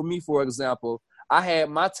 say for me, for example, I had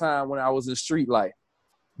my time when I was in street life,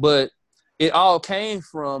 but it all came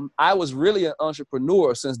from, I was really an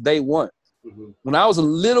entrepreneur since day one. Mm-hmm. When I was a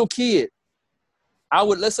little kid,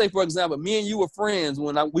 let's say, for example, me and you were friends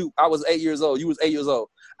when I was 8 years old. You was 8 years old.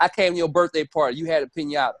 I came to your birthday party. You had a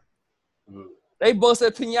piñata. Mm-hmm. They bust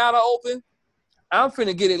that piñata open. I'm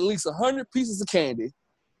finna get at least 100 pieces of candy,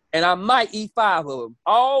 and I might eat 5 of them.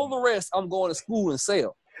 All the rest, I'm going to school and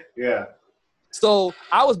sell. Yeah. So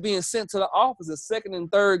I was being sent to the office in 2nd and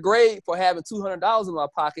 3rd grade for having $200 in my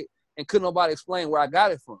pocket, and couldn't nobody explain where I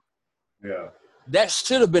got it from. Yeah. That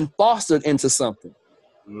should have been fostered into something.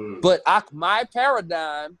 Mm. But my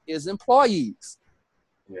paradigm is employees.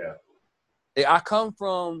 Yeah. I come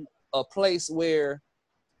from a place where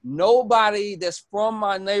nobody that's from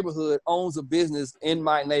my neighborhood owns a business in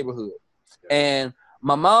my neighborhood. Yeah. And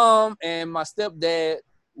my mom and my stepdad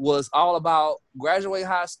was all about graduate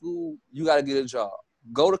high school, you got to get a job.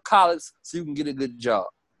 Go to college so you can get a good job.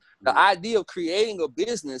 The idea of creating a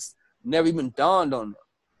business never even dawned on them.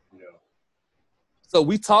 Yeah. So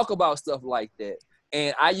we talk about stuff like that.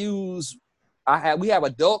 And we have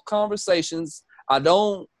adult conversations. I'm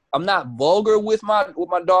not vulgar with my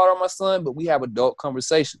daughter or my son, but we have adult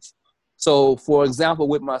conversations. So, for example,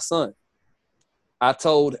 with my son, I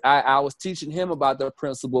was teaching him about the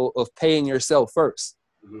principle of paying yourself first,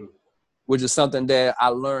 mm-hmm. which is something that I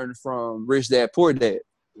learned from Rich Dad Poor Dad.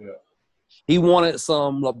 Yeah. He wanted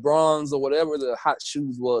some LeBrons or whatever the hot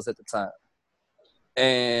shoes was at the time.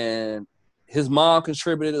 And his mom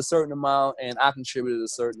contributed a certain amount and I contributed a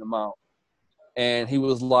certain amount. And he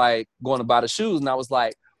was like going to buy the shoes. And I was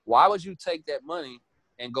like, why would you take that money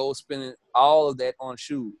and go spend all of that on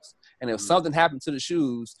shoes? And if something happened to the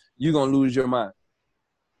shoes, you're going to lose your mind.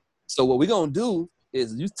 So what we're going to do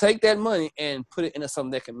is you take that money and put it into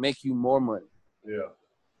something that can make you more money. Yeah.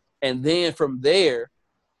 And then from there,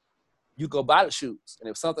 you go buy the shoes. And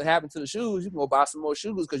if something happened to the shoes, you can go buy some more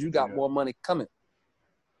shoes because you got more money coming.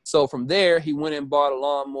 So from there, he went and bought a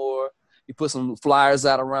lawnmower. He put some flyers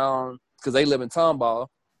out around because they live in Tomball.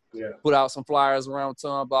 Yeah. Put out some flyers around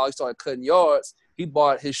Tomball. He started cutting yards. He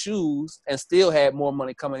bought his shoes and still had more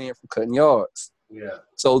money coming in from cutting yards. Yeah.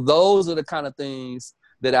 So those are the kind of things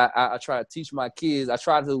that I try to teach my kids. I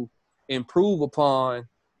try to improve upon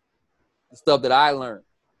the stuff that I learned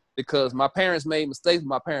because my parents made mistakes.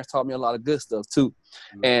 My parents taught me a lot of good stuff too.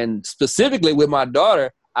 Mm-hmm. And specifically with my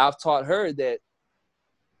daughter, I've taught her that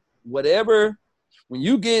when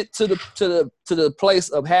you get to the place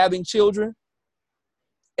of having children,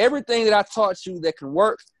 everything that I taught you that can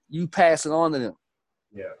work, you pass it on to them.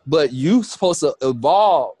 Yeah. But you supposed to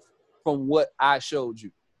evolve from what I showed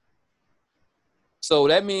you. So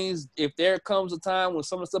that means if there comes a time when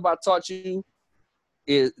some of the stuff I taught you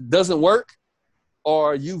it doesn't work,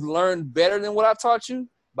 or you've learned better than what I taught you,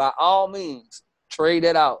 by all means, trade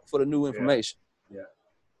that out for the new information. Yeah.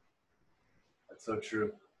 That's so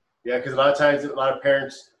true. Yeah, because a lot of times, a lot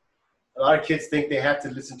of kids think they have to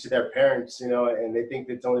listen to their parents, and they think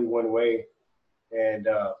it's only one way. And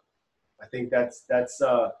I think I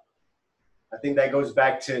think that goes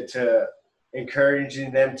back to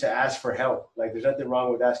encouraging them to ask for help. Like, there's nothing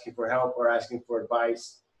wrong with asking for help or asking for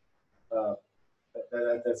advice.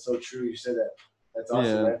 That's so true. You said that. That's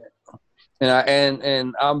awesome, man.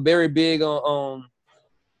 And I'm very big on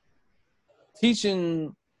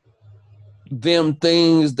teaching them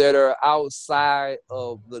things that are outside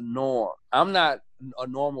of the norm. I'm not a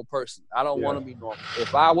normal person. I don't want to be normal.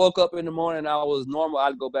 If I woke up in the morning and I was normal,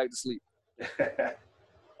 I'd go back to sleep.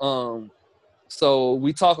 So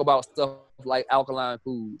we talk about stuff like alkaline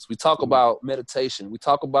foods. We talk about meditation. We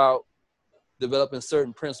talk about developing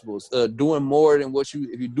certain principles, doing more than if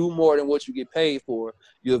you do more than what you get paid for,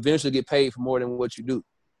 you eventually get paid for more than what you do.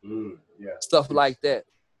 Stuff like that.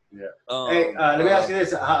 Yeah. Hey, let me ask you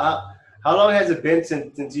this. How long has it been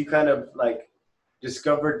since you kind of like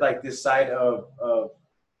discovered like this side of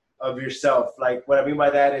yourself? Like, what I mean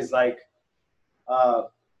by that is like, I'm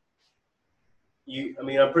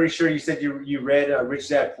pretty sure you said you read Rich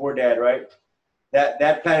Dad Poor Dad, right?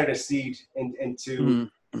 That planted a seed into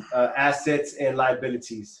assets and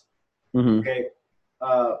liabilities. Mm-hmm. Okay.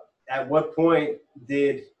 At what point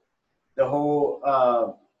did the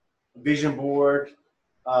whole vision board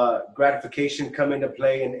gratification come into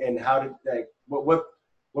play, and how did, like,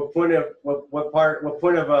 what point of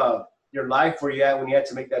your life were you at when you had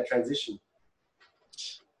to make that transition?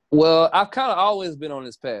 Well, I've kind of always been on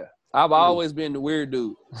this path. I've always been the weird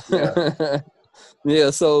dude. Yeah.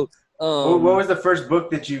 So, what was the first book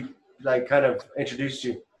that you like kind of introduced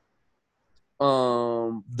you?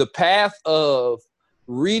 The path of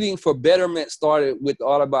reading for betterment started with the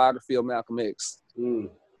autobiography of Malcolm X.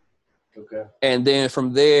 Okay. And then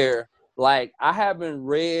from there, like, I haven't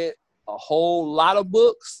read a whole lot of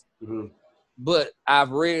books, but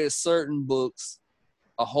I've read certain books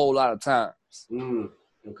a whole lot of times.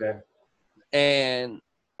 Okay. And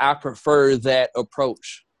I prefer that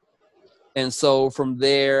approach. And so from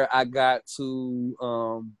there, I got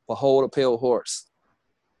to Behold a Pale Horse.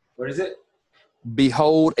 What is it?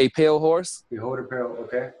 Behold a Pale Horse. Behold a Pale,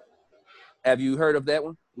 okay. Have you heard of that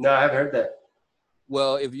one? No, I haven't heard that.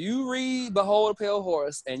 Well, if you read Behold a Pale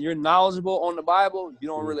Horse and you're knowledgeable on the Bible, you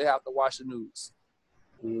don't really have to watch the news.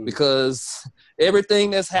 Because everything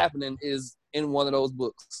that's happening is in one of those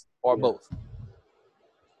books or both.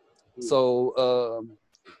 So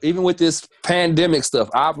even with this pandemic stuff,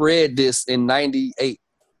 I've read this in 98.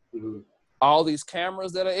 All these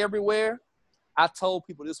cameras that are everywhere, I told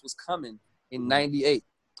people this was coming in 98.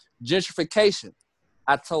 Gentrification,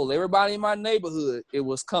 I told everybody in my neighborhood it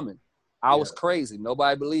was coming. I was crazy.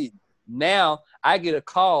 Nobody believed me. Now I get a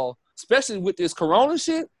call, especially with this Corona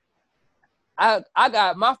shit. I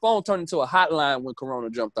got my phone turned into a hotline when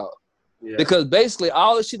Corona jumped off. Because basically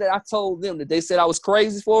all the shit that I told them that they said I was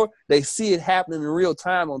crazy for, they see it happening in real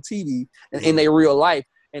time on TV and in their real life,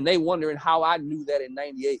 and they wondering how I knew that in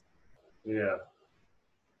 98. Yeah.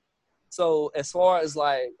 So as far as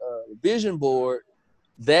like vision board,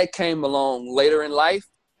 that came along later in life,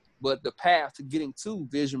 but the path to getting to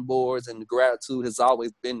vision boards and the gratitude has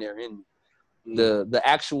always been there in me. The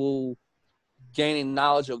actual gaining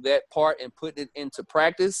knowledge of that part and putting it into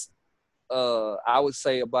practice, I would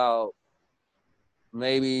say about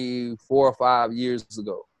maybe 4 or 5 years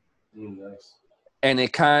ago. Nice. And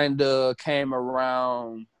it kind of came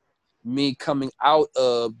around me coming out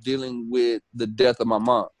of dealing with the death of my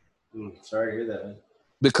mom. Sorry to hear that, man.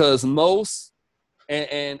 Because most,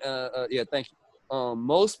 thank you.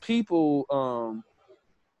 Most people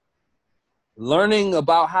learning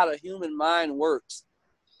about how the human mind works,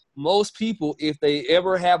 most people, if they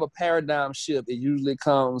ever have a paradigm shift, it usually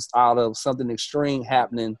comes out of something extreme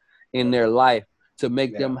happening in their life to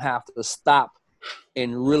make them have to stop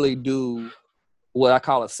and really do what I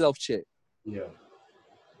call a self-check. Yeah.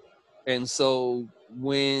 And so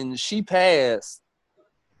when she passed,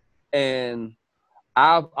 and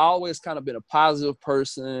I've always kind of been a positive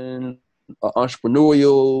person, an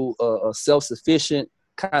entrepreneurial, a self-sufficient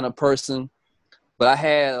kind of person, but I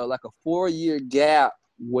had like a 4-year gap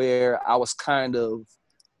where I was kind of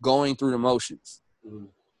going through the motions.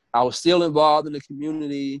 I was still involved in the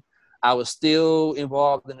community. I was still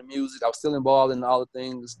involved in the music. I was still involved in all the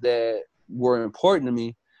things that were important to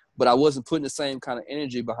me, but I wasn't putting the same kind of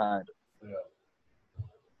energy behind it.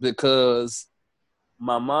 Because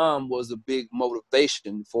my mom was a big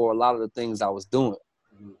motivation for a lot of the things I was doing.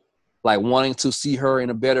 like wanting to see her in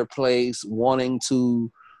a better place, wanting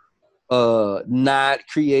to not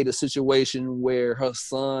create a situation where her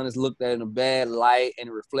son is looked at in a bad light and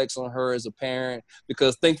it reflects on her as a parent.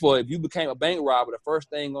 Because think for it, if you became a bank robber, the first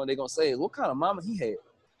thing they're gonna say is, what kind of mama he had?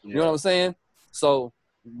 Yeah. You know what I'm saying? So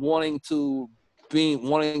wanting to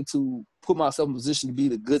put myself in a position to be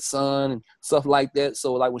the good son and stuff like that.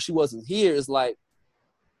 So like when she wasn't here, it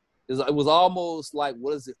was almost like,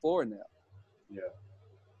 what is it for now? Yeah.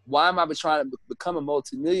 Why am I trying to become a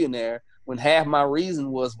multimillionaire when half my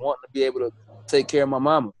reason was wanting to be able to take care of my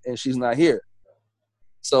mama and she's not here?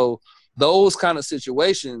 So those kind of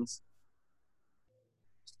situations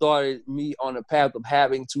started me on the path of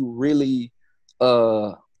having to really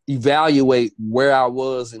evaluate where I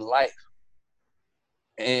was in life.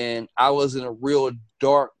 And I was in a real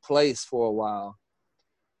dark place for a while.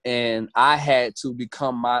 And I had to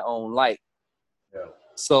become my own light. Yeah.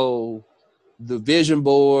 So the vision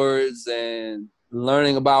boards and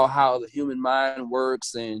learning about how the human mind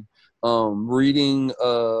works and reading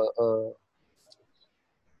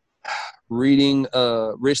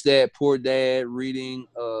Rich Dad, Poor Dad, reading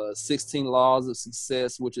 16 Laws of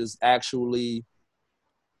Success, which is actually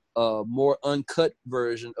a more uncut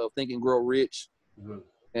version of Think and Grow Rich. Mm-hmm.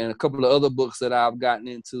 And a couple of other books that I've gotten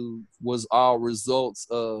into was all results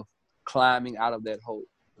of climbing out of that hole.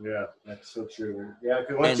 Yeah, that's so true. Yeah,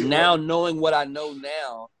 and now knowing what I know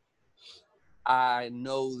now, I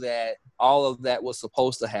know that all of that was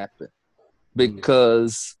supposed to happen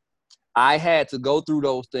because I had to go through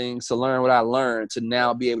those things to learn what I learned to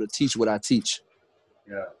now be able to teach what I teach.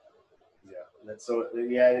 Yeah, yeah, that's so.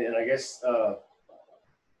 Yeah, and I guess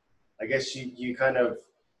you kind of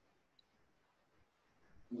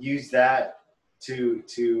use that to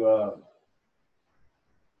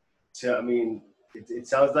I mean, it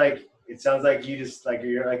sounds like you just like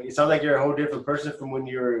it sounds like you're a whole different person from when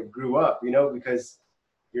you grew up, you know, because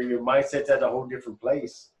your mindset's at a whole different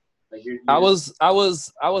place. Like I was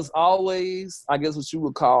always, I guess what you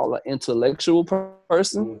would call an intellectual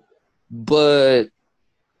person, but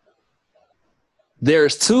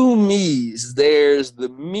there's two me's. There's the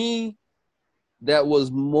me that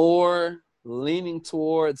was more leaning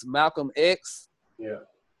towards Malcolm X. Yeah.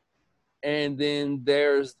 And then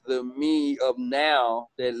there's the me of now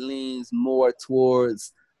that leans more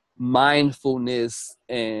towards mindfulness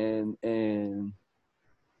and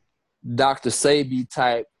Dr. Sebi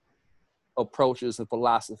type approaches and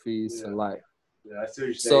philosophies to life. Yeah, I see what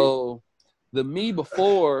you're saying. So the me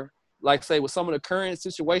before, like say with some of the current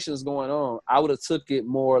situations going on, I would have took it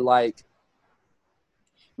more like,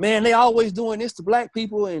 man, they always doing this to black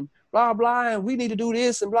people and blah, blah, and we need to do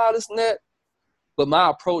this and blah, this and that. But my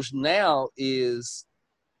approach now is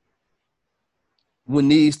when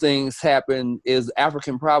these things happen is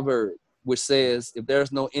African proverb, which says, if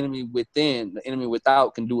there's no enemy within, the enemy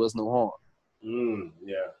without can do us no harm.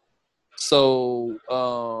 Yeah. So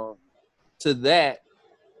to that,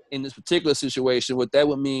 in this particular situation, what that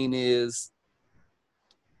would mean is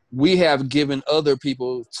we have given other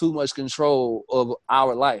people too much control of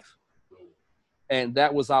our life. And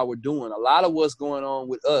that was our doing. A lot of what's going on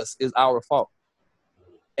with us is our fault.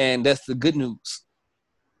 And that's the good news.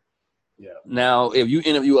 Yeah. Now, if you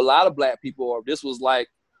interview a lot of black people, or if this was like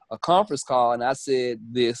a conference call and I said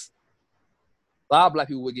this, a lot of black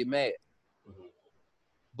people would get mad. Mm-hmm.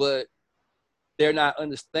 But they're not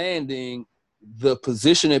understanding the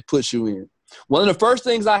position it puts you in. One of the first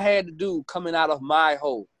things I had to do coming out of my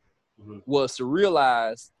hole was to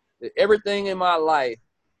realize that everything in my life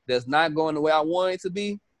that's not going the way I want it to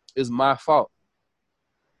be is my fault.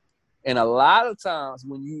 And a lot of times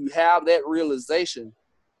when you have that realization,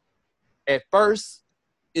 at first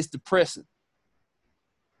it's depressing.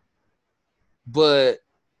 But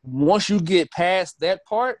once you get past that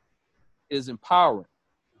part, it's empowering.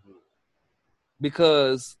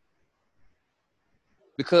 Because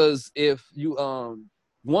if you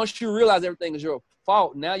once you realize everything is your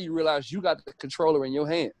fault, now you realize you got the controller in your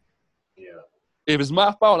hand. Yeah. If it's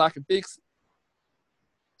my fault, I can fix it.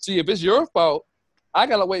 See, if it's your fault, I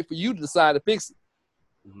gotta wait for you to decide to fix it.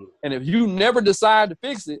 Mm-hmm. And if you never decide to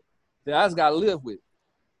fix it, then I just gotta live with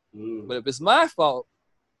it. Mm. But if it's my fault,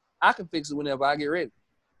 I can fix it whenever I get ready.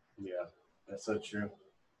 Yeah, that's so true.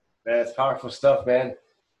 Man, it's powerful stuff, man.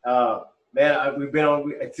 Man, we've been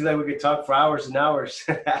on. I feel like we could talk for hours and hours.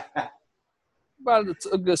 About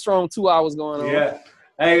a good strong 2 hours going on. Yeah.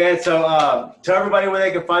 Hey, man. So tell everybody where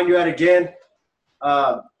they can find you at again.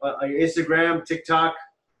 On your Instagram, TikTok.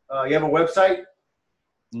 You have a website?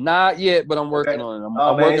 Not yet, but I'm working on it.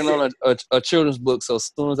 I'm working on a children's book. So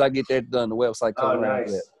as soon as I get that done, the website comes around.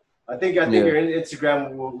 Nice. I think your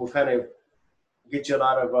Instagram will kind of get you a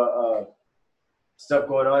lot of stuff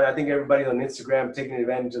going on. I think everybody on Instagram taking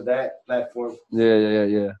advantage of that platform.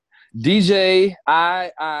 Yeah. DJ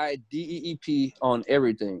IIDEEP on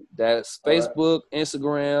everything. That's Facebook,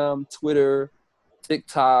 Instagram, Twitter,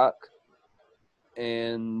 TikTok,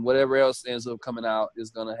 and whatever else ends up coming out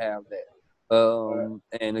is gonna have that.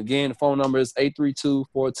 And again, the phone number is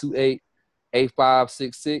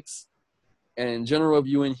 832-428-8566. And in general, if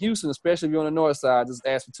you're in Houston, especially if you're on the north side, just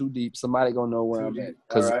ask for Too Deep. Somebody gonna know where I'm at,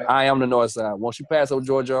 because I am the north side. Once you pass over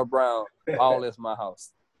George R. Brown, all that's my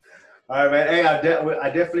house. All right, man. Hey, I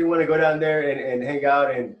definitely want to go down there and hang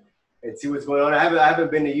out and see what's going on. I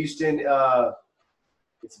haven't been to Houston.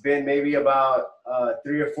 It's been maybe about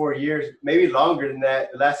 3 or 4 years, maybe longer than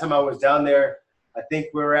that. The last time I was down there, I think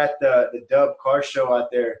we were at the Dub Car Show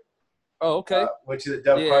out there. Oh, okay. Went to the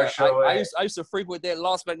Dub Car Show. I used to frequent that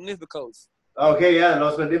Los Magnificos. Okay, yeah,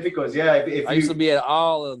 Los Magnificos. Yeah, I used to be at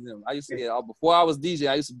all of them. I used to be at all. Before I was DJ,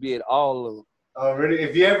 I used to be at all of them. Oh, really?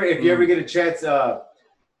 If you ever get a chance,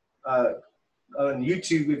 on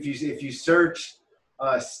YouTube, if you search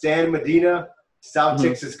Stan Medina South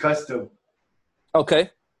Texas Custom.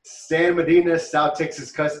 Okay. Stan Medina South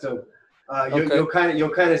Texas Custom. You'll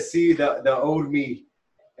kind of see the old me,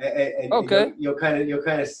 and okay. You'll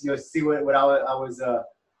see what I was.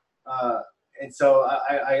 And so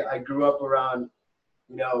I grew up around,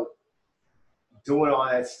 doing all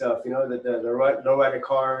that stuff. The lowrider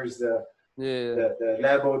cars, the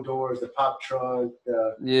Lambo doors, the pop trunk,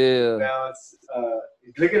 the bounce.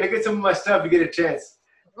 Look at some of my stuff. You get a chance.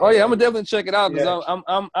 Oh yeah, I'm gonna definitely check it out, because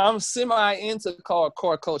I'm semi into car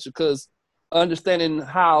culture, because understanding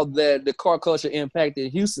how the car culture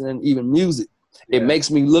impacted Houston and even music, it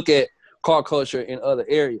makes me look at car culture in other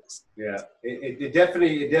areas. Yeah, it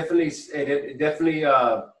definitely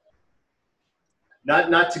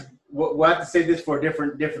not to, we'll have to say this for a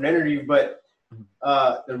different interview, but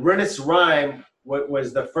the Rennis Rhyme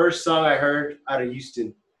was the first song I heard out of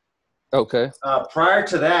Houston. Okay. Prior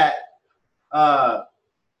to that,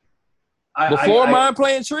 before Mind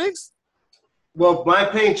Playing Tricks? Well,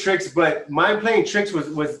 Mind Playing Tricks, but Mind Playing Tricks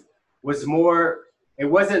was more, it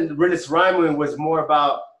wasn't Rennis Rhyme, it was more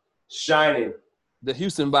about shining. The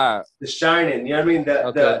Houston vibe. The shining, you know what I mean?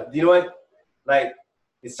 You know what? Like,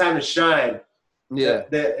 it's time to shine. Yeah.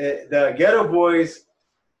 The Ghetto Boys,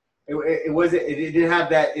 it didn't have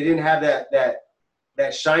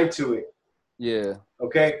that shine to it. Yeah.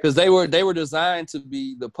 Okay. Because they were designed to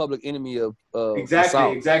be the public enemy of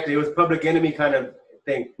exactly. It was public enemy kind of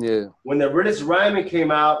thing. Yeah. When the Rennis Rhyme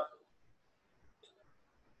came out,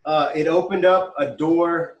 it opened up a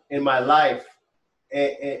door in my life,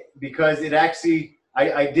 because it actually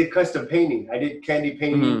I did custom painting. I did candy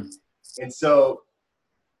painting, and so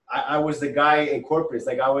I was the guy in corporate.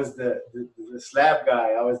 Like, I was the slab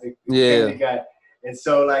guy. I was the candy guy, and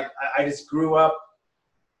so like I just grew up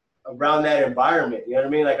around that environment. You know what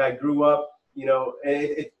I mean? Like, I grew up,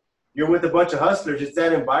 and you're with a bunch of hustlers. It's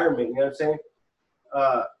that environment. You know what I'm saying?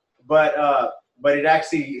 But it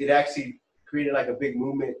actually created like a big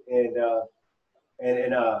movement, and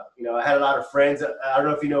I had a lot of friends. I don't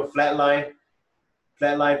know if you know Flatline. He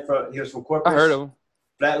was from Corpus. I heard of him.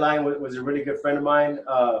 Flatline was a really good friend of mine.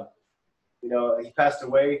 He passed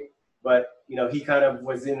away, but he kind of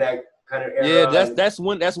was in that kind of era. Yeah, that's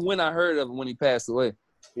when I heard of him, when he passed away.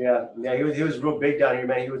 Yeah, he was real big down here,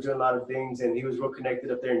 man. He was doing a lot of things, and he was real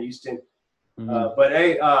connected up there in Houston. But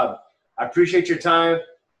hey, I appreciate your time.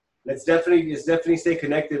 Let's definitely stay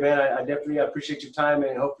connected, man. I definitely appreciate your time,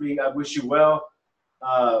 and hopefully I wish you well.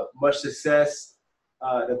 Much success.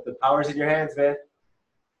 The power's in your hands, man.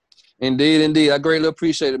 Indeed. I greatly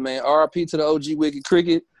appreciate it, man. RIP to the OG Wicked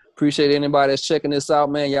Cricket. Appreciate anybody that's checking this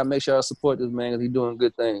out, man. Y'all make sure I support this man, because he's doing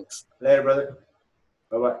good things. Later, brother.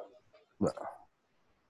 Bye-bye. Bye.